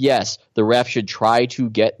integrity. Yes, the ref should try to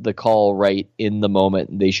get the call right in the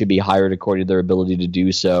moment. They should be hired according to their ability to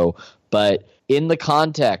do so. But in the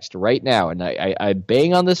context right now, and I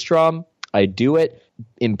bang on this drum, I do it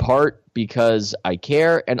in part because I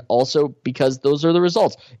care and also because those are the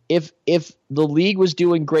results. If the league was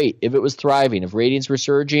doing great, if it was thriving, if ratings were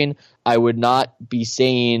surging, I would not be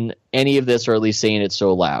saying any of this, or at least saying it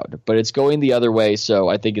so loud. But it's going the other way, so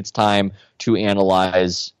I think it's time to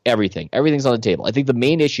analyze everything. Everything's on the table. I think the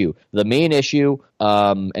main issue,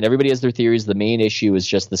 and everybody has their theories, the main issue is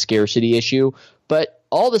just the scarcity issue. But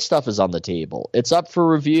all this stuff is on the table. It's up for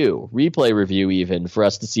review, replay review even, for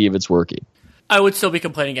us to see if it's working. I would still be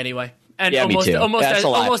complaining anyway. And me too.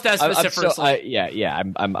 Almost as vociferously.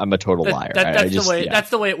 I'm a total liar. That's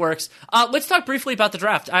the way it works. Let's talk briefly about the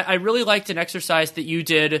draft. I really liked an exercise that you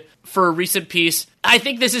did for a recent piece. I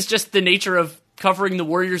think this is just the nature of covering the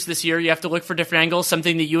Warriors this year. You have to look for different angles,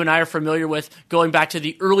 something that you and I are familiar with going back to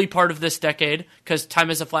the early part of this decade, because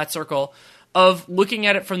time is a flat circle. of looking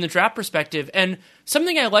at it from the draft perspective. And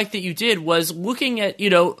something I like that you did was looking at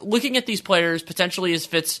these players potentially as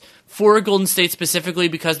fits for Golden State specifically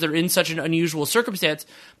because they're in such an unusual circumstance,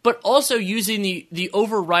 but also using the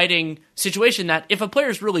overriding situation that if a player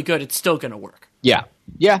is really good, it's still going to work. Yeah.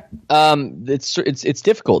 It's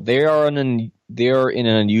difficult. They are in an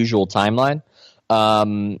unusual timeline,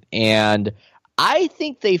 and I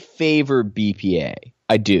think they favor BPA.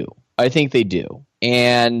 I do. I think they do.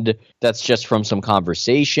 And that's just from some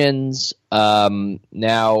conversations.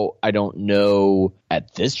 Now, I don't know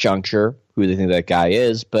at this juncture who they think that guy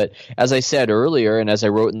is. But as I said earlier, and as I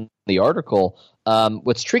wrote in the article,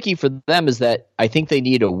 what's tricky for them is that I think they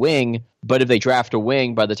need a wing. But if they draft a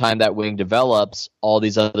wing, by the time that wing develops, all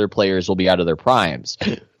these other players will be out of their primes.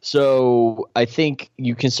 So I think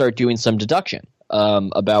you can start doing some deduction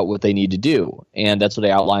about what they need to do. And that's what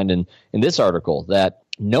I outlined in this article, that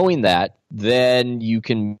knowing that, then you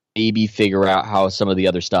can maybe figure out how some of the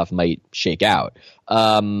other stuff might shake out.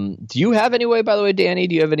 Do you have any way, by the way, Danny,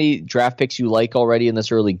 do you have any draft picks you like already in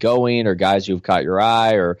this early going, or guys who've caught your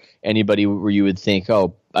eye, or anybody where you would think,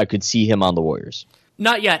 oh, I could see him on the Warriors?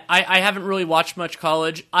 Not yet. I haven't really watched much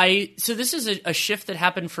college. So this is a shift that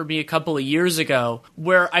happened for me a couple of years ago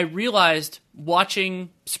where I realized watching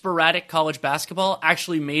sporadic college basketball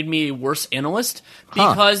actually made me a worse analyst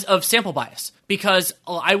because of sample bias. Because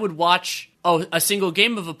I would watch a single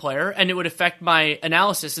game of a player and it would affect my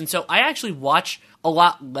analysis. And so I actually watch a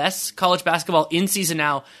lot less college basketball in season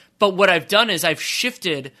now. But what I've done is I've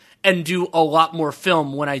shifted and do a lot more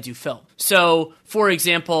film when I do film. So, for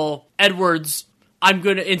example, Edwards, I'm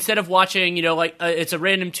going to, instead of watching, it's a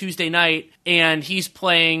random Tuesday night and he's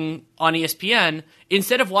playing on ESPN,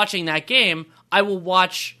 instead of watching that game,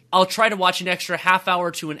 I'll try to watch an extra half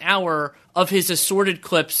hour to an hour of his assorted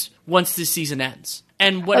clips once the season ends.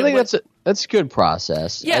 And I think that's a good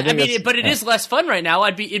process. Yeah, but it is less fun right now.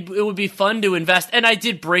 It would be fun to invest, and I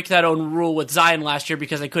did break that own rule with Zion last year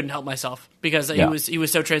because I couldn't help myself because he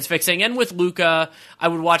was so transfixing. And with Luka, I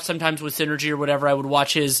would watch sometimes with Synergy or whatever. I would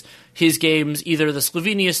watch his games, either the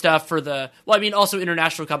Slovenia stuff or also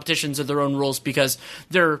international competitions of their own rules because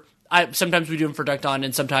sometimes we do them for Dunked On,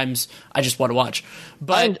 and sometimes I just want to watch.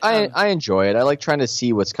 But I enjoy it. I like trying to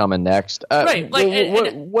see what's coming next. Right.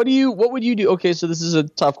 What would you do? Okay, so this is a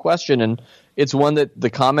tough question, and it's one that the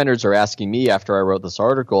commenters are asking me after I wrote this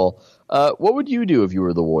article. What would you do if you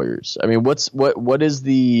were the Warriors? I mean, what is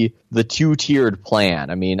the two-tiered plan?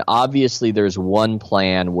 I mean, obviously there's one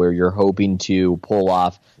plan where you're hoping to pull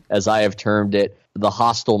off, as I have termed it, the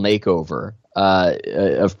hostile makeover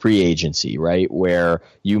of free agency, right? Where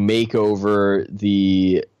you make over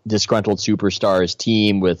the disgruntled superstars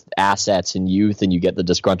team with assets and youth, and you get the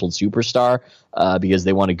disgruntled superstar because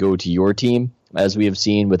they want to go to your team, as we have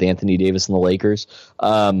seen with Anthony Davis and the Lakers.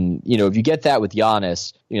 If you get that with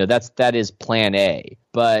Giannis, that is plan A.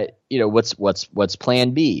 But what's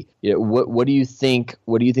plan B? What do you think?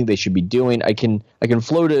 What do you think they should be doing? I can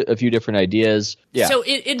float a few different ideas. Yeah. So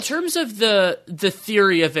in terms of the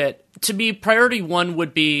theory of it, to me, priority one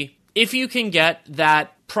would be if you can get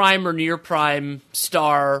that prime or near prime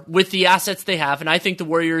star with the assets they have, and I think the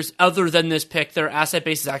Warriors, other than this pick, their asset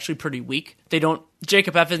base is actually pretty weak.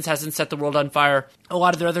 Jacob Evans hasn't set the world on fire. A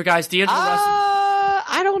lot of their other guys, D'Angelo Russell.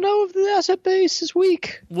 I don't know if the asset base is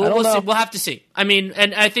weak. We'll see. We'll have to see. I mean,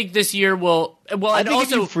 and I think this year will. Well, and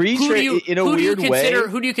also, who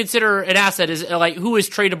do you consider an asset? Is who is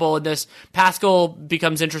tradable in this? Pascal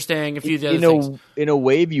becomes interesting. A few of the other things. In a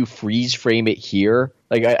way, if you freeze frame it here,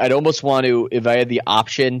 I'd almost want to, if I had the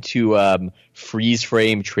option to freeze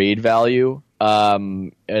frame trade value.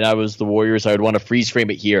 And I was the Warriors, I would want to freeze frame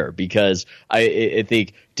it here because I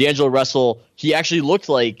think D'Angelo Russell, he actually looked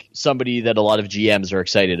like somebody that a lot of GMs are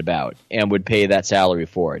excited about and would pay that salary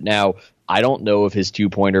for it. Now, I don't know if his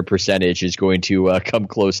two-pointer percentage is going to come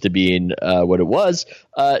close to being what it was.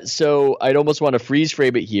 So I'd almost want to freeze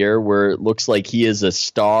frame it here where it looks like he is a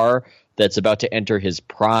star that's about to enter his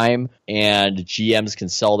prime, and GMs can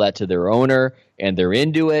sell that to their owner, and they're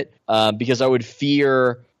into it because I would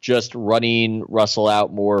fear just running Russell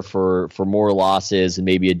out more for more losses and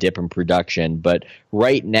maybe a dip in production. But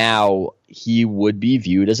right now, he would be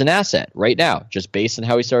viewed as an asset right now, just based on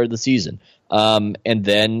how he started the season. And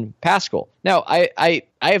then Pascal. Now, I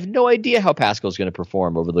have no idea how Pascal is going to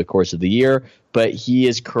perform over the course of the year, but he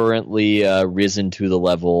is currently risen to the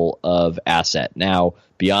level of asset. Now,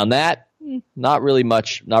 beyond that, not really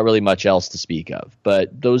much else to speak of.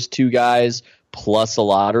 But those two guys, plus a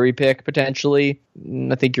lottery pick potentially,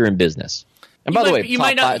 I think you're in business. And by the way,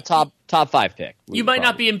 top top 5 pick. You might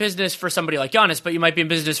not be in business for somebody like Giannis, but you might be in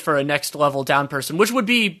business for a next level down person, which would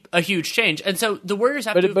be a huge change. And so the Warriors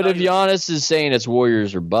have to. But if Giannis is saying it's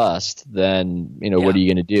Warriors or bust, then what are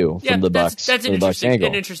you going to do from the Bucks? That's an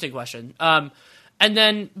interesting question. And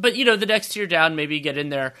then, but the next tier down, maybe get in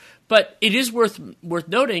there. But it is worth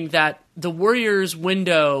noting that the Warriors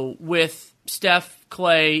window with Steph,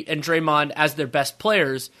 Clay, and Draymond as their best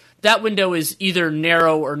players, that window is either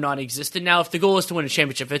narrow or non-existent. Now, if the goal is to win a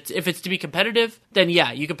championship, if it's to be competitive, then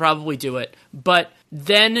yeah, you could probably do it. But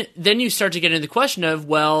then you start to get into the question of,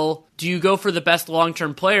 well, do you go for the best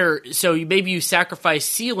long-term player? So maybe you sacrifice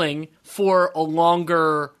ceiling for a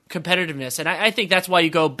longer competitiveness. And I think that's why you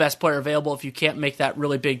go best player available if you can't make that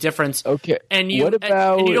really big difference. Okay. And you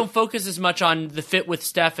don't focus as much on the fit with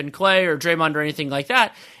Steph and Clay or Draymond or anything like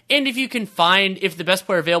that. And if you can find, if the best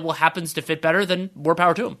player available happens to fit better, then more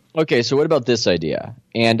power to him. Okay, so what about this idea?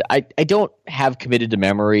 And I don't have committed to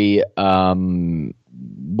memory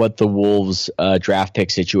what the Wolves draft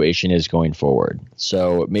pick situation is going forward.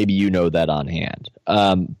 So maybe you know that on hand.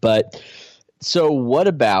 But so what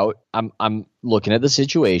about, I'm looking at the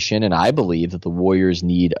situation, and I believe that the Warriors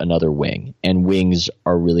need another wing, and wings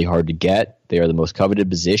are really hard to get. They are the most coveted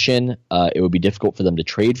position. It would be difficult for them to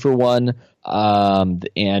trade for one.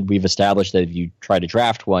 And we've established that if you try to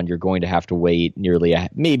draft one, you're going to have to wait nearly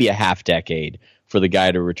maybe a half decade for the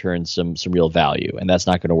guy to return some real value, and that's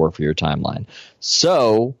not going to work for your timeline.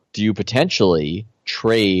 So do you potentially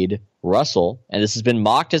trade Russell? And this has been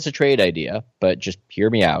mocked as a trade idea, but just hear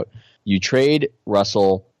me out. You trade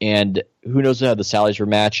Russell, and who knows how the salaries were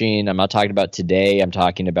matching. I'm not talking about today. I'm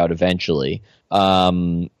talking about eventually.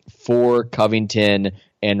 For Covington,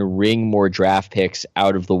 and wring more draft picks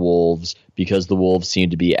out of the Wolves, because the Wolves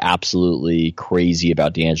seem to be absolutely crazy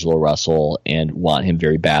about D'Angelo Russell and want him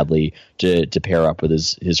very badly to pair up with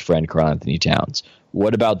his friend Karl-Anthony Towns.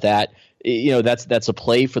 What about that? That's a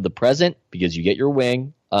play for the present because you get your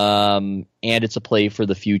wing. And it's a play for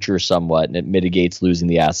the future somewhat, and it mitigates losing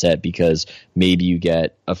the asset because maybe you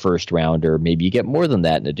get a first rounder, maybe you get more than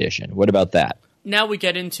that in addition. What about that? Now we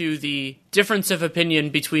get into the difference of opinion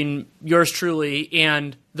between yours truly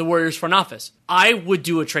and the Warriors front office. I would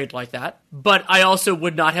do a trade like that, but I also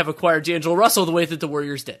would not have acquired D'Angelo Russell the way that the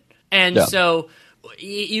Warriors did. And so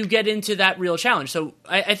you get into that real challenge. So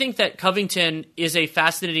I think that Covington is a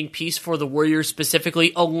fascinating piece for the Warriors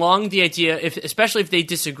specifically, along the idea, especially if they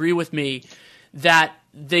disagree with me, that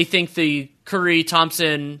they think the Curry,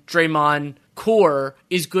 Thompson, Draymond core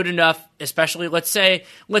is good enough, especially let's say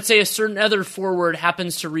a certain other forward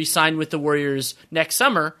happens to re-sign with the Warriors next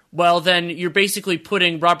summer. Well, then you're basically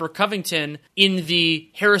putting Robert Covington in the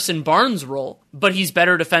Harrison Barnes role, but he's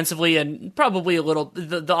better defensively and probably a little,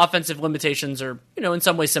 the offensive limitations are, in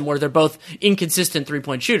some ways similar. They're both inconsistent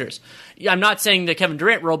 3-point shooters. I'm not saying the Kevin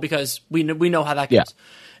Durant role because we know how that goes.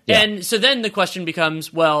 Yeah. And so then the question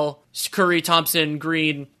becomes, well, Curry, Thompson,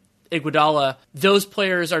 Green, Iguodala, those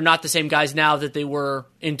players are not the same guys now that they were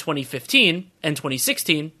in 2015 and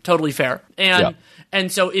 2016. Totally fair. And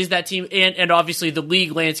so is that team, and obviously the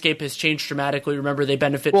league landscape has changed dramatically. Remember, they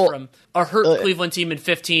benefit from a hurt Cleveland team in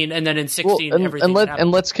 15, and then in 16, everything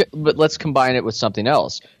happened. Let's combine it with something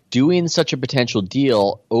else. Doing such a potential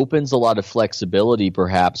deal opens a lot of flexibility,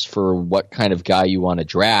 perhaps, for what kind of guy you want to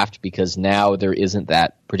draft, because now there isn't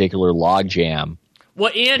that particular logjam.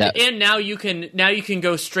 Well, and now you can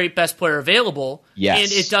go straight best player available.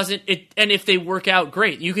 Yes. And and if they work out,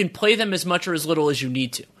 great. You can play them as much or as little as you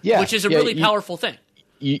need to. Yeah. Which is a really powerful thing.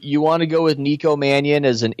 You want to go with Nico Mannion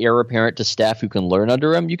as an heir apparent to Steph who can learn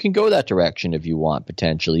under him? You can go that direction if you want,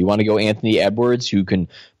 potentially. You want to go Anthony Edwards, who can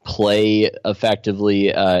play effectively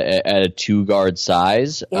at a 2-guard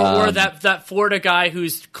size. Or that Florida guy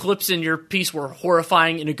whose clips in your piece were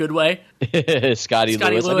horrifying in a good way. Scotty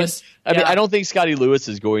Lewis. I mean, I don't think Scotty Lewis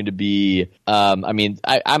is going to be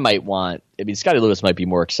Scotty Lewis might be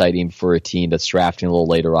more exciting for a team that's drafting a little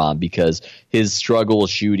later on, because his struggle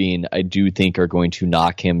shooting, I do think, are going to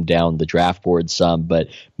knock him down the draft board some. But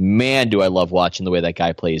man, do I love watching the way that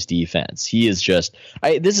guy plays defense. He is just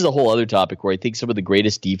this is a whole other topic where I think some of the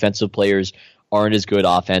greatest defensive players aren't as good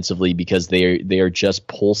offensively because they are just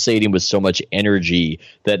pulsating with so much energy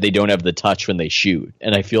that they don't have the touch when they shoot.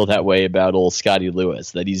 And I feel that way about old Scotty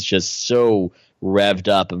Lewis, that he's just so revved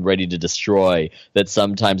up and ready to destroy that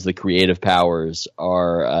sometimes the creative powers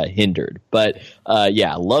are hindered. But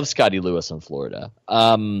love Scotty Lewis in Florida.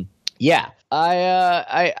 I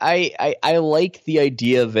like the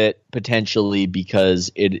idea of it potentially because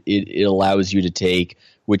it allows you to take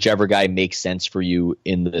whichever guy makes sense for you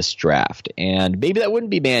in this draft. And maybe that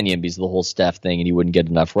wouldn't be Mannion because of the whole Steph thing and he wouldn't get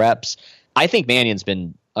enough reps. I think Mannion's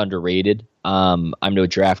been underrated I'm no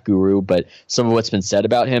draft guru, but some of what's been said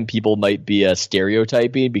about him, people might be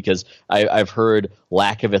stereotyping because I've heard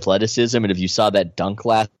lack of athleticism. And if you saw that dunk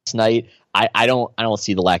last night, I don't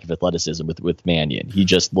see the lack of athleticism with Mannion. He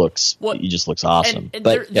just looks awesome. And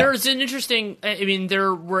but there's an interesting. I mean,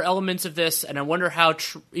 there were elements of this, and I wonder how,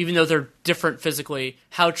 even though they're different physically,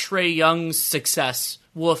 how Trae Young's success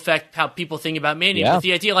will affect how people think about Mannion. Yeah. With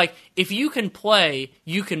the idea, like, if you can play,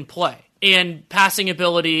 you can play. And passing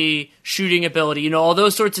ability, shooting ability, all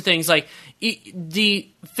those sorts of things. Like,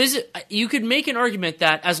 you could make an argument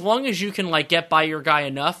that as long as you can, like, get by your guy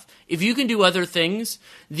enough, if you can do other things,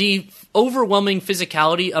 the overwhelming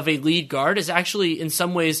physicality of a lead guard is actually, in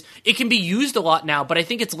some ways, it can be used a lot now, but I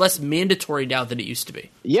think it's less mandatory now than it used to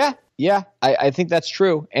be. Yeah, I think that's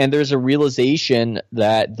true. And there's a realization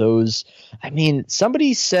that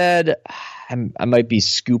somebody said, I might be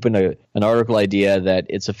scooping an article idea that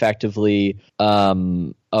it's effectively a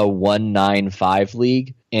 1-9-5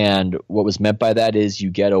 league. And what was meant by that is you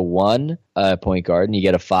get a 1 point guard and you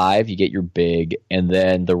get a 5, you get your big, and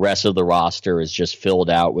then the rest of the roster is just filled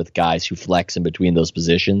out with guys who flex in between those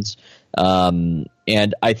positions. And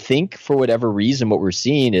I think for whatever reason, what we're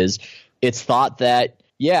seeing is it's thought that,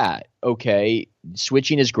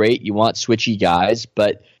 switching is great. You want switchy guys,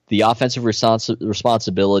 but the offensive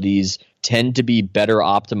responsibilities tend to be better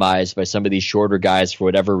optimized by some of these shorter guys for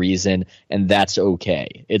whatever reason, and that's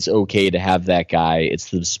okay. It's okay to have that guy.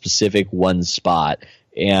 It's the specific one spot,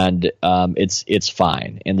 and it's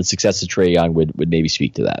fine. And the success of Trae Young would maybe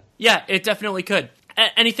speak to that. Yeah, it definitely could.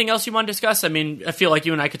 Anything else you want to discuss? I mean, I feel like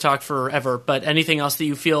you and I could talk forever, but anything else that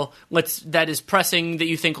you feel that is pressing that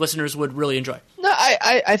you think listeners would really enjoy? No,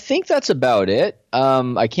 I think that's about it.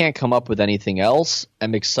 I can't come up with anything else.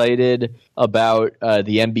 I'm excited about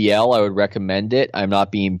the NBL. I would recommend it. I'm not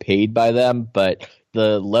being paid by them, but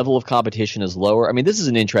the level of competition is lower. I mean, this is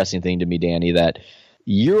an interesting thing to me, Danny, that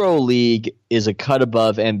EuroLeague is a cut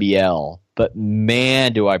above NBL. But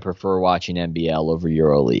man, do I prefer watching NBL over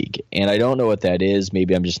EuroLeague. And I don't know what that is.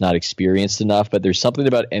 Maybe I'm just not experienced enough. But there's something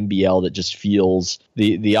about NBL that just feels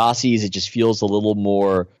the Aussies. It just feels a little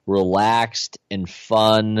more relaxed and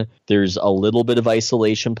fun. There's a little bit of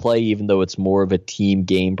isolation play, even though it's more of a team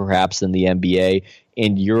game perhaps than the NBA.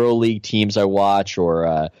 And EuroLeague teams I watch,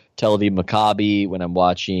 or Tel Aviv Maccabi when I'm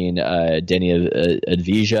watching Deni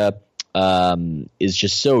Advija, is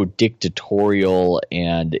just so dictatorial,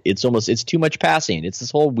 and it's too much passing. It's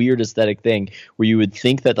this whole weird aesthetic thing where you would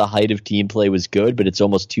think that the height of team play was good, but it's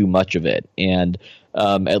almost too much of it. And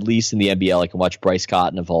at least in the NBL, I can watch Bryce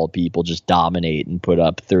Cotton of all people just dominate and put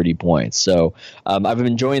up 30 points. So I've been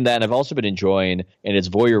enjoying that, and I've also been enjoying, and it's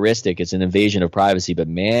voyeuristic, it's an invasion of privacy, but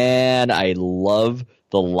man, I love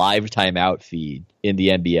the live timeout feed in the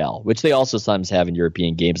NBL, which they also sometimes have in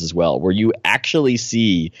European games as well, where you actually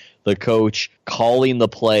see the coach calling the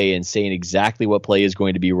play and saying exactly what play is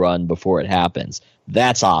going to be run before it happens.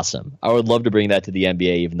 That's awesome. I would love to bring that to the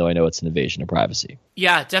NBA, even though I know it's an invasion of privacy.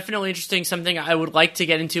 Yeah, definitely interesting. Something I would like to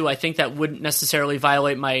get into. I think that wouldn't necessarily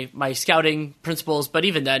violate my scouting principles, but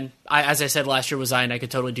even then, as I said last year with Zion, I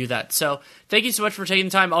could totally do that. So thank you so much for taking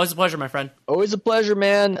the time. Always a pleasure, my friend. Always a pleasure,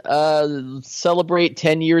 man. Celebrate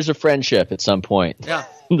 10 years of friendship at some point. Yeah.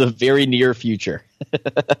 In the very near future.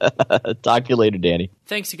 Talk to you later, Danny.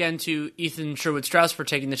 Thanks again to Ethan Sherwood-Strauss for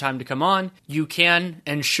taking the time to come on. You can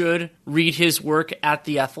and should read his work at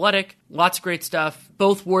The Athletic. Lots of great stuff,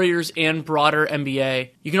 both Warriors and broader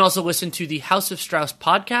NBA. You can also listen to the House of Strauss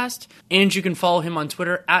podcast, and you can follow him on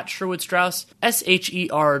Twitter at Sherwood-Strauss,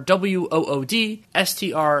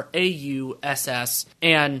 SherwoodStrauss.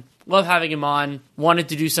 And love having him on. Wanted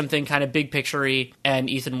to do something kind of big picture-y, and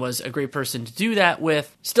Ethan was a great person to do that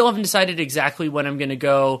with. Still haven't decided exactly when I'm going to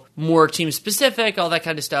go more team-specific, all that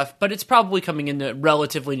kind of stuff, but it's probably coming in the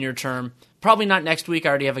relatively near term. Probably not next week. I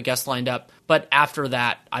already have a guest lined up, but after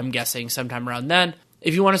that, I'm guessing sometime around then.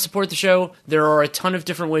 If you want to support the show, there are a ton of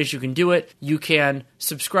different ways you can do it. You can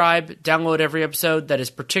subscribe, download every episode. That is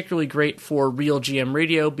particularly great for Real GM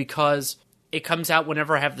Radio because it comes out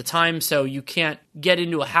whenever I have the time, so you can't get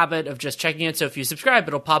into a habit of just checking it. So if you subscribe,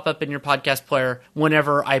 it'll pop up in your podcast player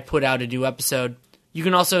whenever I put out a new episode. You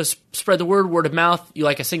can also spread the word of mouth. You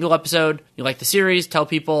like a single episode, you like the series, tell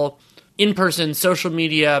people in person, social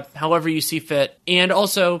media, however you see fit. And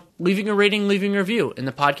also leaving a rating, leaving a review in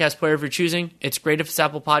the podcast player of your choosing. It's great if it's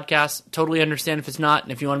Apple Podcasts. Totally understand if it's not.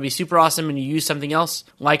 And if you want to be super awesome and you use something else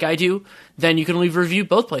like I do, then you can leave a review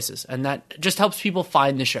both places. And that just helps people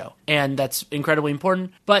find the show. And that's incredibly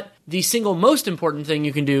important. But the single most important thing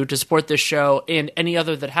you can do to support this show and any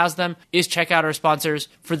other that has them is check out our sponsors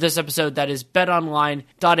for this episode. That is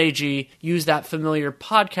betonline.ag. Use that familiar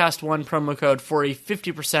podcast1 promo code for a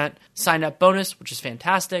 50% sign-up bonus, which is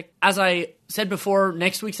fantastic. As I said before,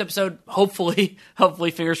 next week's episode, hopefully,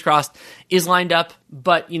 fingers crossed, is lined up,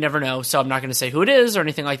 but you never know, so I'm not going to say who it is or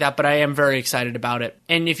anything like that, but I am very excited about it.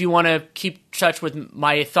 And if you want to keep touch with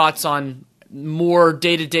my thoughts on more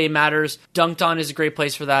day-to-day matters, Dunked On is a great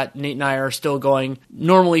place for that. Nate and I are still going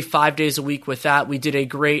normally 5 days a week with that. We did a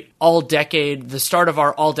great all-decade, the start of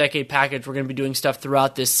our all-decade package. We're going to be doing stuff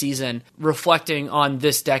throughout this season, reflecting on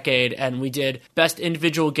this decade, and we did best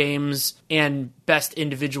individual games and best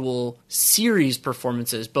individual series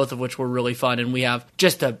performances, both of which were really fun, and we have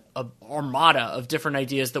just a armada of different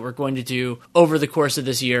ideas that we're going to do over the course of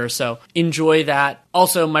this year, so enjoy that.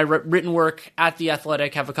 Also, my written work at The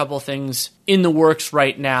Athletic, have a couple of things in the works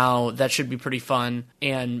right now that should be pretty fun,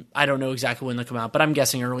 and I don't know exactly when they'll come out, but I'm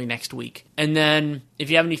guessing early next week. And then, if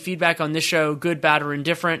you have any feedback on this show, good, bad, or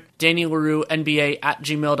indifferent, Danny Leroux, NBA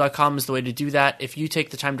 @gmail.com is the way to do that. If you take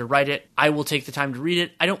the time to write it, I will take the time to read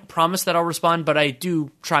it. I don't promise that I'll respond, but I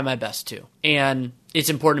do try my best to. And it's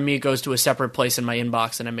important to me it goes to a separate place in my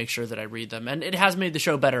inbox, and I make sure that I read them. And it has made the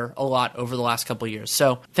show better a lot over the last couple of years.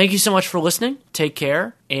 So thank you so much for listening. Take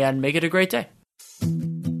care, and make it a great day.